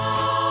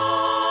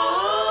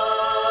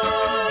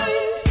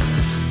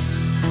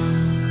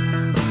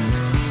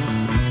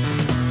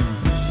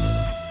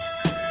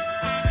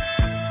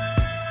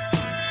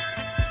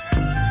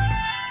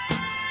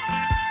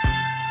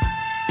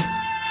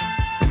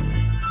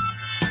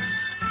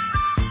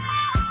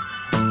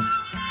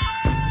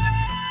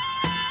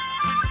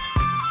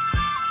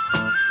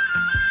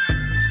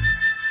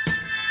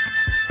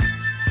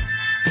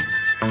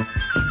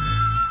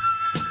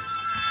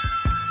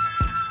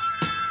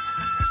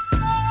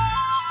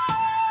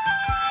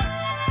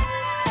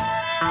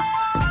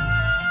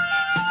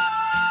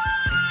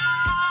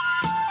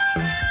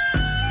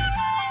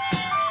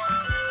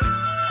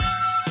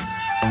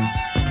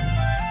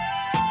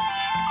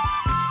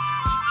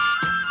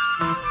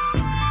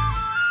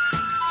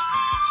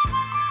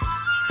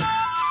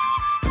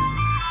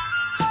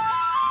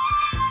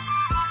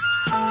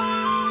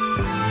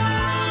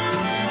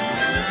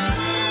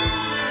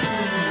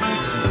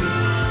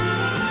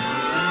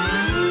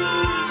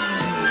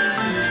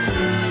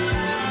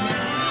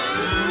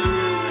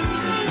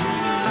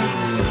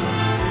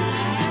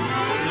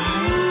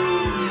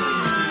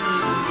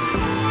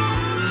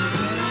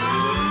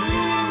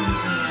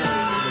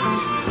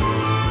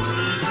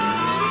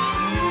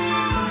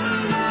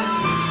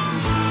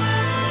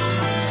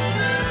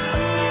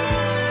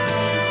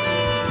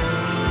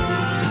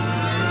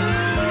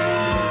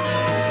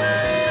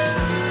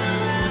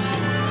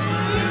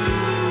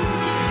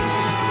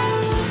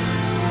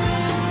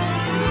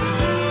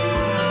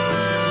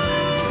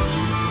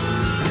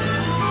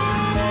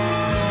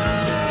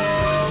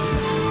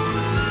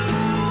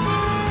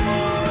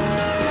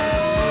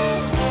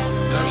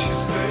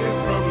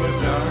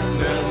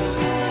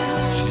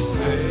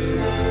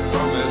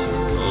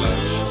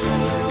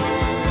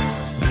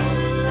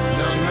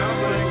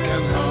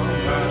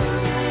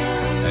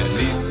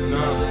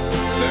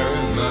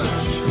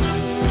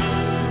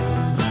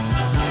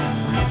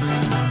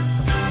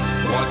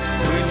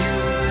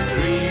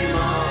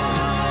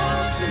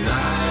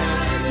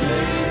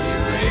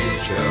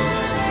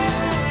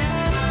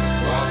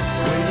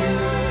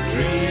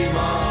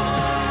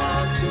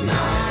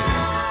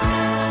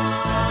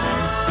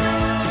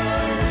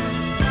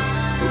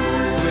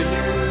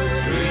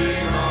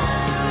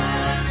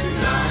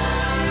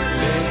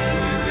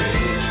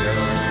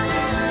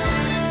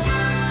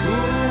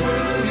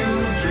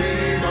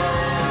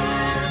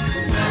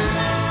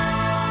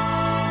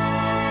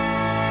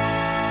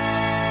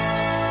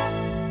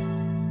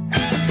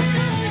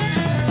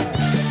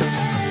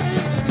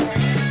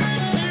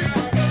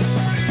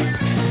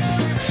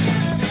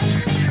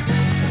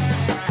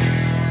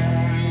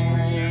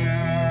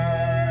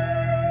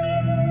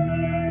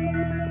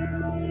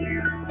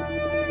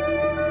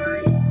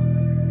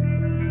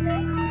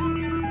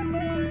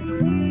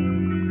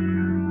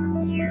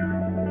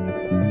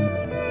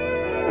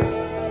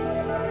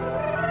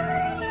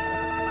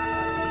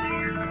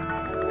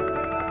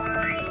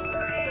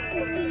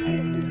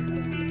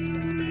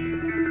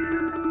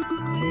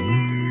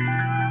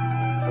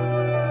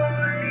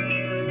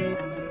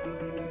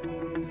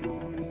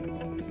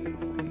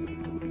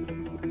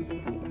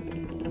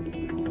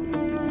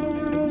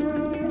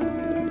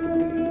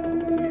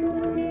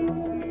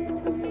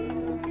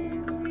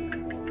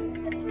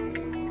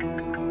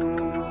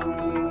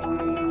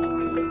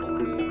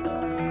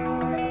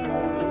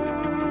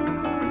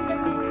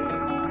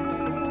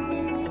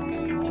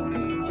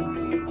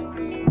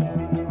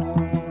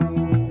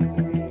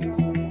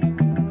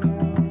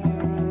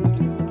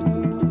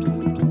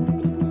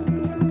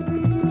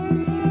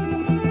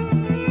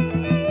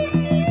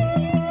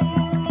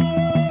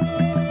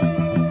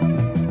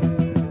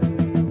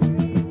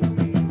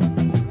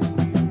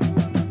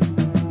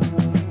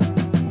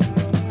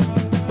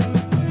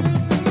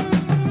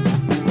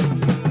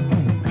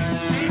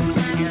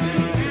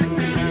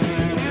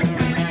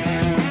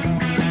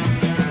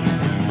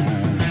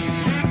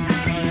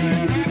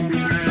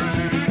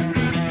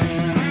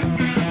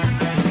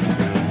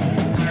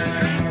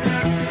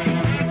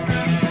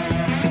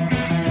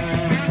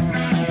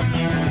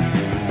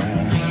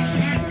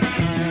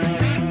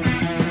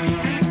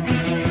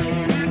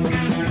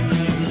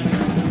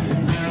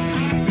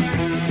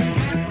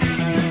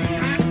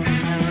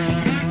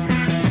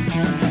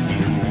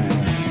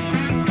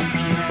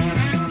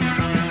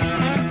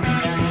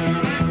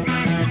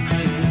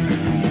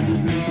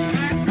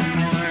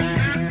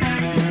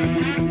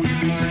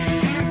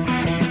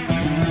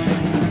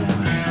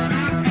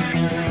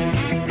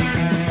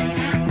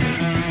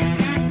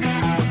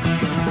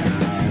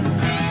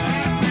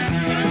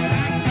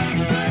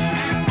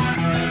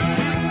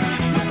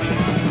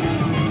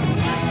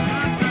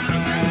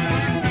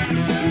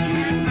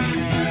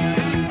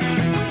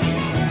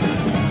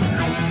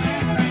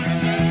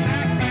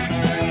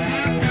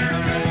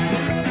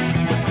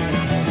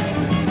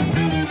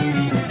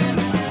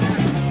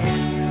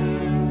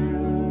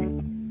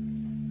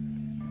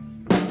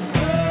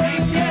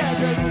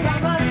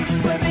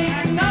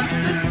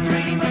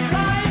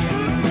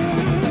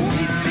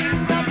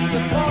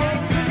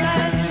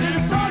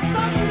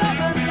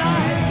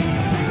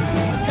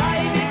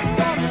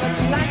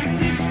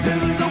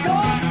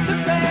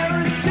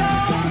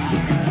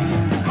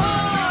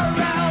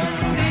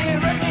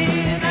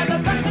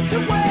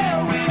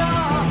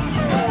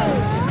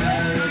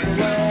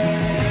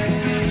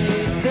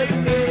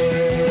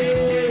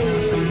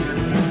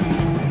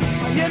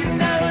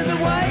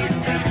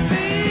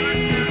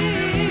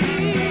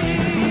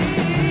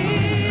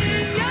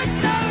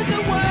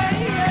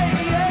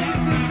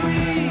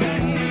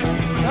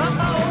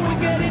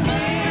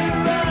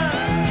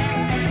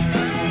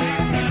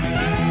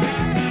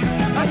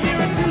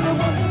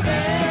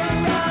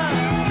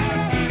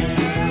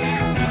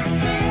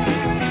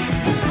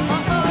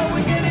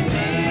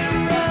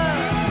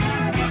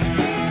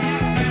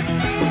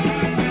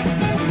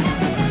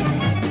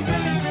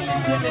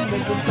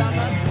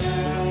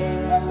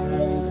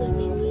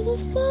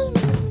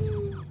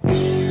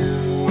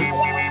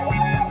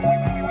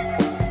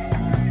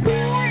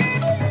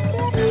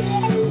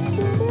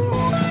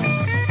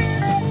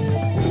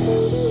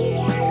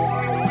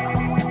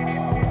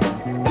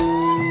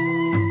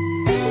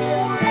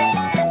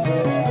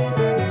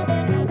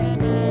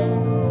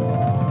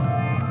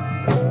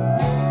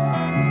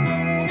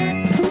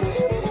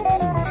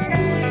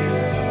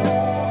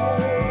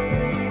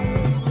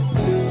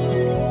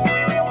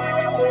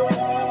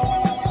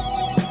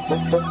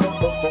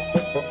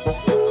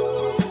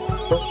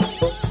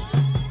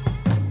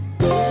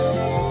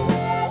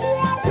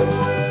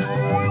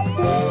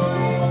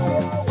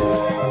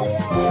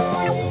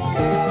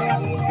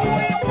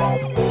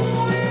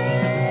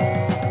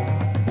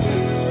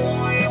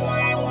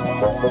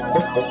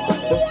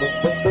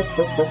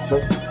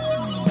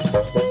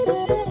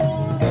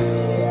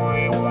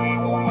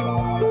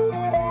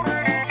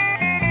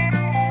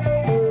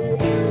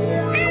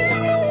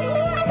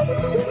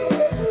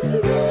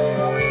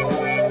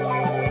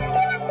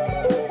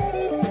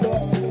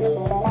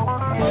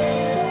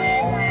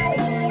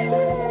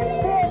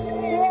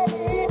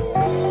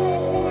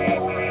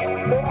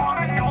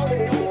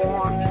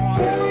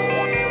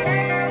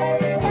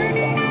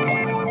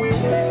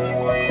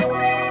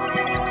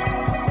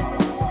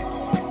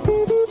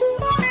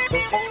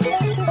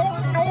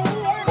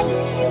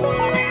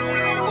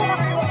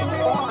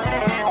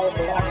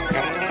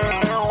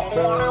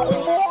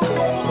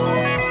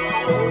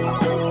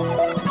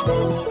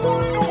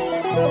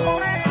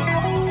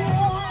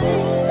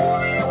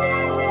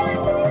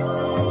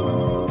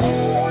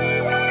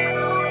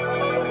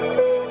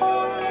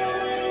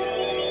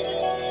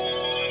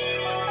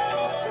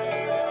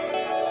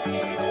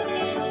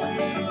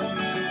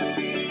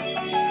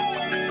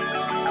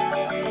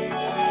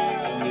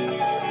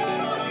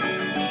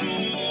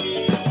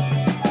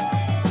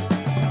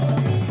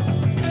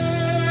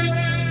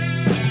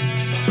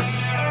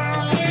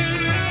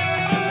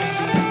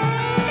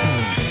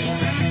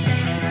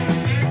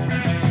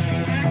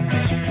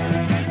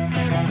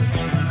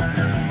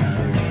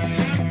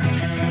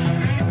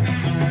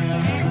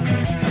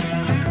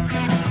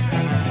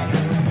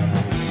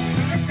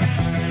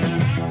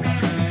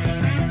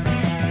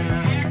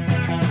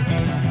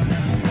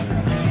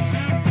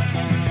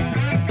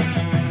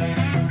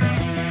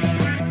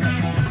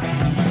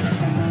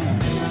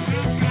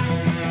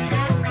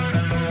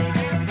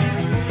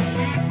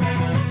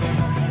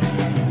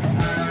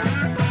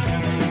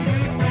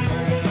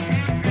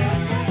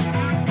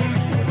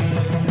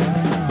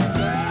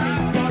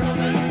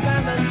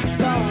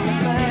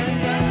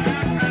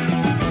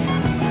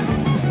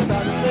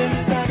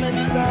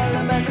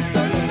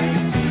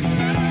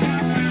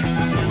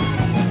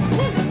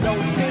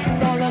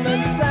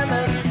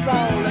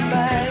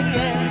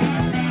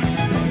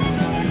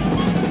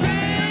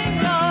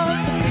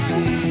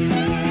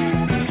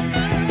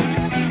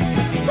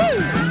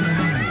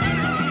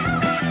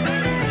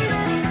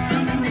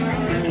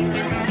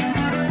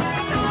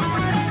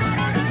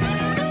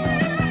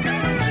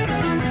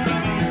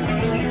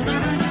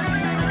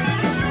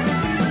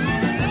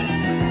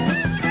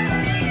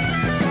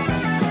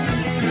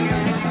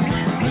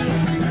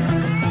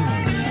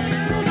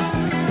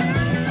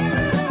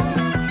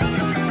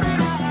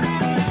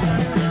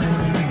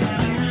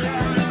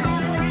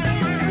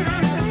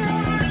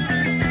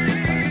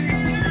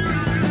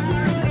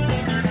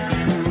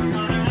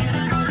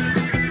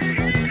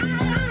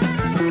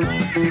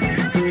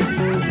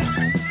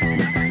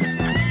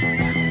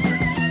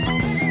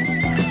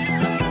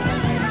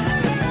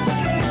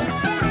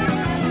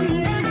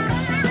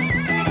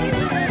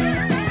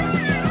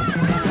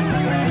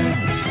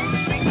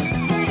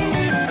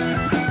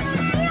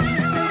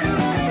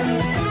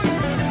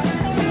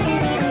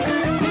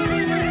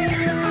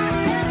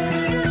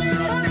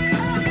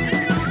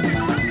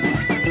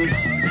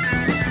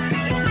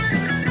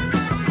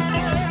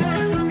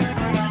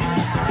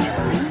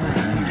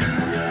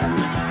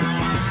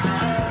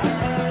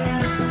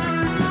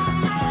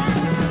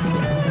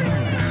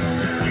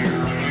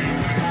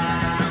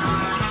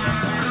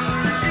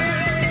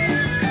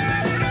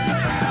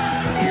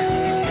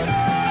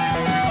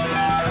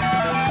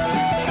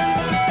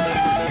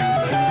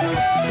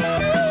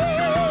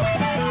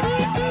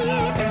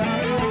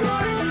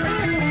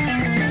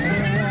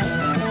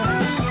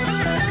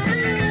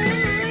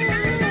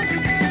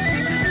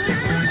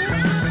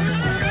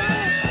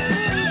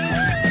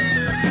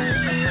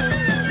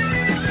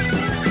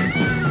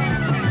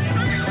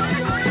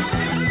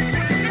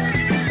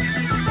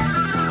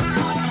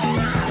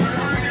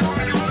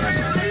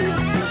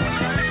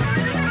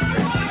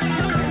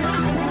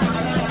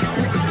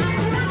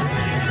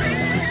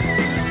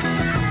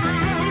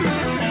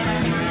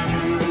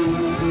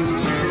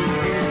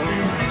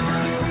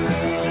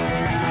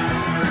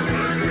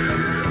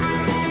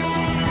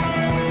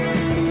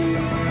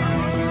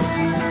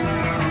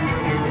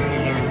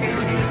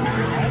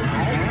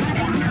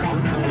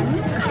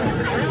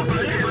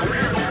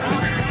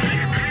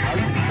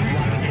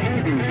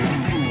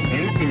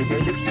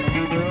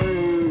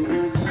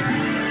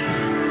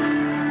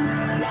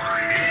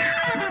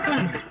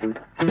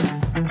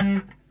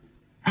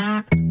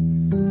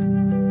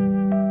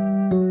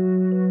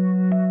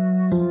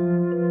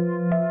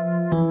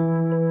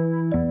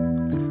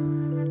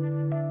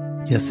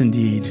 Yes,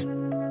 indeed.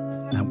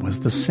 That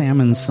was the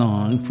Salmon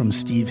song from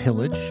Steve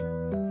Hillage.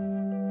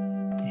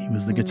 He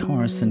was the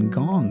guitarist in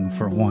Gong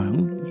for a while.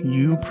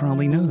 You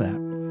probably know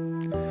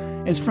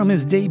that. It's from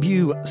his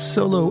debut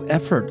solo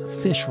effort,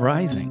 Fish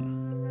Rising.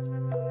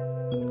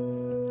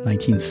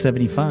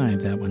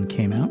 1975, that one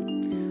came out.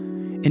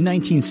 In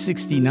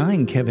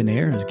 1969, Kevin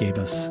Ayers gave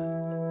us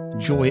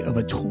Joy of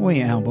a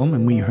Toy album,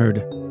 and we heard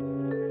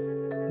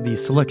the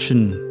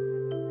selection,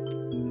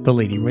 The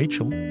Lady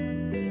Rachel.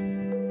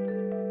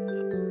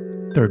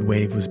 Third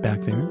Wave was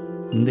back there,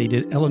 and they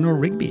did Eleanor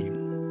Rigby.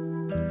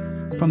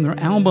 from their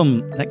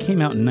album that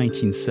came out in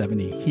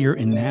 1970, Here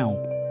and Now,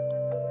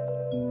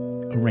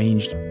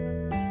 arranged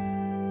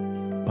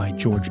by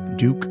George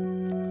Duke.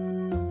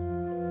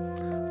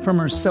 From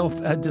her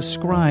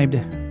self-described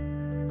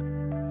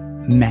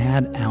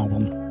Mad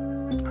album,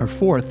 her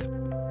fourth,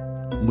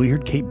 we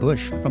heard Kate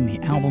Bush from the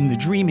album The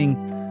Dreaming,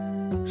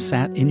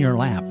 Sat in Your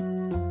Lap.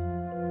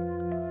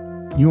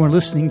 You are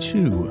listening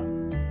to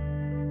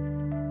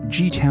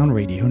G-Town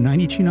Radio,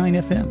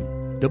 92.9 FM,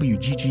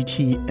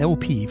 WGGT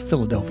LP,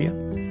 Philadelphia.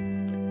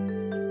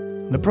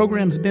 The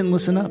program's been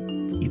Listen Up.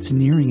 It's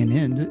nearing an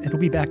end. It'll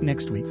be back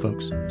next week,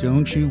 folks.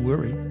 Don't you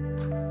worry.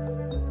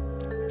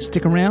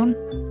 Stick around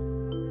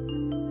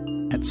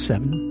at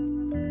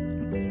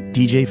 7.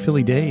 DJ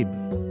Philly Dave,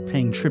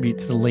 paying tribute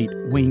to the late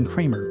Wayne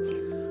Kramer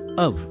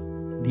of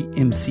the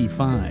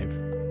MC5.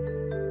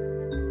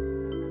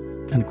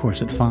 And of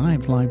course at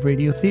 5, live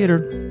radio theater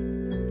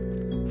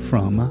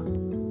from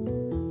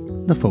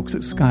the folks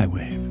at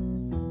Skywave.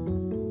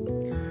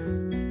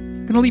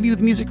 Going to leave you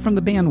with music from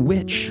the band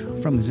Witch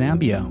from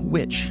Zambia.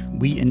 Witch,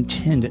 we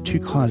intend to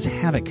cause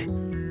havoc,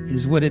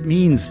 is what it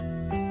means.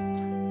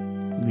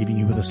 Leaving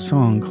you with a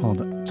song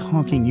called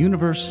Talking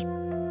Universe.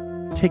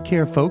 Take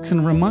care, folks, and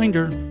a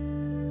reminder,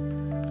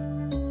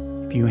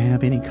 if you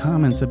have any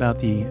comments about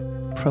the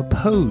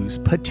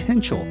proposed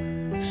potential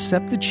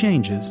SEPTA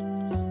changes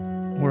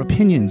or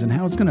opinions and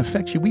how it's going to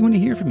affect you, we want to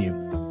hear from you.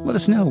 Let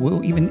us know.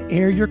 We'll even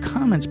air your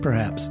comments,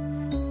 perhaps.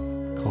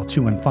 Call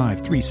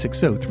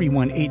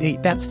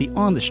 215-360-3188. That's the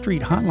On the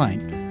Street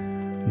hotline.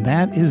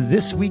 That is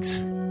this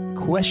week's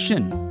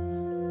question.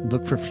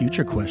 Look for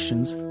future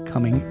questions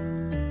coming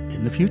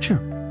in the future.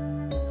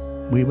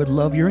 We would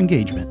love your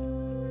engagement.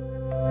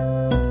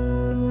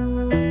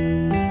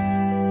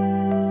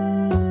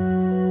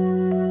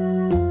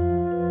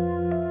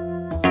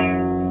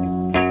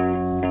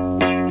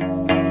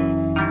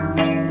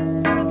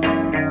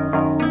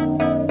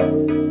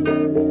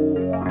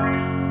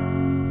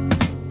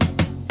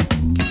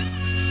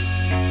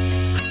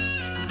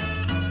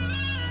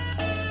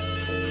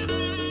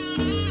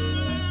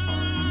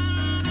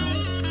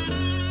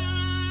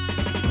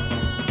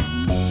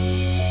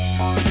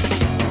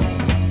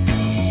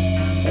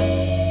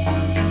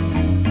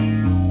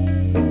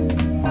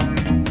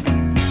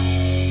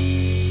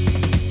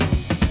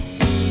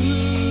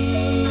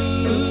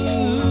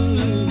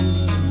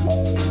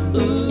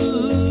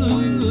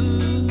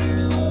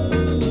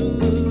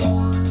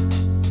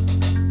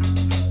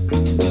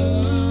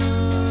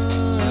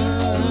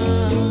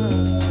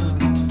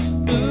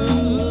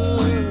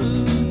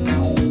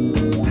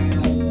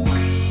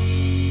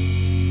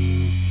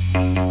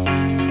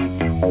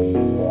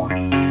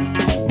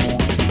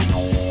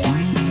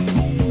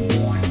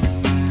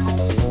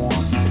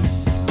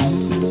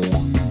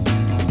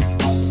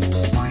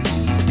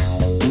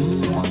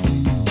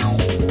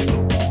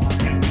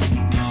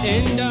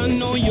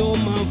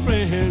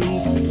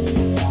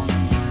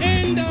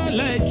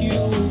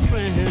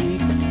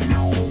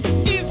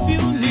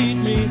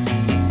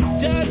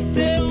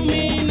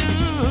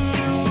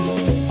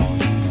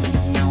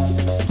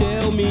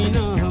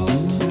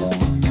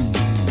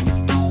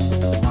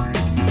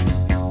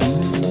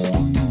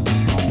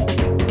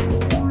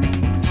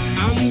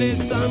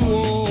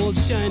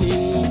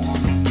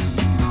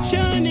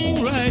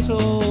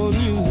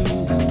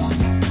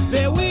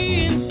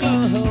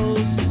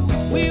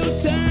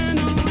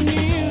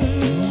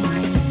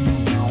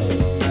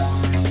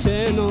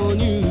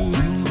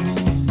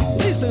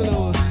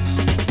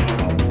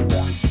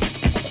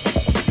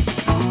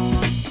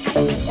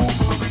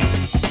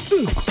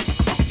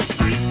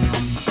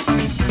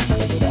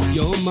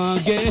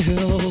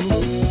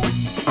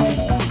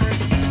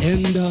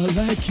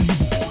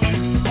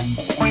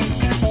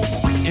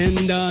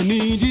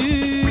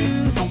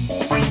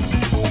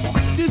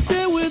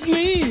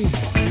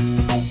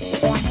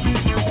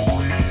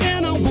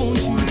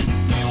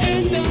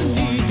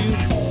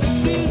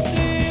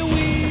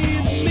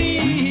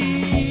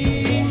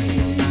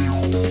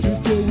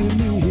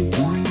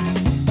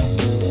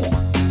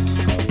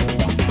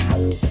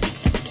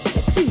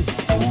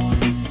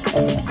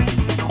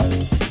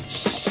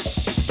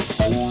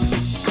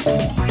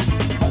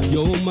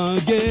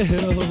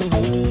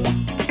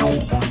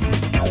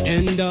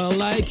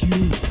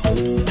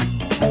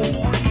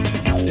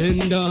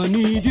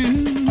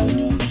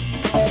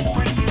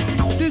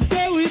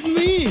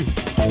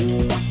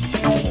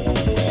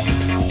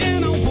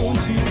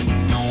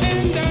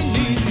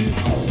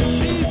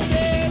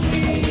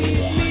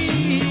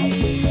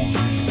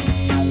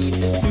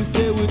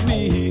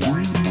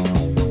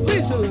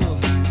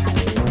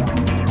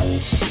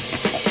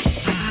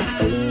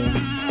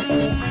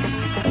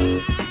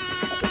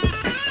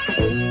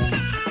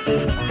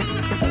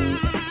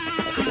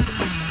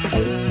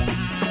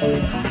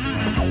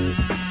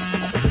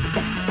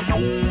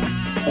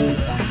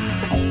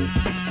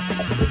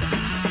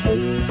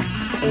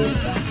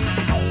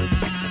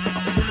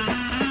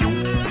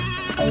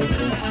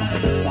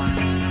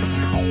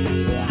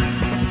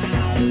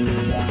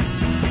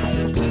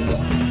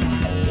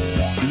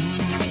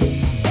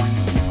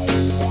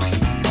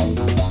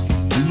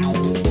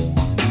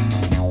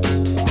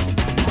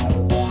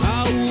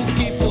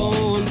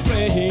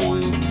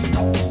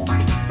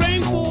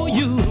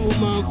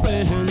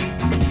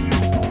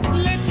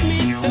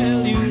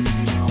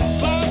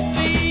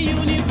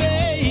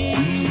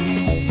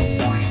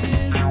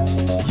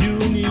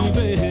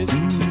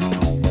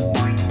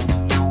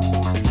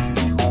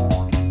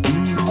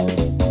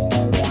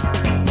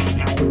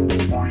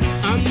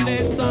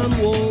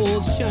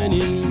 stars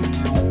shining,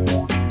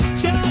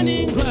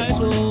 shining bright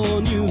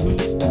on you.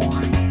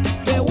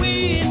 The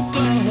wind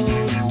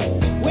clouds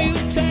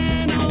will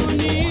turn on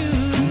you,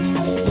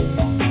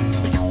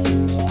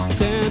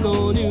 turn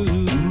on you.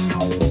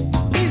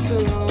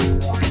 Listen on.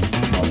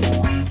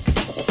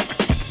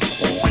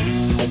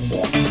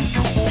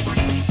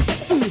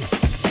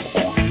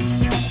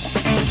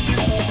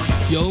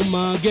 You're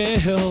my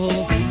girl,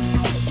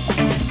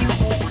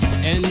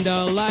 and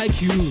I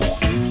like you,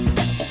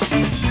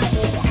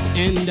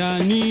 and I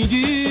need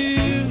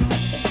you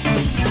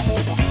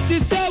to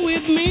stay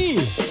with me,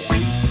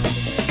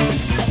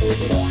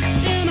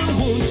 and I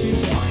want you,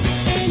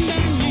 and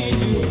I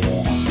need you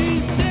to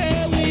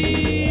stay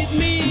with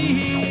me,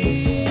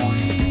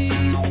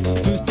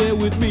 to stay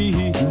with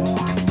me.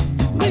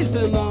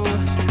 Listen on.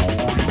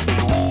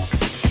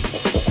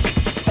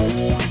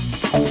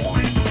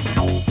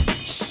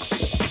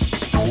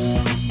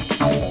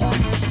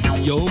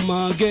 You're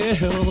my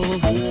girl,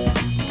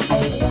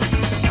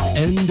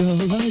 and I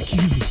like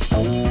you,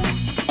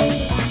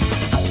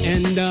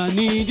 and I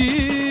need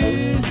you